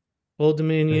 Old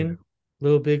Dominion,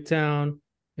 Little Big Town,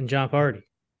 and John Party.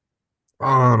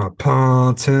 On a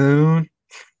pontoon.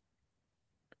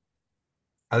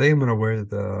 I think I'm gonna wear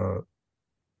the.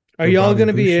 Are y'all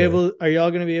gonna be able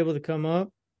to come up?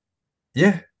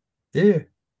 Yeah. Yeah.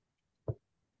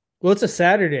 Well, it's a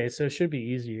Saturday, so it should be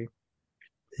easier.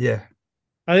 Yeah.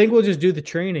 I think we'll just do the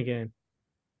train again.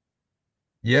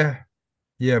 Yeah.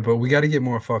 Yeah, but we got to get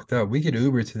more fucked up. We could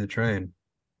Uber to the train.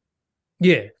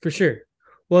 Yeah, for sure.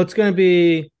 Well, it's gonna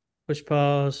be push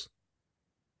pause.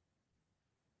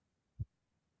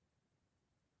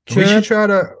 We should try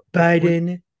to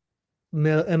Biden,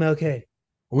 MLK.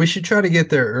 We should try to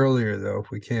get there earlier though, if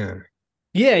we can.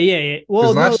 Yeah.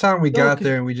 Well, last time we got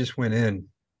there and we just went in.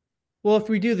 Well, if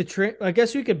we do the train, I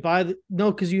guess we could buy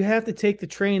because you have to take the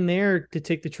train there to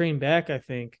take the train back. I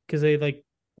think because they like.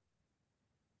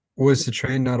 Was the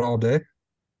train not all day?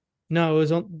 No, it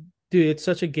was on. Dude, it's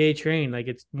such a gay train. Like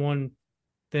it's one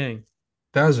thing.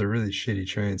 That was a really shitty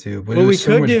train too, but it was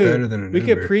so much better than an Uber.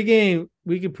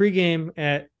 We could pregame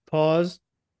at pause.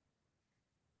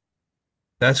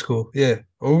 That's cool. Yeah.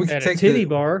 Or we could at take a titty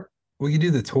bar. We could do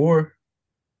the tour.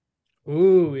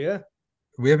 Ooh, yeah.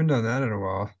 We haven't done that in a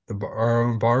while. Our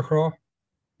own bar crawl.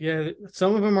 Yeah,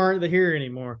 some of them aren't here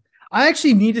anymore. I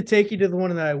actually need to take you to the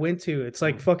one that I went to. It's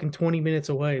like fucking 20 minutes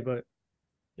away, but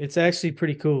it's actually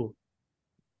pretty cool.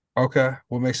 Okay.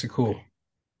 What makes it cool?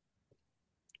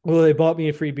 Well, they bought me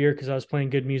a free beer because I was playing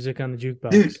good music on the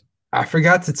jukebox. Dude, I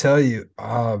forgot to tell you.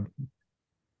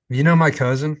 You know my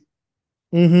cousin?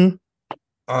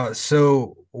 Mm-hmm.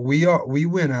 So we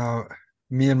went out.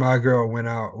 Me and my girl went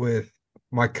out with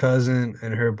my cousin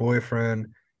and her boyfriend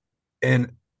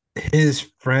and his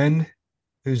friend,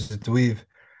 who's a dweeb,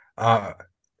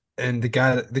 and the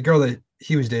girl that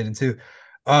he was dating too.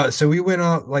 So we went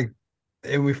out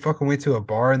and we fucking went to a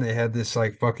bar and they had this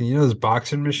like fucking those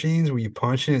boxing machines where you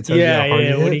punch it and it tells you how hard you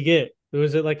hit? What do you get?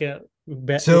 Was it like a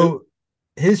So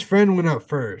his friend went up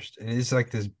first and he's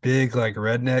like this big like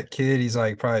redneck kid. He's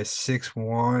like probably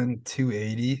 6'1",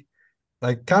 280.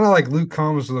 Like kind of like Luke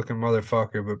Combs looking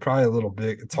motherfucker, but probably a little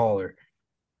bit taller.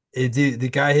 Dude, the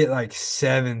guy hit like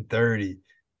 730.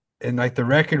 And like the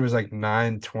record was like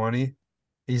 920.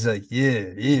 He's like,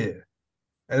 yeah.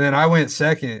 And then I went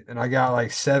second and I got like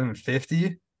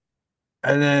 750.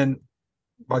 And then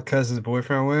my cousin's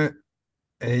boyfriend went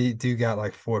And he dude got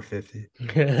like 450.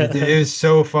 It was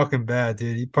so fucking bad,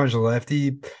 dude. He punched a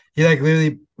lefty. He like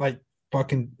literally like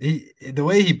fucking the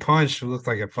way he punched looked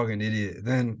like a fucking idiot.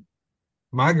 Then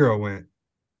my girl went.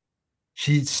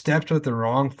 She stepped with the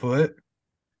wrong foot.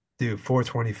 Dude,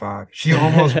 425. She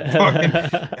almost fucking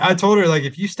I told her, like,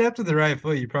 if you stepped with the right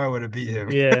foot, you probably would have beat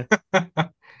him. Yeah.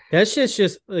 That shit's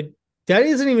just like that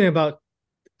isn't even about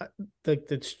like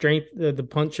the strength, the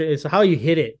punch. It's how you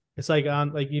hit it. It's like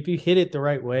if you hit it the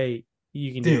right way,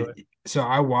 you can do it. So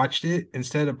I watched it.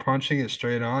 Instead of punching it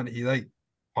straight on, he like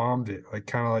palmed it. Like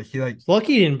kind of like he like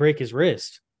lucky he didn't break his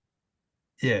wrist.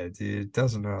 Yeah, dude.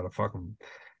 Doesn't know how to fucking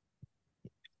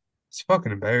it's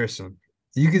fucking embarrassing.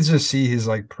 You can just see his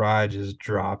like pride just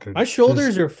dropping. My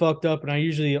shoulders are fucked up, and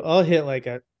I'll hit like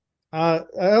I've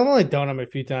only done them a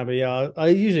few times, but yeah, I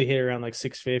usually hit around like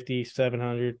 650,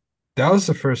 700. That was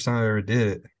the first time I ever did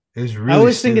it. It was really I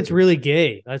always think it's really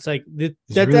gay. It's like that's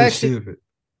really actually stupid.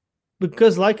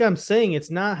 Because like I'm saying,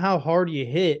 it's not how hard you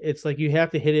hit. It's like you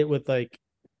have to hit it with like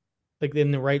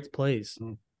in the right place.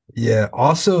 Yeah.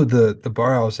 Also, the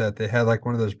bar I was at, they had like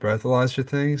one of those breathalyzer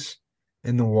things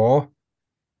in the wall.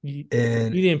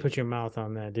 And you didn't put your mouth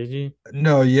on that, did you?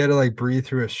 No, you had to like breathe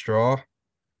through a straw.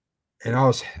 And I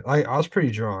was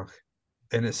pretty drunk.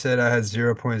 And it said I had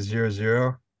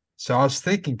 0.00. So I was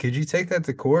thinking, could you take that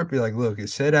to court? Be like, look, it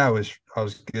said I was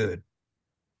good.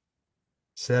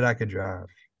 Said I could drive.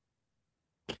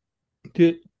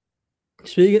 Dude,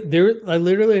 I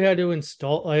literally had to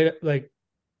install like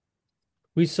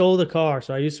we sold a car.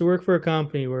 So I used to work for a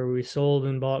company where we sold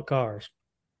and bought cars.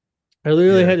 I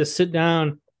literally had to sit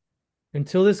down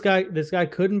until this guy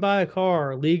couldn't buy a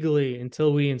car legally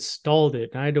until we installed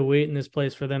it. And I had to wait in this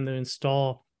place for them to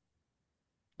install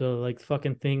the like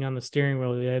fucking thing on the steering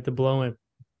wheel. They had to blow in.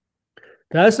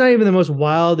 That's not even the most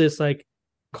wildest like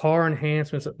car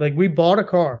enhancements. Like we bought a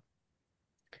car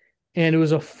and it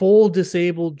was a full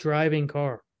disabled driving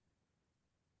car.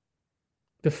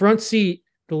 The front seat,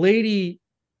 the lady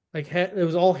it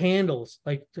was all handles.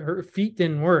 Like her feet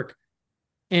didn't work.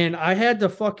 And I had to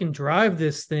fucking drive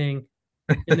this thing.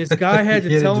 And this guy had to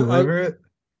deliver it?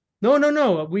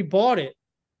 No. We bought it.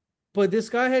 But this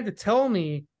guy had to tell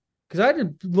me, because I had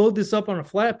to load this up on a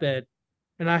flatbed,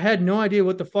 and I had no idea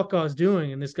what the fuck I was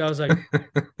doing. And this guy was like,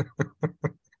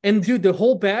 and dude, the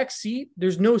whole back seat,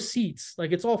 there's no seats.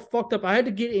 Like it's all fucked up. I had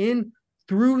to get in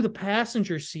through the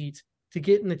passenger seat to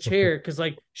get in the chair because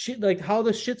like shit, like how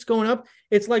the shit's going up,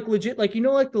 it's like legit, like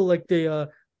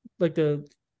like the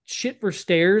shit for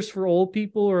stairs for old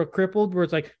people or crippled, where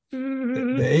it's like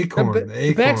the acorn,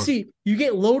 the back seat. You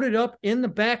get loaded up in the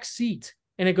back seat,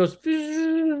 and it goes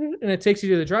and it takes you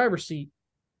to the driver's seat.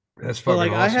 That's fucking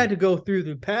like awesome. I had to go through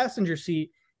the passenger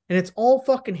seat, and it's all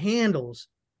fucking handles.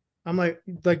 I'm like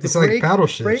it's like paddle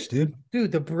shifts, dude.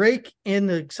 Dude, the brake and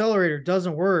the accelerator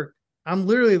doesn't work. I'm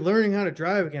literally learning how to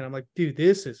drive again. I'm like, dude,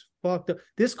 this is fucked up.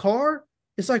 This car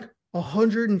is like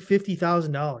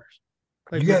 $150,000.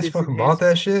 Like, you guys fucking bought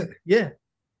that shit? Yeah.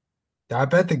 I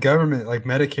bet the government, like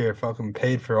Medicare, fucking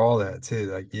paid for all that too.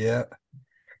 Like, yeah.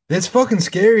 It's fucking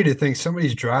scary to think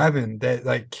somebody's driving that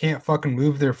like can't fucking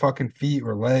move their fucking feet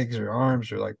or legs or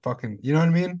arms or like fucking, you know what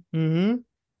I mean? Mm-hmm.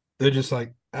 They're just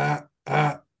like, I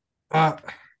had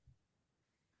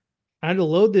to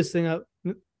load this thing up.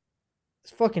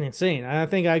 It's fucking insane. I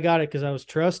think I got it because I was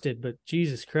trusted, but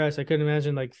Jesus Christ, I couldn't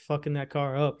imagine like fucking that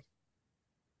car up.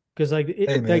 Because like,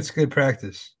 hey man, it's good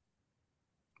practice.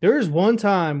 There was one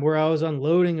time where I was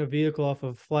unloading a vehicle off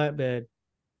of a flatbed,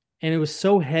 and it was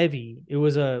so heavy. It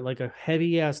was a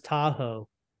heavy ass Tahoe,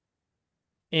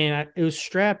 and it was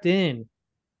strapped in.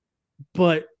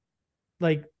 But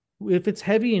like, if it's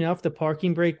heavy enough, the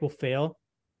parking brake will fail.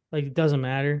 Like it doesn't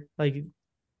matter. Like,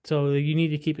 so you need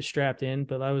to keep it strapped in.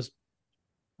 But I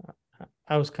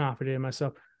was confident in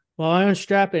myself. Well, I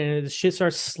unstrap it, and the shit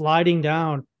starts sliding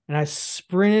down, and I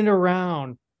sprinted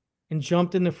around and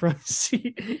jumped in the front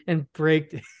seat and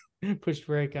braked, pushed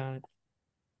brake on it.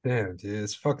 Damn, dude,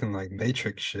 it's fucking like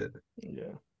Matrix shit.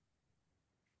 Yeah.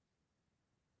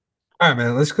 All right,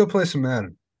 man, let's go play some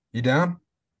Madden. You down?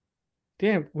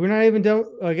 Damn, we're not even done.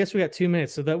 I guess we got 2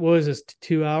 minutes. So that was this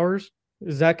 2 hours.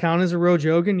 Does that count as a row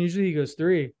Jogan? Usually he goes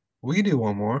 3. We can do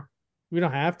one more. We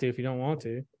don't have to if you don't want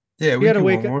to. Yeah, we gotta can do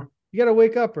wake one up. more. You gotta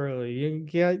wake up early. You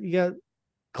got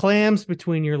clams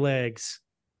between your legs.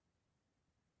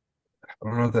 I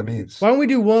don't know what that means. Why don't we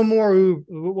do one more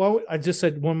Uber? I just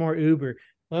said one more Uber.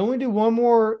 Why don't we do one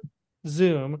more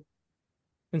Zoom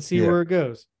and see where it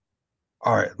goes?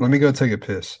 All right, let me go take a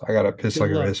piss. I gotta piss Good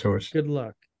like luck. a racehorse. Good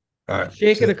luck. All right.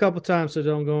 Shake it a couple times so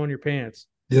don't go in your pants.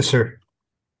 Yes, sir.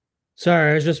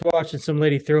 Sorry, I was just watching some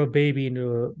lady throw a baby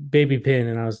into a baby pen,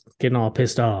 and I was getting all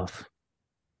pissed off.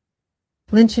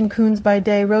 Lynch and Coons by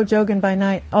day, Jogan by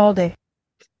night, all day.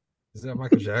 Is that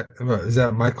Michael Jack? Is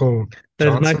that Michael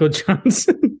That's Johnson? Michael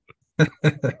Johnson.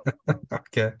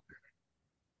 Okay.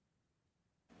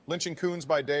 Lynching coons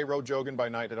by day, Jogan by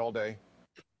night, all day.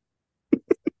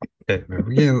 Okay, man,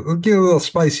 we're getting a little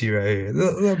spicy right here. A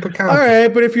little picante. All right,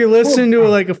 but if you're listening to it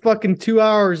like a fucking 2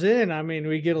 hours in, I mean,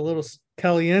 we get a little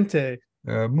caliente.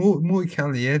 Muy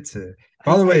caliente.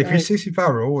 By the way, if you're 65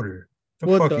 or older,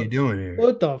 what the fuck are you doing here?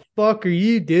 What the fuck are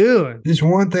you doing? There's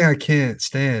one thing I can't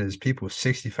stand is people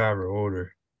 65 or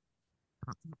older.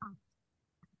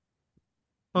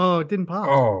 Oh, it didn't pop.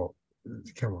 Oh,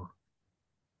 come on.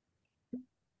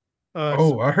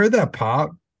 So I heard that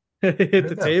pop. hit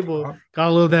the table. Pop.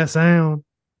 Gotta love that sound.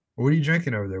 What are you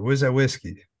drinking over there? What is that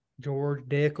whiskey? George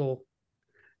Dickel.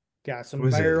 Got some What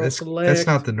is barrel it? select. That's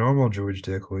not the normal George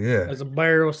Dickel, yeah. That's a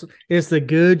barrel. It's the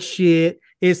good shit.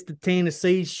 It's the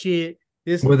Tennessee shit.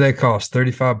 What they cost?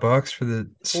 $35 for the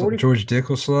 40, George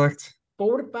Dickel Select?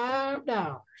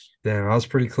 $45. Damn, I was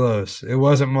pretty close. It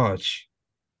wasn't much.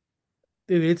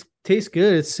 Dude, it tastes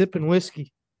good. It's sipping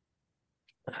whiskey.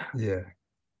 Yeah.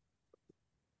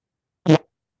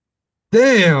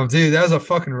 Damn, dude, that was a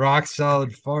fucking rock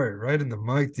solid fart right in the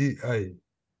mic, dude.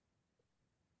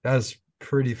 That was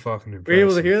pretty fucking impressive. Were you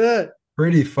able to hear that?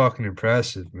 Pretty fucking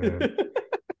impressive, man.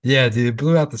 Yeah, dude, it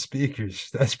blew out the speakers.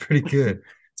 That's pretty good.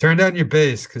 Turn down your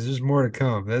bass because there's more to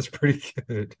come. That's pretty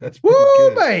good. That's pretty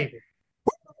good. Baby.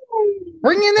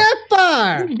 Bringing that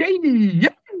fire.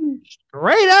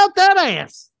 Straight out that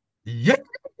ass. Yeah.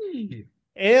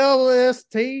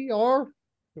 LSTR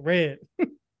red.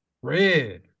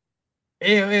 Red.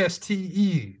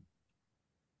 LSTE.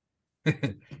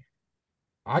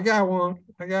 I got one.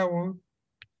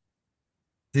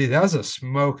 Dude, that was a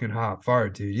smoking hot fire,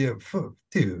 dude. Yeah,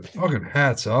 dude, fucking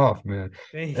hats off, man.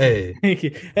 Thank Hey,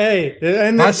 you. Hey,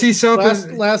 and I see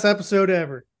something. Last episode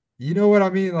ever. You know what I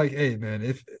mean? Like, hey, man,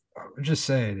 if I'm just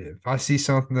saying, if I see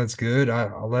something that's good,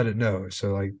 I'll let it know.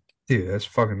 So, like, dude, that's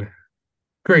fucking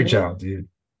great job, dude.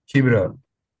 Keep it up.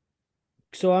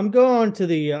 So I'm going to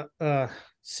the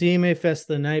CMA Fest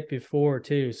the night before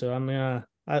too. So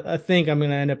I think I'm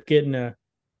gonna end up getting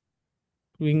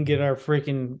we can get our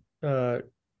freaking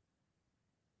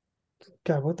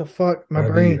God, what the fuck? My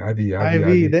brain. IV.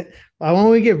 That I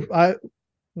want we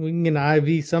can get an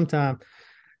IV sometime.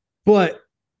 But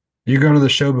you're going to the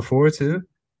show before too?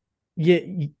 Yeah,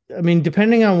 I mean,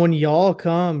 depending on when y'all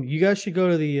come, you guys should go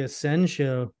to the Ascend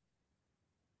show.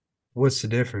 What's the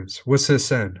difference? What's the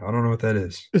Ascend? I don't know what that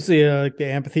is. It's the like the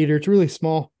amphitheater. It's really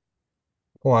small.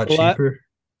 A lot cheaper.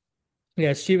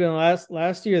 Yeah, it's cheaper than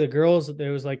last year. The girls,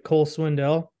 there was like Cole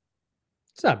Swindell.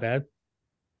 It's not bad.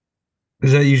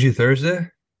 Is that usually Thursday?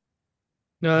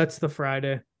 No, that's the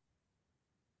Friday.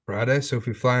 Friday. So if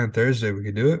we fly on Thursday, we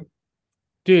could do it.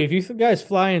 Dude, if you guys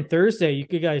fly in Thursday, you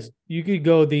could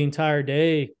go the entire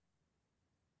day.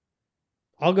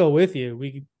 I'll go with you.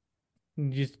 We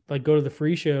could just like go to the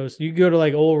free shows. You could go to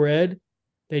like Old Red.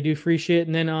 They do free shit.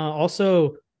 And then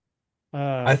also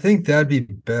I think that'd be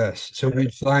best. So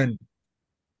we'd fly in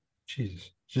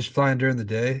just flying during the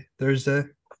day, Thursday.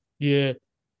 Yeah.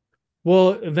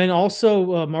 Well, then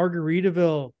also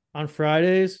Margaritaville on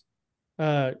Fridays.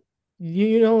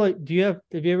 You know, like, have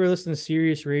you ever listened to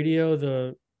Sirius Radio?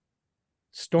 The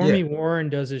Stormy Warren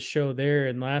does his show there,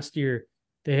 and last year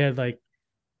they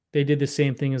did the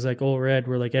same thing as like Old Red,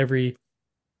 where like every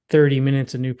 30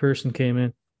 minutes a new person came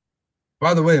in.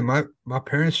 By the way, my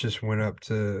parents just went up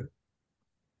to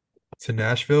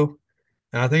Nashville,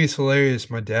 and I think it's hilarious.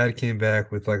 My dad came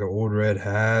back with like an Old Red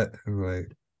hat, and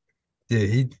like,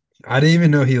 yeah, I didn't even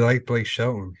know he liked Blake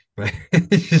Shelton. Like,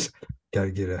 he just got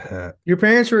to get a hat. Your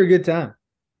parents were a good time.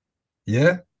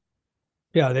 Yeah?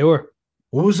 Yeah, they were.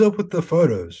 What was up with the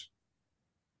photos?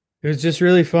 It was just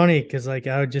really funny because like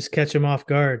I would just catch him off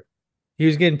guard. He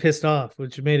was getting pissed off,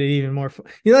 which made it even more fun.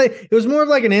 You know, like, it was more of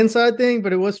like an inside thing,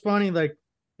 but it was funny. Like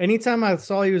anytime I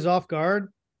saw he was off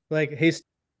guard, like, hey,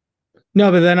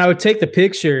 no, but then I would take the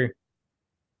picture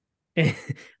and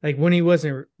like when he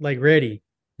wasn't like ready.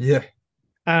 Yeah.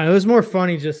 It was more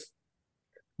funny just.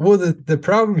 Well, the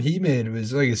problem he made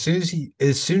was like as soon as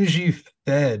you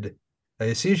fed, like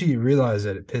as soon as you realized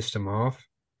that it pissed him off,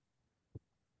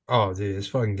 oh dude, it's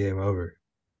fucking game over.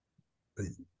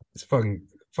 It's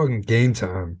fucking game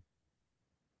time.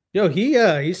 Yo,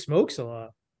 he smokes a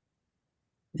lot.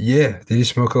 Yeah. Did he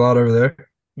smoke a lot over there?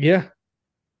 Yeah.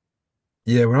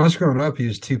 Yeah, when I was growing up, he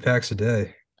was 2 packs a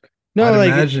day. No, I'd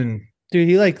like imagine dude,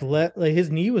 he like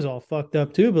his knee was all fucked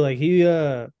up too, but like he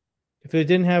if it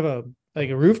didn't have a like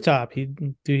a rooftop,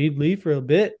 he'd leave for a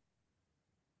bit.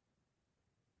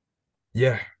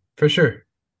 Yeah, for sure.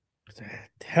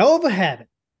 Hell of a habit.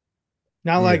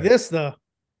 Not like Yeah. this though.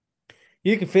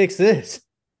 You can fix this.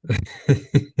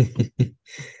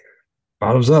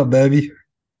 Bottoms up, baby.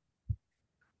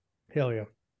 Hell yeah.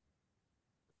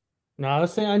 No, I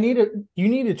was saying you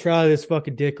need to try this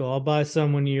fucking Dickel. I'll buy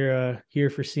some when you're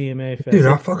here for CMA Fest. Dude,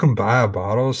 I'll fucking buy a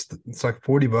bottle. It's like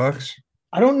 $40.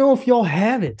 I don't know if y'all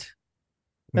have it.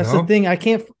 That's the No? thing. I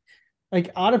can't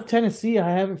like out of Tennessee, I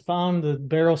haven't found the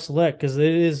Barrel Select because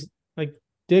it is like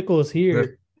Dickel is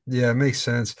here. Yeah, it makes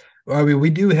sense. Well, I mean, we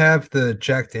do have the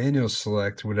Jack Daniel's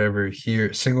Select, whatever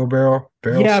here, single barrel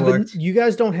Yeah, select. but you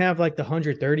guys don't have like the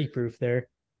 130 proof there.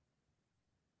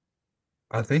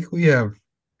 I think we have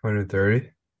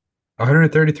 130,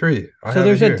 133. I So have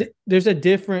there's it here. there's a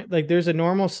different like there's a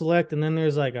normal select and then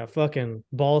there's like a fucking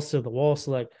balls to the wall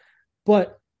select.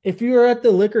 But if you're at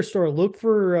the liquor store, look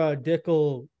for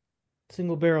Dickel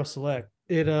single barrel select.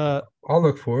 I'll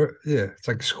look for it. Yeah, it's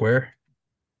like a square.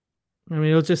 I mean,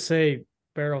 it'll just say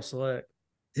barrel select.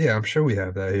 Yeah, I'm sure we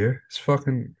have that here. It's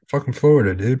fucking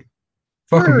Florida, dude.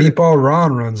 Fucking Word. Meatball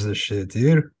Ron runs this shit,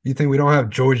 dude. You think we don't have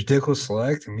George Dickel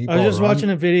Select and Meatball I was just Ron? watching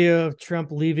a video of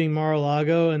Trump leaving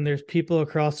Mar-a-Lago, and there's people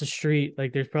across the street.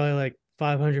 Like, there's probably like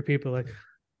 500 people. Like,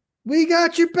 we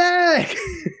got your back.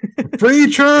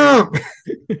 Free Trump.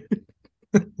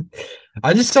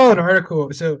 I just saw an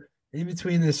article. So in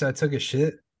between this, I took a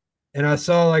shit, and I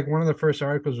saw like one of the first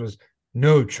articles was,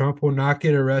 "No, Trump will not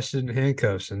get arrested in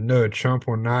handcuffs," and "No, Trump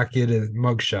will not get a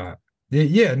mugshot."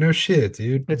 Yeah, no shit,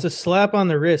 dude. It's a slap on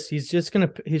the wrist. He's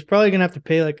probably gonna have to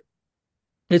pay like.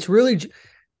 It's really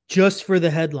just for the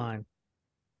headline.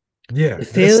 Yeah,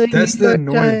 The that's the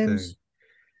New York annoying Times. thing.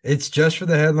 It's just for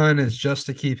the headline. It's just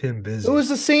to keep him busy. It was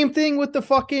the same thing with the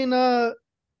fucking the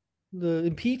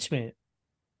impeachment.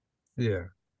 Yeah.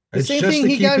 The It's same just thing to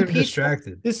he keep got him impeached for.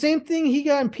 distracted. The same thing he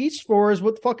got impeached for is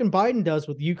what fucking Biden does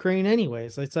with Ukraine,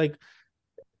 anyways. It's like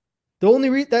the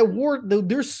only that war.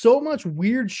 There's so much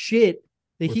weird shit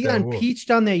that he With got that war.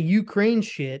 impeached on that Ukraine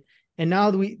shit, and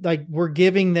now we're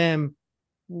giving them.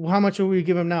 How much will we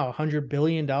give them now? $100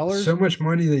 billion. So much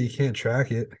money that you can't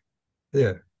track it.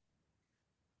 Yeah.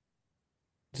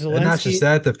 And not just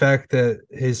that, the fact that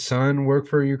his son worked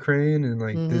for Ukraine and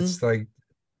like it's like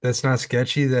that's not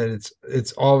sketchy that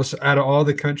it's all out of all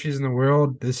the countries in the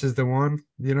world, this is the one.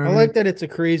 You know what I I like mean? that it's a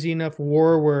crazy enough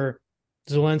war where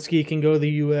Zelensky can go to the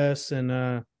US and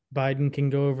Biden can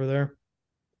go over there.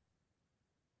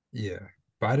 Yeah.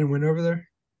 Biden went over there,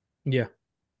 Yeah.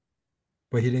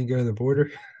 but he didn't go to the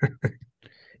border.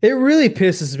 It really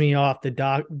pisses me off the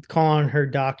calling her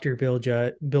Dr. Dr.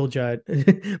 Bill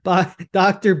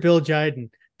Jiden,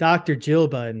 Dr. Jill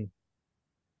Biden.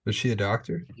 Was she a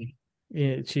doctor?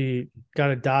 Yeah, she got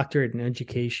a doctorate in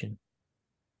education.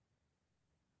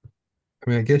 I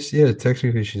mean, I guess, yeah,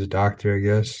 technically she's a doctor, I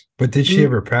guess. But did she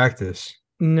ever practice?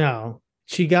 No.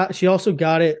 She also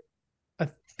got it. I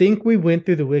think we went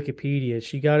through the Wikipedia.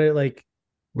 She got it like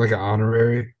an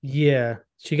honorary? Yeah.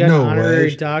 She got No an honorary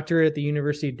way. doctorate at the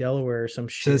University of Delaware or some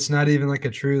shit. So it's not even like a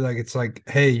true, like it's like,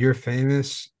 hey, you're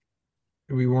famous.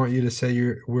 We want you to say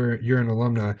you're an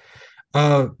alumni.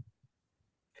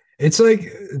 It's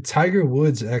like Tiger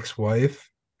Woods' ex-wife,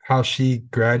 how she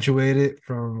graduated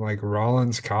from like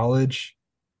Rollins College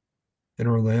in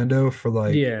Orlando for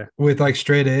like with like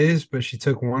straight A's, but she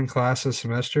took one class a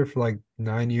semester for like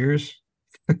 9 years.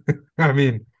 I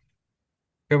mean,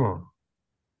 come on.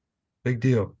 Big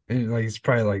deal. And like it's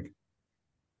probably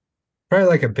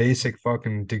like a basic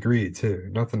fucking degree too.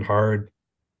 Nothing hard.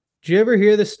 Did you ever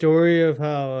hear the story of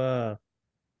how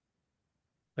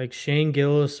like Shane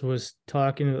Gillis was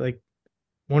talking like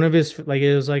one of his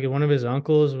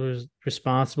uncles was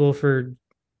responsible for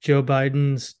Joe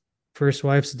Biden's first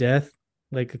wife's death,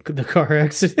 like the car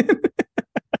accident?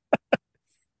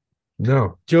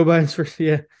 No. Joe Biden's first,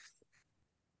 yeah.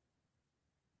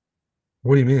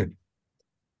 What do you mean?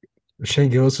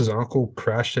 Shane Gillis's uncle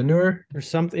crashed into her? Or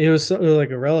something. It was like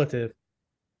a relative.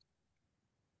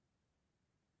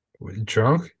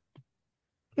 Drunk?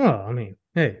 Well, I mean,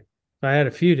 hey, if I had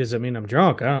a few, does that mean I'm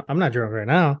drunk? I'm not drunk right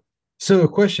now. So the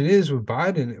question is, with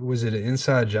Biden, was it an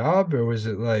inside job or was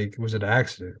it an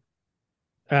accident?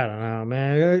 I don't know,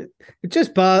 man. It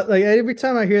just like every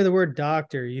time I hear the word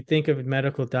doctor, you think of a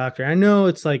medical doctor. I know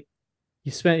it's like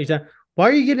you spent your time. Why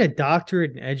are you getting a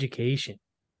doctorate in education?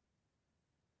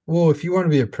 Well, if you want to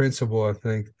be a principal, I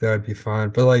think that would be fine.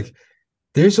 But like,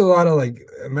 there's a lot of like,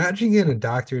 imagine getting a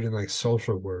doctorate in like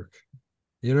social work.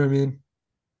 You know what I mean?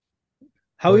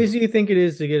 How easy do you think it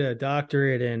is to get a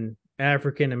doctorate in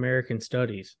African American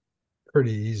studies?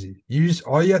 pretty easy. You just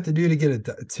all you have to do to get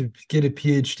a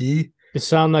PhD. To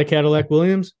sound like Cadillac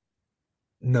Williams?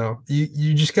 No,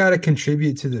 you just got to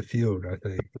contribute to the field. I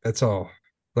think that's all.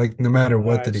 Like no matter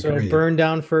what the So degree. burn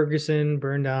down Ferguson,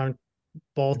 burn down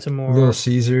Baltimore. Little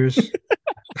Caesars.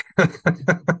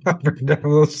 Burn down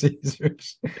Little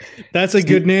Caesars. That's a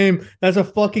good name. That's a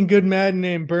fucking good Madden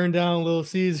name. Burn down Little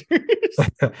Caesars.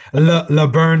 La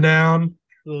burn down.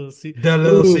 Little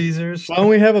Caesars. Why don't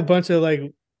we have a bunch of like?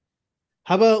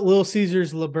 How about Little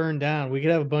Caesars La Burn Down? We could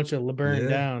have a bunch of La Burn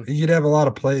Down. You could have a lot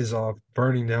of plays off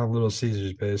burning down Little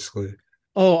Caesars, basically.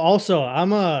 Oh, also, I'm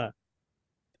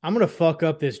gonna fuck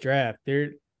up this draft.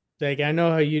 I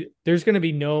know how there's gonna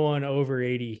be no one over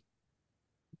 80.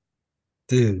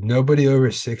 Dude, nobody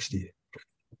over 60.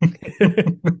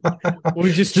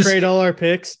 We just trade all our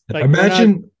picks. Like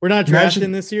we're not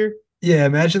drafting this year. Yeah,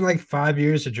 imagine like 5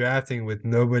 years of drafting with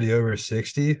nobody over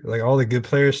 60. Like all the good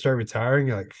players start retiring.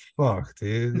 You're like, fuck,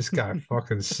 dude, this guy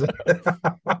fucking sucks.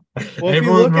 Well,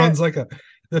 everyone runs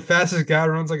the fastest guy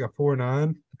runs like a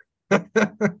 4.9.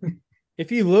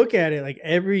 If you look at it, like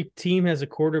every team has a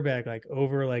quarterback like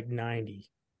over like 90.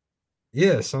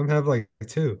 Yeah, some have like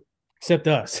 2. Except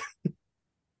us.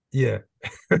 Yeah.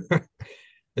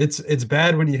 It's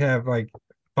bad when you have like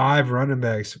 5 running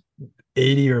backs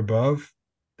 80 or above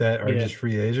that are just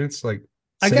free agents. Like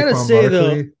I gotta say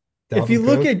though, if you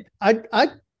look at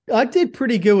I did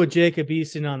pretty good with Jacob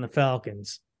Eason on the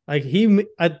Falcons. Like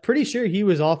I'm pretty sure he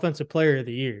was offensive player of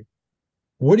the year.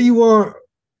 What do you want?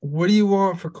 What do you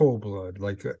want for Cold Blood?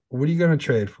 Like, what are you gonna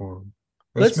trade for him?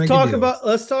 Let's talk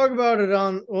about it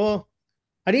on. Well,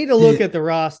 I need to look at the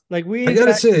roster. Like I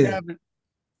gotta say,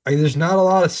 there's not a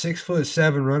lot of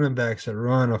 6'7" running backs that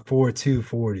run a 4.2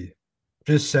 40.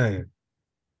 Just saying.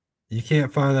 You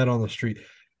can't find that on the street.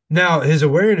 Now, his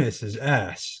awareness is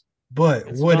ass.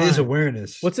 But what is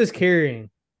awareness? What's his carrying?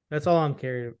 That's all I'm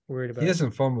worried about. He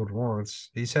hasn't fumbled once.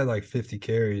 He's had like 50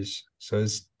 carries. So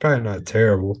it's probably not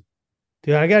terrible.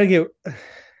 Dude, I'm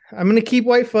going to keep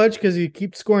White Fudge because he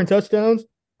keeps scoring touchdowns.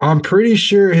 I'm pretty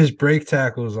sure his break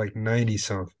tackle is like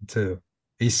 90-something, too.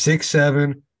 He's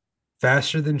 6'7",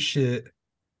 faster than shit,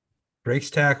 breaks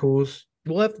tackles.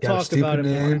 We'll have to talk about it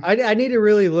more. I need to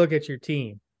really look at your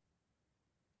team.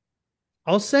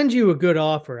 I'll send you a good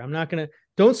offer. I'm not going to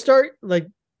 – don't start – like,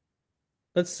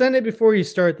 let's send it before you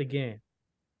start the game.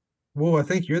 Well, I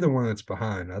think you're the one that's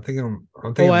behind. I think I'm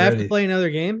I have to play another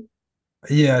game?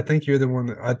 Yeah, I think you're the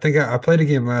one. I think I played a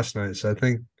game last night, so I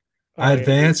think I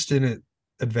advanced and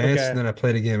and then I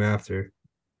played a game after.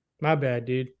 My bad,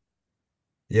 dude.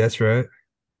 Yeah, that's right.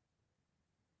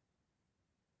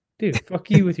 Dude, fuck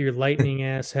you with your lightning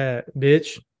ass hat,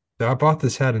 bitch. I bought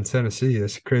this hat in Tennessee.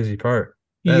 That's the crazy part.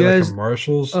 You guys, like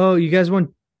Marshalls. Oh, you guys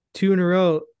won 2 in a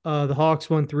row. The Hawks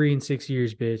won 3 in 6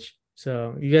 years, bitch.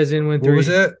 So you guys didn't win 3. What was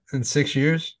that in 6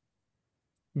 years?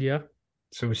 Yeah.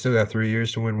 So we still got 3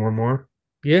 years to win one more.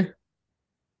 Yeah.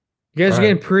 You guys are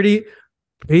getting pretty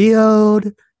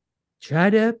old.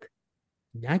 Tried up.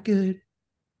 Not good.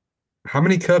 How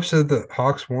many cups have the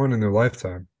Hawks won in their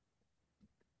lifetime?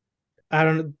 I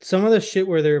don't know. Some of the shit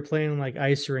where they were playing like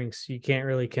ice rinks, you can't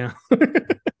really count.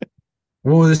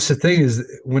 Well, that's the thing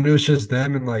is when it was just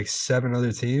them and like 7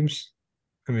 other teams.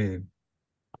 I mean,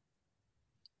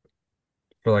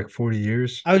 for like 40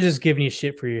 years. I was just giving you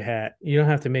shit for your hat. You don't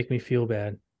have to make me feel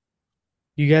bad.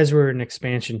 You guys were an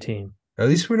expansion team. At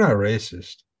least we're not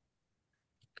racist.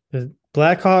 The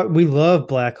Blackhawk, we love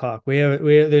Blackhawk. We have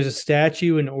there's a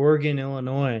statue in Oregon,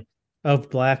 Illinois of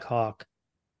Blackhawk.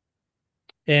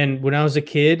 And when I was a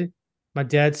kid, my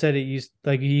dad said he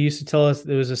used to tell us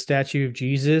there was a statue of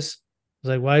Jesus. I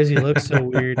was like, why does he look so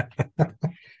weird?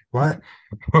 Why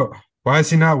is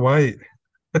he not white?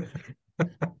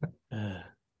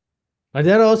 My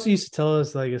dad also used to tell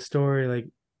us like a story, like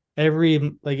it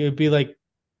would be like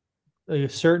a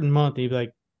certain month. He'd be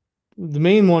like, the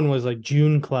main one was like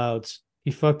June clouds.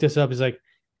 He fucked us up. He's like,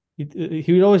 he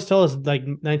would always tell us like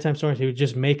nighttime stories. He would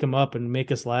just make them up and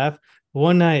make us laugh. But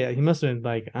one night he must have been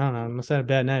like, I don't know, must have had a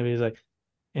bad night. But he's like,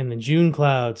 and the June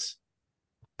clouds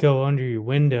go under your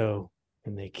window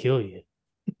and they kill you.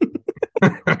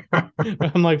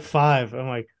 I'm like 5. I'm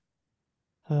like,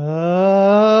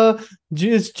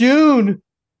 it's June.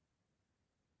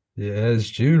 Yeah, it's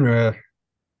June,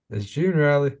 It's June,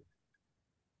 Riley.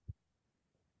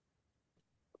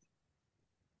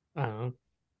 I don't know.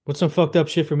 What's some fucked up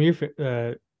shit from your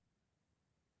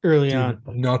early on?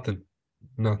 Nothing.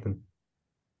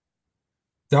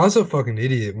 I was a fucking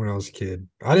idiot when I was a kid.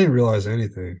 I didn't realize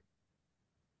anything.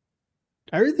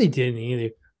 I really didn't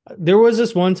either. There was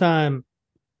this one time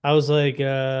I was like,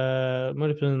 might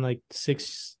have been like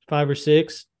 5 or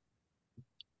 6.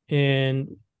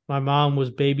 and my mom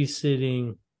was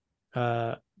babysitting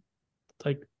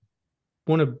like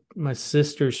one of my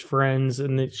sister's friends,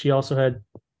 and she also had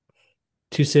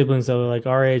two siblings that were like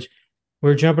our age. We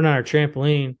were jumping on our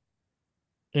trampoline,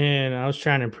 and I was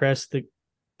trying to impress the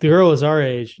girl was our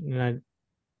age, and I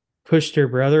pushed her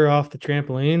brother off the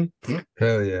trampoline.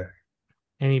 Hell yeah.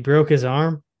 And he broke his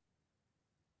arm.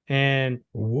 And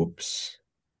whoops.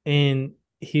 And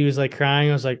he was like crying.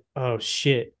 I was like, oh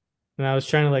shit. And I was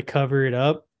trying to like cover it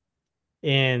up.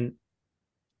 And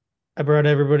I brought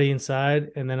everybody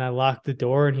inside, and then I locked the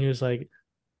door, and he was like,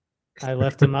 I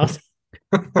left him out.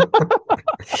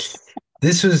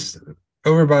 This was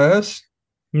over by us?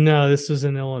 No, this was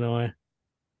in Illinois.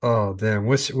 Oh damn.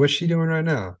 What's she doing right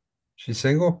now? She's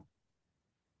single?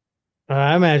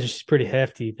 I imagine she's pretty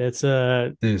hefty. That's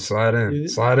dude, slide in.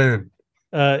 Slide in.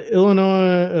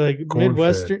 Illinois, like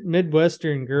Corn-fed.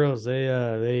 Midwestern girls, they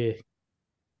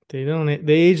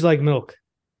age like milk.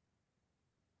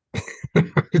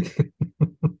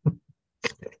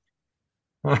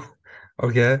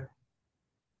 Okay.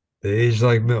 They age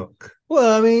like milk.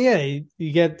 Well, I mean, yeah,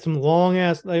 you get some long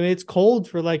ass. I mean, it's cold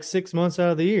for like 6 months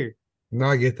out of the year. No,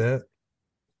 I get that.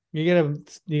 You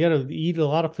gotta eat a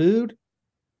lot of food.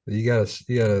 You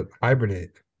gotta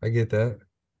hibernate. I get that.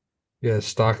 You gotta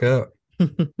stock up.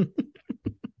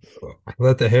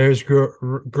 Let the hairs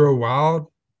grow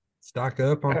wild. Stock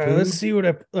up on All right, food. let's see what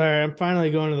all right, I'm finally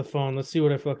going to the phone. Let's see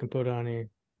what I fucking put on here.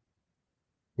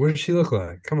 What does she look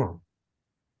like? Come on.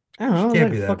 I don't know. She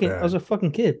can't be that I bad. was a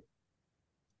fucking kid.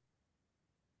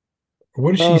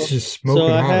 What is she just smoking?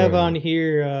 So I hot have right on now?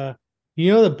 here,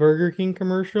 you know, the Burger King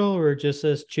commercial where it just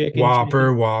says chicken. Whopper,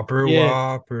 chicken? Whopper, Yeah.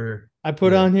 Whopper. I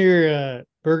put on here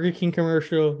Burger King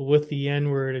commercial with the N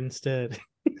word instead.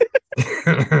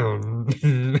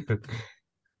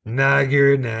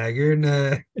 Nagger, nagger,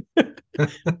 nag.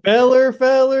 feller.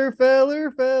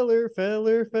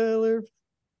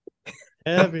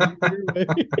 Having your way.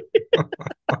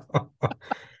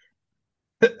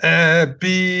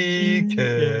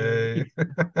 BK.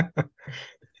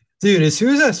 Dude, as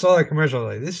soon as I saw that commercial, I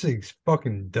was like, this thing's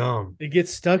fucking dumb. It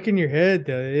gets stuck in your head,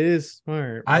 though. It is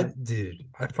smart. I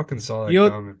fucking saw that You know,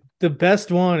 coming. the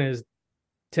best one is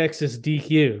Texas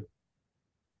DQ.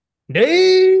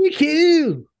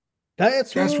 DQ.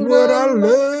 That's what I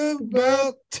love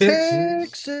about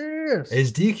Texas. Texas.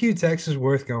 Is DQ Texas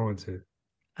worth going to?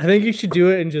 I think you should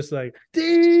do it and just like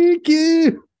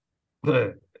DQ.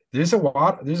 But there's a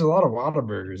lot of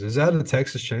Whataburgers. Is that a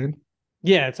Texas chain?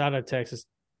 Yeah, it's out of Texas.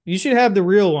 You should have the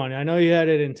real one. I know you had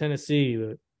it in Tennessee,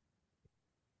 but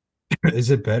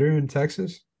Is it better in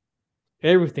Texas?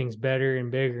 everything's better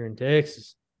and bigger in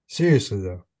Texas. Seriously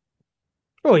though.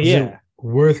 Oh Is yeah. it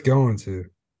worth going to?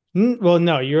 Well,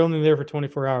 no, you're only there for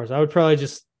 24 hours. I would probably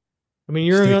just. I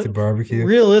mean, Stick to barbecue.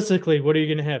 Realistically, what are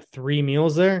you going to have? 3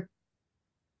 meals there?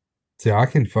 See, I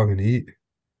can fucking eat.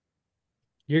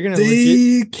 You're going to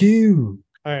legit. DQ.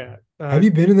 All right. Have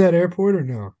you been in that airport or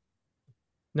no?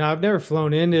 No, I've never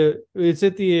flown into. It's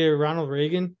at the Ronald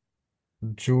Reagan.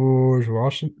 George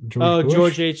Washington. Bush?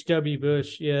 George H.W.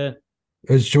 Bush. Yeah.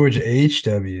 It's George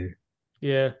H.W.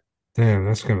 Yeah. Damn,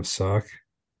 that's gonna suck.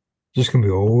 Just gonna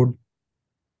be old.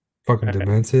 Fucking All right.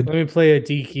 demented. Let me play a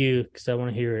DQ because I want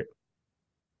to hear it.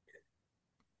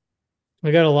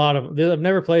 I got a lot of. I've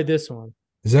never played this one.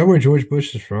 Is that where George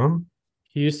Bush is from?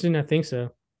 Houston, I think so.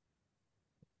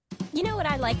 You know what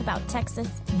I like about Texas?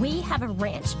 We have a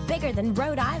ranch bigger than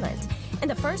Rhode Island. And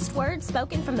the first word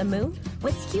spoken from the moon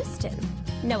was Houston.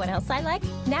 Know what else I like?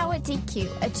 Now at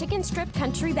DQ, a chicken strip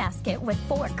country basket with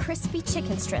 4 crispy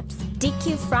chicken strips.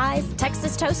 DQ fries,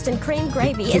 Texas toast, and cream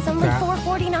gravy is only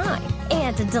 $4.49.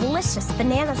 And a delicious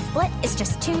banana split is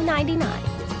just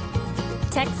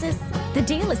 $2.99. Texas, the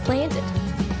deal is landed.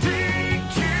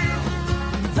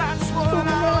 That's what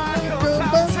I like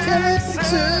about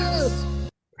Texas.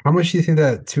 How much do you think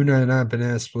that $2.99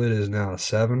 banana split is now?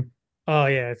 7? Oh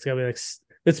yeah, it's gonna be like.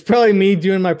 It's probably me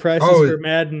doing my prices for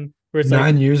Madden. Where it's 9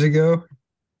 like, years ago?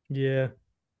 Yeah.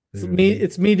 It's Dude. me.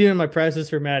 It's me doing my prices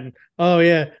for Madden. Oh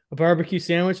yeah, a barbecue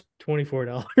sandwich,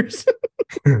 $24.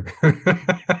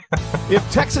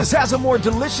 If Texas has a more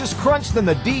delicious crunch than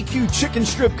the DQ Chicken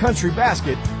Strip Country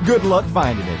Basket, good luck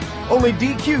finding it. Only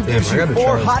DQ gives I you gotta 4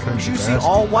 try this hot and country juicy basket.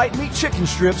 all-white meat chicken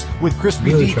strips with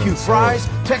crispy Really trying DQ to sell fries,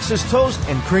 Texas toast,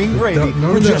 and cream gravy none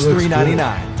for of that just looks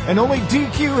 $3.99. good. And only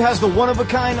DQ has the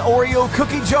one-of-a-kind Oreo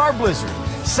cookie jar blizzard.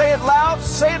 Say it loud,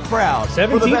 say it proud.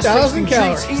 For the best 17,000 tasting treats,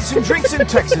 calories. eats, and drinks in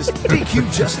Texas,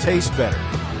 DQ just tastes better.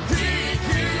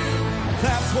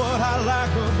 That's what I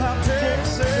like about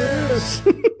Texas.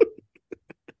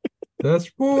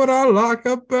 That's what I like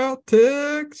about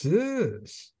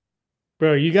Texas.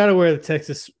 Bro, you got to wear the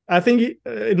Texas. I think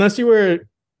unless you wear,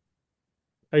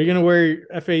 are you gonna wear your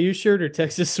FAU shirt or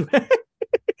Texas swag?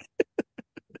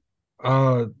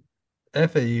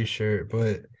 FAU shirt,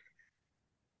 but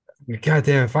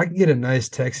goddamn, if I can get a nice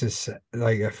Texas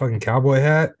like a fucking cowboy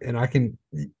hat, and I can,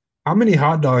 how many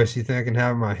hot dogs do you think I can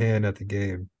have in my hand at the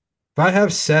game? If I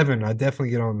have 7, I definitely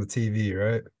get on the TV,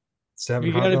 right? 7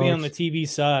 You hot got to dogs. be on the TV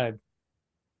side.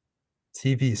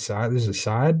 TV side. There's a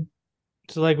side.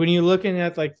 So like when you're looking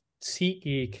at like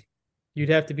SeatGeek, you'd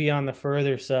have to be on the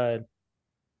further side.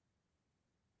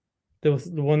 The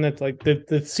one that's like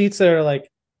the seats that are like,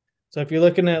 so if you're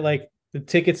looking at like the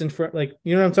tickets in front, like,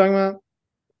 you know what I'm talking about?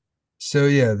 So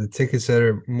yeah, the tickets that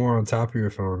are more on top of your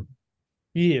phone.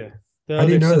 Yeah. How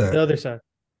do you know that? The other side.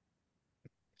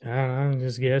 I don't know, I'm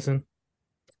just guessing.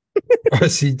 Oh,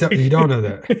 so you don't know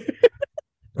that.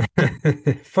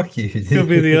 Fuck you, dude. Could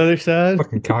be the other side.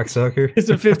 Fucking cocksucker. It's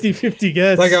a 50-50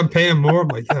 guess. Like I'm paying more. I'm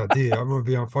like, yeah, dude, I'm gonna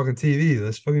be on fucking TV.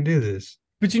 Let's fucking do this.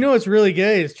 But you know what's really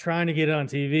gay is trying to get on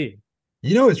TV.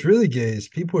 You know what's really gay is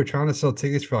people are trying to sell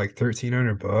tickets for like $1,300.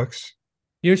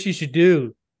 You know what you should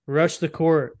do? Rush the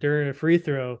court during a free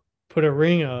throw, put a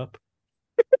ring up.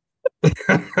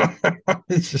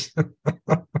 It's just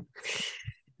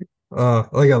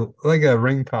like a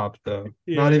ring pop though.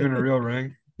 Yeah. Not even a real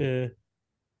ring. Yeah.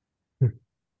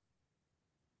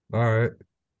 All right.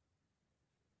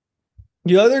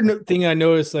 The other thing I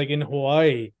noticed, like in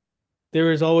Hawaii, there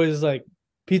was always like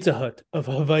Pizza Hut of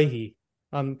Hawaii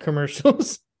on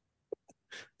commercials.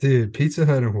 Dude, Pizza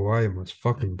Hut in Hawaii must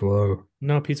fucking blow.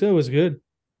 No, Pizza Hut was good.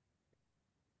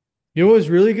 You know what was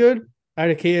really good? I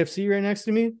had a KFC right next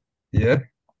to me. Yeah.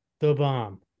 The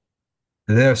bomb.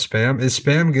 Do they have Spam? Is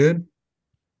Spam good?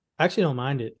 I actually don't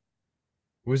mind it.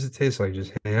 What does it taste like?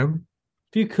 Just ham?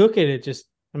 If you cook it,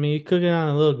 you cook it on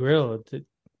a little grill.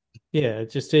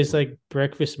 It just tastes like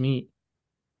breakfast meat.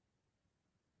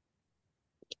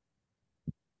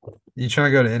 You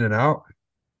trying to go to In-N-Out?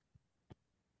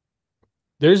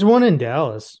 There's one in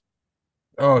Dallas.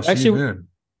 Oh, so Actually, you've been.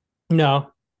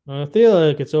 No, I feel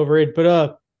like it's overrated.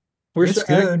 But It's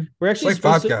good. We're actually It's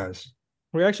like supposed Five Guys.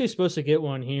 We're actually supposed to get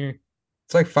one here.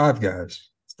 It's like Five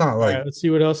Guys. It's not All like right, let's see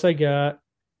what else I got.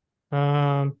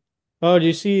 Oh, do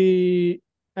you see?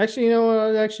 Actually, you know what?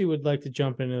 I actually would like to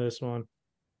jump into this one.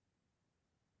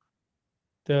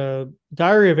 The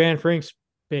Diary of Anne Frank's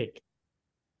fake.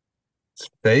 it's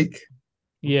fake.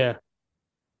 Yeah.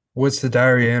 What's the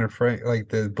Diary of Anne Frank? Like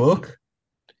the book?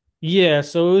 Yeah,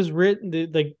 so it was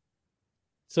written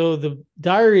so the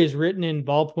diary is written in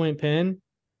ballpoint pen,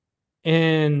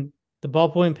 and the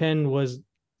ballpoint pen was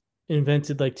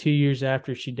invented like 2 years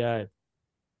after she died.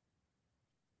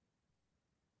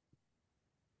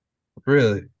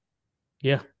 Really?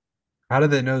 Yeah. How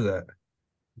did they know that?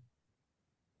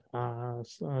 I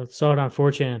saw it on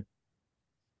 4chan.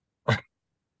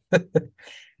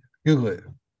 Google it.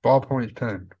 Ballpoint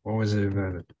pen. When was it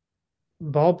invented?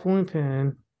 Ballpoint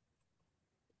pen.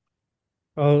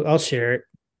 Oh, I'll share it.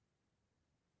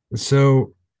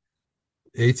 So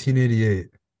 1888.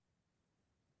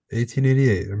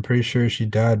 1888. I'm pretty sure she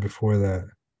died before that.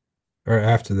 Or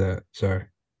after that. Sorry.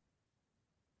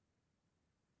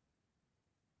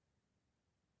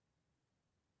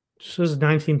 It says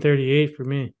 1938 for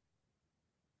me.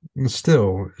 And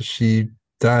still, she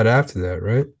died after that,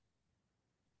 right?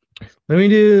 Let me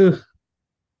do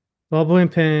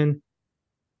ballpoint pen.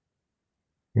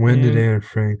 When did Anne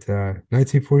Frank die?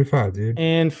 1945, dude.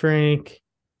 Anne Frank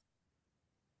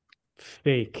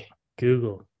fake.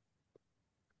 Google.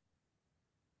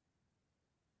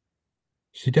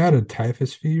 She died of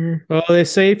typhus fever? Well, they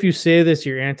say if you say this,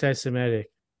 you're anti-Semitic.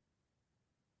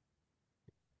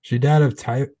 She died of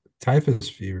typhus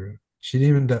fever. She didn't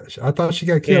even die. I thought she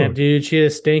got killed. Yeah, dude, she had a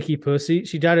stanky pussy.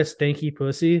 She died of stanky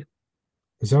pussy.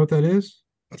 Is that what that is?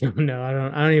 No, I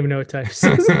don't even know what typhus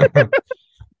is.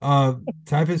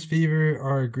 Typhus fever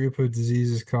are a group of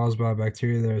diseases caused by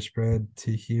bacteria that are spread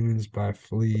to humans by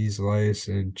fleas, lice,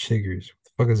 and chiggers. What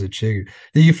the fuck is a chigger?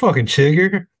 Are you fucking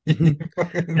chigger?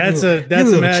 That's a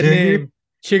mad name.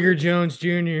 Chigger Jones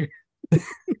Jr.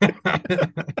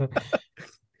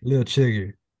 Little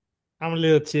chigger. I'm a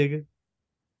little chigger.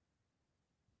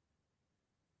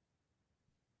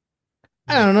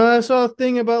 I don't know. I saw a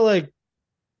thing about like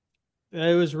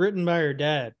it was written by her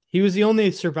dad. He was the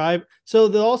only survivor. So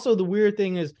the weird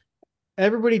thing is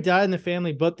everybody died in the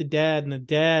family but the dad, and the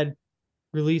dad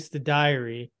released the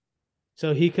diary.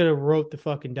 So he could have wrote the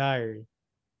fucking diary.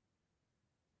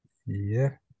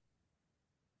 Yeah.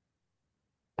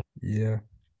 Yeah.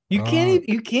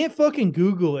 You can't fucking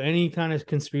Google any kind of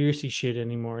conspiracy shit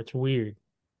anymore. It's weird.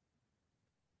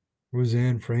 Was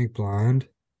Anne Frank blind?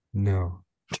 No.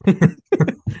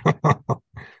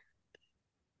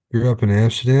 Grew up in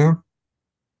Amsterdam?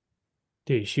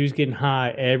 Dude, she was getting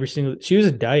high every single. She was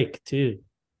a dyke too.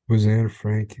 Was Anne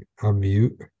Frank on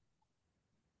mute?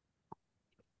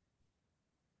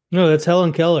 No, that's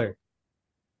Helen Keller.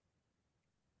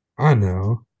 I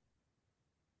know.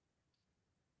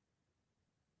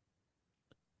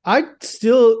 I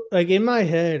still like in my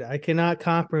head, I cannot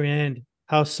comprehend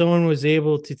how someone was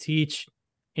able to teach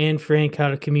Anne Frank how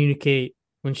to communicate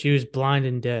when she was blind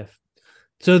and deaf.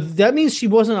 So that means she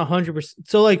wasn't 100%.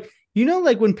 So like,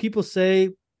 like when people say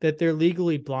that they're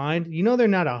legally blind, they're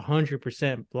not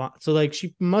 100% blind. So like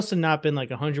she must have not been like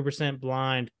 100%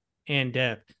 blind and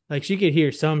deaf. Like she could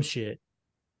hear some shit.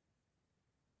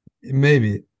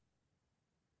 Maybe.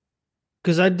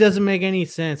 Because that doesn't make any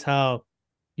sense how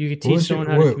you could teach someone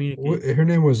how to communicate. Her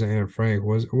name wasn't Anne Frank.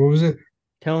 What was it?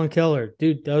 Helen Keller.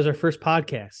 Dude, that was our first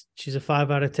podcast. She's a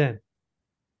 5 out of 10.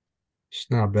 She's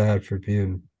not bad for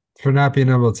not being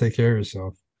able to take care of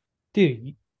herself.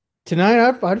 Dude, tonight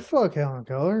I'd fuck Helen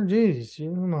Keller. Jeez,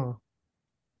 come on.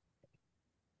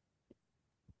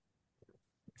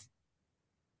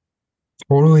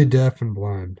 Totally deaf and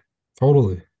blind.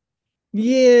 Totally.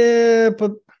 Yeah,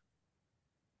 but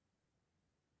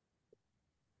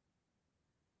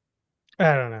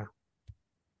I don't know.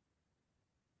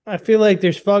 I feel like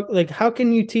there's how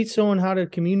can you teach someone how to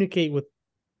communicate with?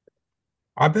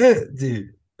 I bet,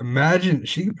 dude. Imagine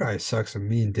she could probably suck some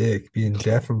mean dick being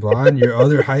deaf and blind. Your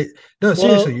other height. No,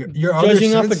 seriously, your other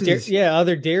judging off senses.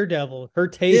 other Daredevil. Her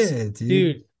taste, Yeah,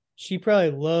 dude. She probably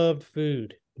loved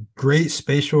food. Great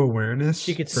spatial awareness.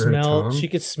 She could smell. She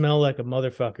could smell like a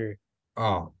motherfucker.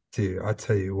 Oh, dude, I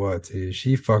tell you what, dude.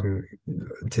 She fucking,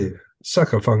 dude,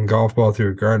 suck a fucking golf ball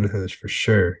through a garden hose for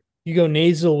sure. You go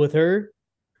nasal with her?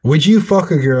 Would you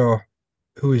fuck a girl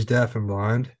who is deaf and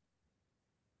blind?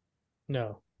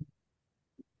 No.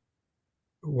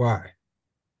 Why?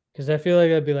 Because I feel like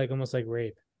that'd be like almost like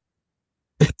rape.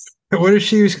 What if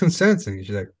she was consenting?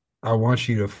 She's like, I want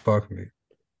you to fuck me.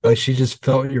 Like she just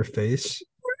felt your face.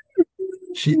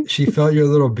 She felt your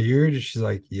little beard and she's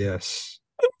like, yes.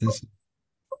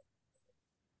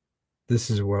 This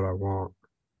is what I want.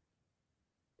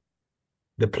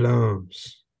 The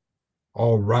plums.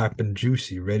 All ripe and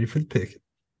juicy, ready for the picking.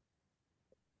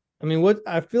 I mean, what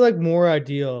I feel like more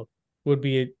ideal would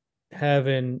be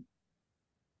having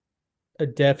a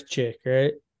deaf chick,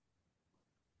 right?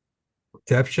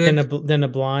 Deaf chick? Than a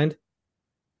blind.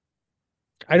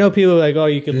 I know people are like, oh,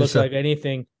 you could look like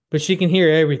anything, but she can hear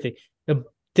everything. A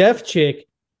deaf chick,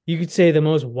 you could say the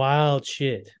most wild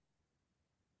shit.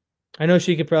 I know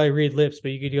she could probably read lips,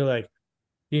 but you could go like,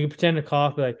 you could pretend to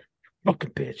cough, be like,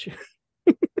 fucking bitch.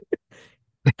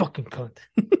 Fucking cunt.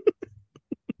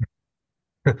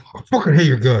 I fucking hate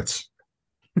your guts.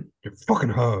 You fucking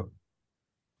hoe.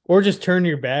 Or just turn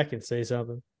your back and say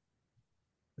something.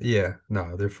 Yeah,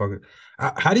 no, they're fucking.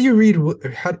 How do you read?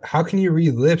 How can you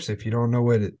read lips if you don't know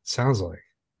what it sounds like?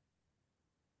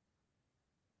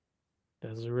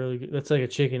 That's a really good. That's like a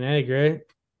chicken egg, right?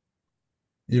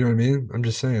 You know what I mean? I'm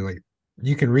just saying, like,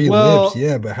 you can read lips,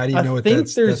 yeah, but how do you know what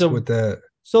that's what that?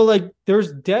 So, like,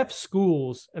 there's deaf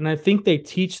schools, and I think they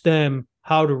teach them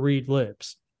how to read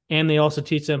lips, and they also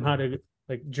teach them how to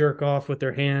like jerk off with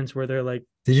their hands, where they're like.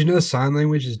 Did you know sign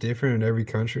language is different in every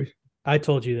country? I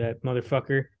told you that,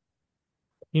 motherfucker.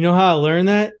 You know how I learned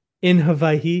that? In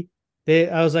Hawaii.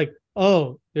 I was like,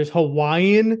 oh, there's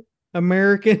Hawaiian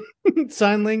American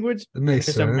sign language. That makes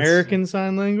sense. There's American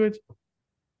sign language.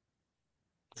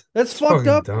 That's fucked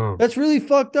up. Dumb. That's really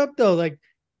fucked up, though. Like,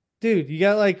 dude, you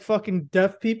got like fucking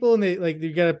deaf people, and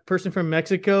you got a person from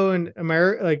Mexico and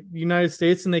America, like United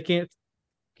States, and they can't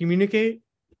communicate.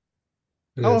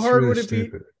 Yeah, how hard really would it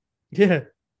stupid. be? Yeah.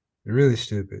 Really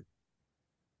stupid.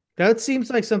 That seems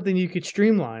like something you could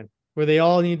streamline where they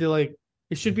all need to like,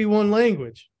 it should be one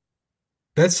language.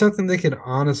 That's something they could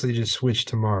honestly just switch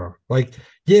tomorrow. Like,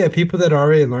 yeah, people that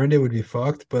already learned it would be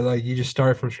fucked, but like you just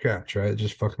start from scratch, right?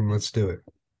 Just fucking let's do it.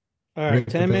 All right,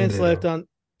 10 minutes left on.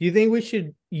 Do you think we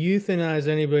should euthanize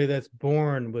anybody that's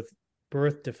born with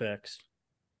birth defects?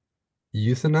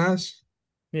 Euthanize?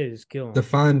 Yeah, just kill them.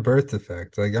 Define birth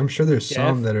defect. Like, I'm sure there's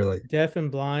some that are like deaf and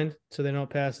blind, so they don't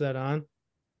pass that on.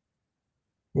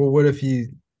 Well, what if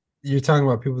you're talking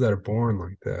about people that are born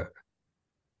like that?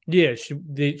 Yeah,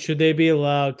 should they be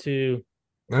allowed to?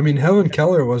 I mean, Helen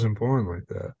Keller wasn't born like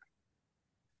that.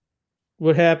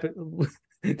 What happened?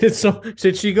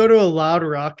 Did she go to a loud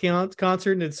rock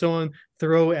concert and did someone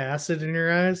throw acid in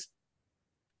her eyes?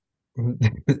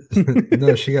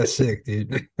 No, she got sick,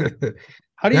 dude.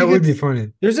 How do you that would be funny.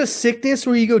 There's a sickness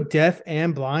where you go deaf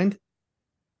and blind.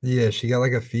 Yeah, she got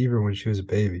like a fever when she was a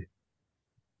baby.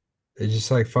 It just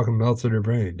like fucking melted her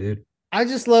brain, dude. I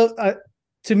just love.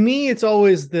 To me, it's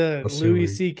always the Louis Assuming.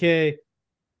 C.K.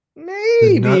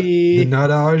 The Maybe, nut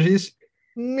allergies.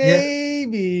 Yeah,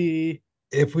 maybe.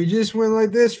 if we just went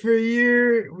like this for a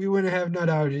year, we wouldn't have nut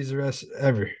allergies the rest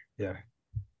ever. Yeah,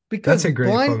 Because that's a great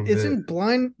blind fucking bit. isn't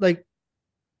blind like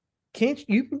can't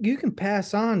you can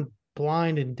pass on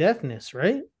blind and deafness,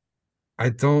 right? I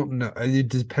don't know. It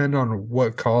depends on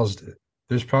what caused it.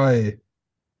 There's probably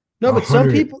No, but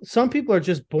 100. some people are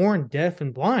just born deaf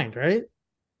and blind, right?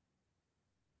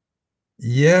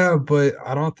 Yeah, but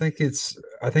I don't think it's.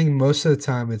 I think most of the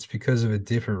time it's because of a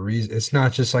different reason. It's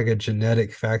not just like a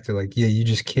genetic factor. Like, yeah, you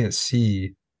just can't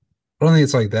see. I don't think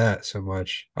it's like that so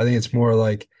much. I think it's more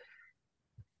like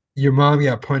your mom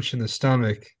got punched in the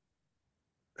stomach,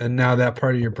 and now that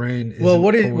part of your brain Well,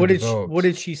 isn't fully developed. what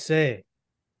did she say?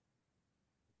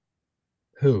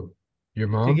 Who? Your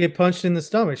To mom? get punched in the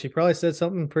stomach. She probably said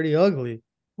something pretty ugly.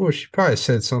 Well, she probably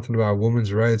said something about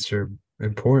women's rights are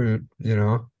important,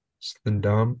 something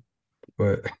dumb.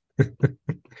 But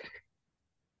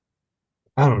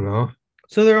I don't know.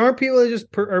 So there are people that just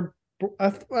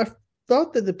I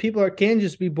thought that the people can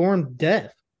just be born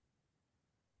deaf.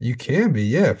 You can be,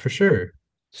 yeah, for sure.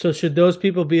 So should those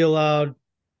people be allowed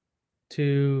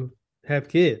to have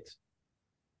kids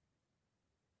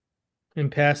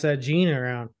and pass that gene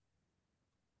around?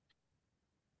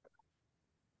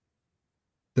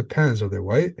 Depends. Are they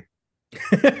white?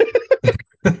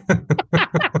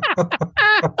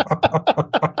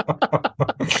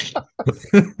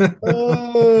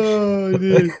 Oh,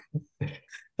 dude.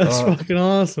 That's fucking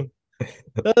awesome.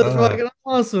 That's fucking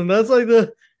awesome. That's like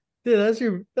that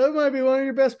might be one of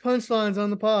your best punchlines on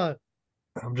the pod.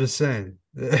 I'm just saying.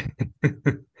 All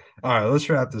right, let's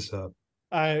wrap this up.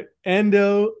 All right,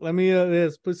 Endo. Let me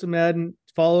let's put some ad and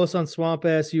follow us on Swamp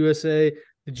Ass USA.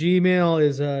 The Gmail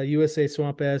is USA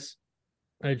Swamp Ass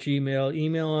at Gmail.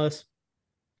 Email us.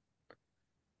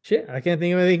 Shit, I can't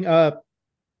think of anything.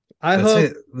 I That's hope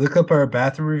it. Look up our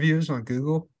bathroom reviews on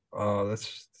Google.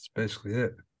 That's basically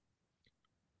it.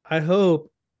 I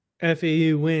hope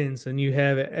FAU wins and you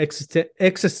have an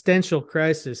existential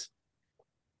crisis.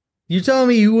 You telling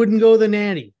me you wouldn't go the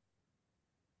Natty?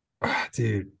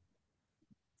 Dude,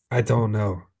 I don't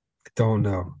know.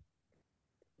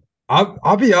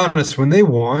 I'll be honest. When they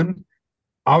won,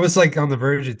 I was like on the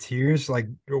verge of tears, like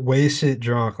wasted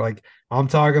drunk. Like I'm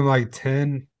talking like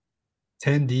 10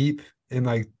 deep in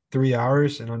like 3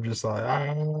 hours, and I'm just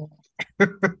like, You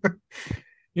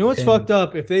know what's And- fucked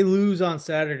up? If they lose on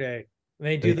Saturday, and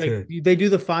they do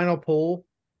the final poll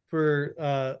for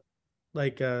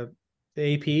the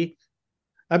AP.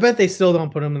 I bet they still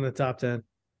don't put them in the top 10.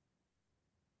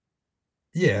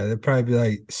 Yeah, they'd probably be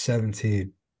like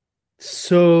 17.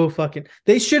 So fucking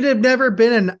they should have never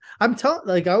been I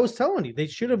was telling you, they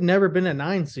should have never been a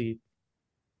 9 seed.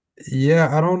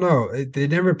 Yeah, I don't know. They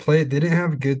never played. They didn't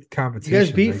have good You competition.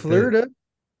 guys beat like Florida.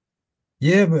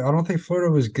 Yeah, but I don't think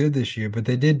Florida was good this year, but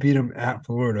they did beat them at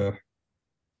Florida.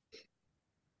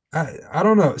 I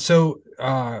don't know. So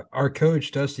our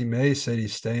coach Dusty May said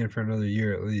he's staying for another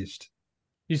year at least.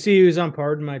 You see he was on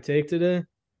Pardon My Take today?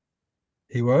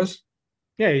 He was?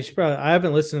 Yeah, you should probably I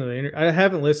haven't listened to I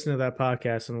haven't listened to that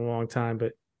podcast in a long time,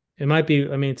 but it might be,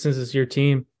 I mean, since it's your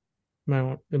team,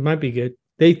 it might be good.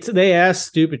 They ask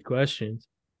stupid questions.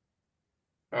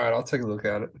 All right, I'll take a look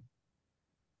at it.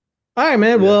 All right,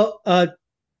 man. Yeah. Well,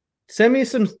 send me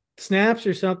some snaps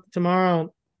or something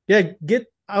tomorrow. Yeah,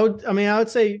 I would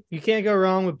say you can't go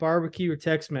wrong with barbecue or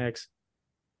Tex-Mex.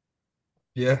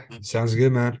 Yeah, sounds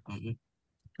good, man. All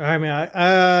right, man.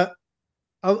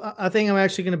 I think I'm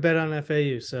actually going to bet on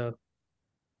FAU. So,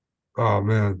 oh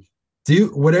man,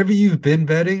 whatever you've been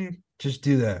betting, just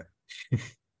do that.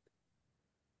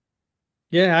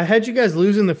 Yeah, I had you guys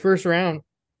losing the first round.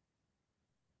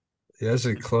 Yeah, it's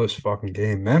a close fucking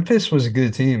game. Memphis was a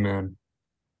good team, man.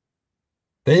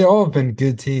 They all have been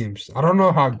good teams. I don't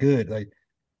know how good. Like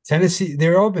Tennessee,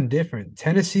 they've all been different.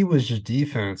 Tennessee was just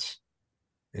defense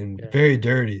and very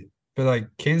dirty. But like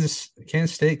Kansas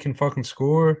State can fucking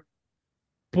score.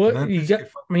 But you got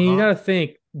to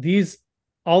think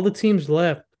all the teams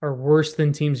left are worse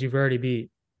than teams you've already beat.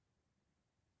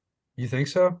 You think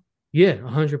so? Yeah,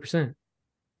 100%.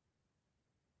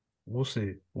 We'll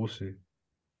see.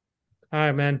 All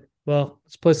right, man. Well,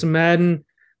 let's play some Madden.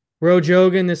 Roe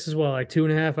Jogan, this is like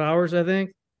 2.5 hours, I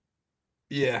think.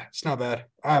 Yeah, it's not bad.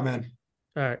 All right, man.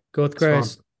 All right, go with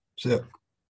Christ. See ya.